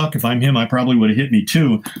suing him. Fuck, if I'm him, I probably would have hit me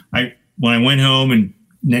too." When I went home and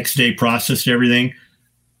next day processed everything,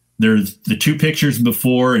 there's the 2 pictures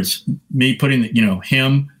before. It's me putting,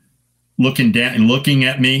 him looking down and looking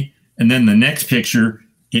at me. And then the next picture,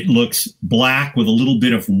 it looks black with a little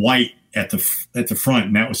bit of white at the front,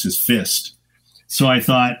 and that was his fist. So I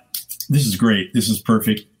thought, this is great. This is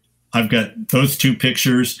perfect. I've got those 2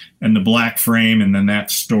 pictures and the black frame, and then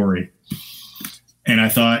that story. And I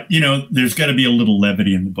thought, there's got to be a little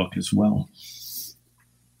levity in the book as well.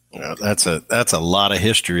 Well, that's a lot of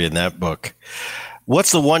history in that book.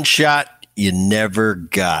 What's the one shot you never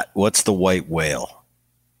got? What's the white whale?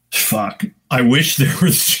 Fuck. I wish there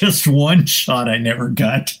was just one shot I never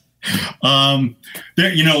got.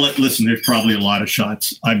 Listen, there's probably a lot of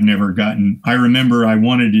shots I've never gotten. I remember I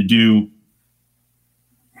wanted to do,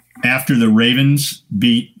 after the Ravens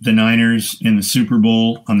beat the Niners in the Super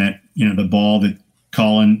Bowl on that, the ball that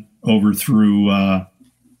Colin through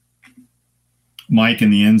Mike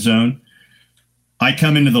in the end zone. I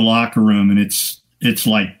come into the locker room and it's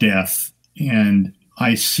like death. And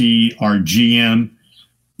I see our GM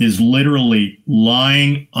is literally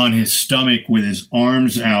lying on his stomach with his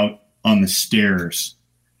arms out on the stairs.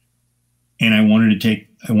 And I wanted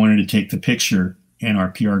to take the picture, and our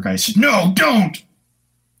PR guy said, "No, don't."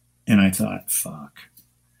 And I thought, fuck.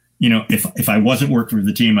 If I wasn't working for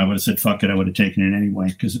the team, I would have said, fuck it. I would have taken it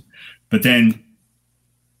anyway. But then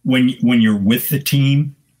when you're with the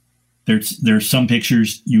team, there's some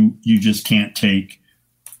pictures you just can't take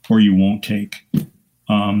or you won't take.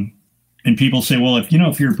 And people say, well, if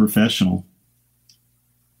you're a professional,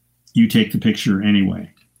 you take the picture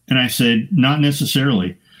anyway. And I said, not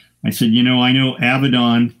necessarily. I said, I know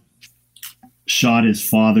Avedon shot his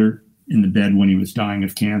father in the bed when he was dying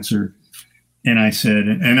of cancer. And I said,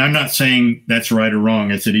 and I'm not saying that's right or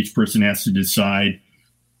wrong. I said, each person has to decide.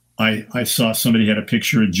 I saw somebody had a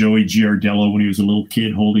picture of Joey Giardello when he was a little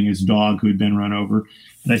kid holding his dog who had been run over.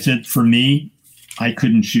 And I said, for me, I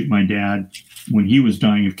couldn't shoot my dad when he was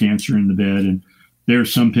dying of cancer in the bed. And there are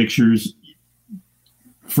some pictures,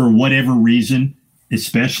 for whatever reason,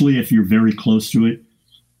 especially if you're very close to it,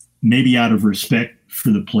 maybe out of respect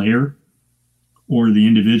for the player or the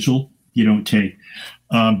individual, you don't take.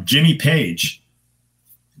 Jimmy Page.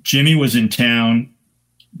 Jimmy was in town.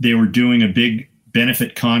 They were doing a big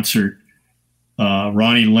benefit concert.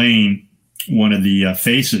 Ronnie Lane, one of the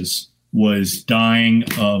faces, was dying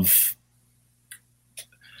of.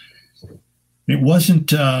 It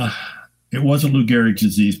wasn't Lou Gehrig's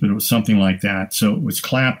disease, but it was something like that. So it was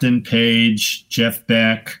Clapton, Page, Jeff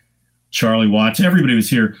Beck, Charlie Watts. Everybody was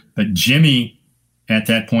here, but Jimmy, at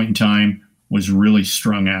that point in time, was really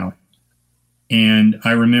strung out. And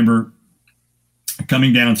I remember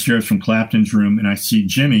coming downstairs from Clapton's room, and I see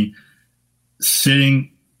Jimmy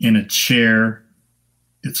sitting in a chair.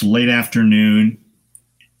 It's late afternoon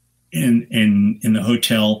in the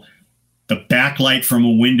hotel. The backlight from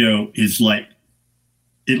a window is like,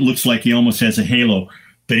 it looks like he almost has a halo,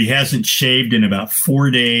 but he hasn't shaved in about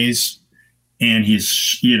 4 days. And he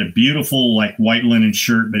had a beautiful like white linen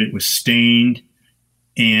shirt, but it was stained.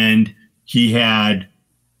 And he had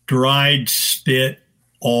dried spit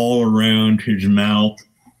all around his mouth.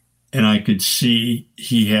 And I could see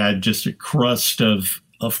he had just a crust of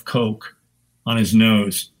Coke on his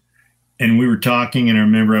nose. And we were talking, and I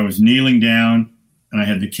remember I was kneeling down and I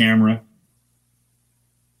had the camera.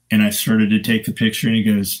 And I started to take the picture, and he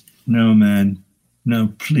goes, "No, man,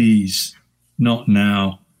 no, please, not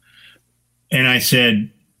now." And I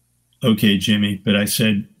said, "Okay, Jimmy," but I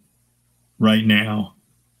said, "Right now,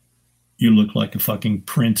 you look like a fucking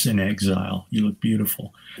prince in exile. You look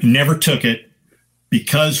beautiful." Never took it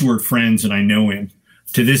because we're friends and I know him.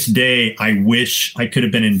 To this day, I wish I could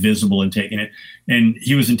have been invisible and taken it. And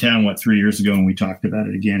he was in town, 3 years ago, and we talked about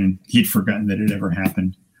it again, and he'd forgotten that it ever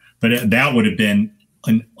happened. But that would have been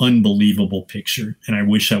an unbelievable picture, and I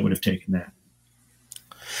wish I would have taken that.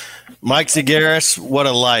 Mike Zagaris, what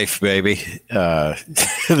a life, baby.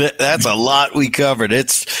 That's a lot we covered.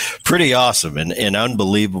 It's pretty awesome and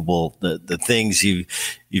unbelievable, the things you've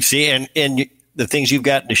seen and the things you've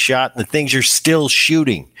gotten to shot and the things you're still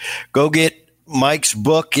shooting. Go get Mike's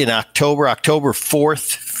book in October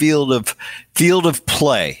 4th, Field of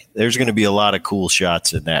Play. There's going to be a lot of cool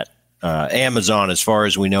shots in that. Amazon, as far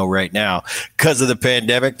as we know right now, because of the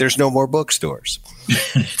pandemic, there's no more bookstores.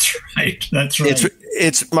 That's right.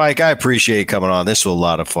 It's Mike. I appreciate you coming on. This was a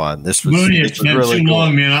lot of fun. This was Mooney, it's been really too cool.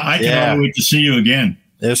 Long, man. I cannot wait to see you again.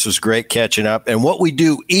 This was great catching up. And what we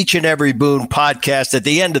do each and every Boone podcast, at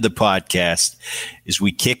the end of the podcast, is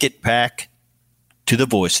we kick it back to the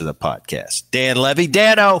voice of the podcast, Dan Levy.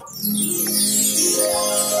 Dano.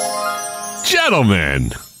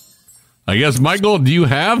 Gentlemen, I guess, Michael, do you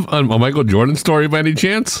have a Michael Jordan story by any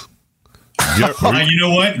chance? You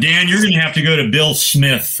know what, Dan? You're going to have to go to Bill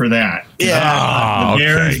Smith for that. Yeah, the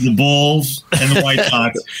Bears, the Bulls, and the White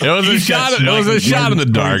Sox. It was a shot. It was a shot in the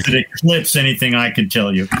dark. That eclipse anything I could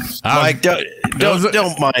tell you. Mike,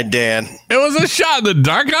 don't mind Dan. It was a shot in the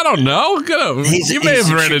dark. I don't know. He's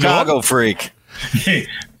a Chicago freak. Hey,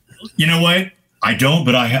 you know what? I don't,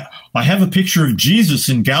 but I have a picture of Jesus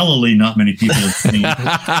in Galilee. Not many people have seen.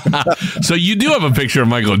 So you do have a picture of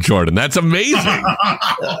Michael Jordan. That's amazing.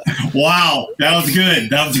 Wow, that was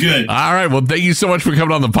good. All right, well, thank you so much for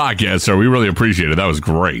coming on the podcast, sir. We really appreciate it. That was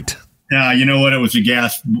great. Yeah, you know what? It was a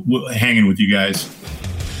gas hanging with you guys.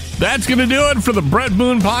 That's going to do it for the Brett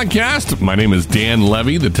Boone Podcast. My name is Dan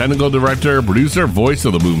Levy, the technical director, producer, voice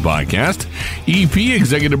of the Boone Podcast. EP,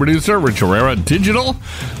 executive producer, Rich Herrera, digital.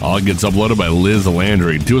 All gets uploaded by Liz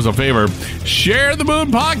Landry. Do us a favor, share the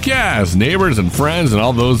Boone Podcast. Neighbors and friends and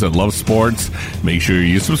all those that love sports, make sure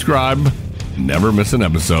you subscribe. Never miss an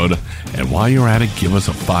episode. And while you're at it, give us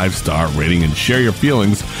a 5-star rating and share your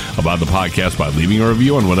feelings about the podcast by leaving a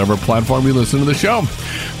review on whatever platform you listen to the show.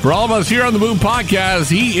 For all of us here on the Boone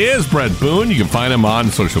Podcast, he is Brett Boone. You can find him on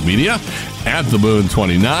social media at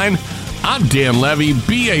TheBoone29. I'm Dan Levy,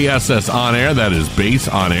 BASS On Air. That is Base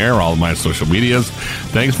On Air, all of my social medias.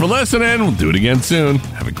 Thanks for listening. We'll do it again soon.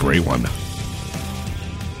 Have a great one.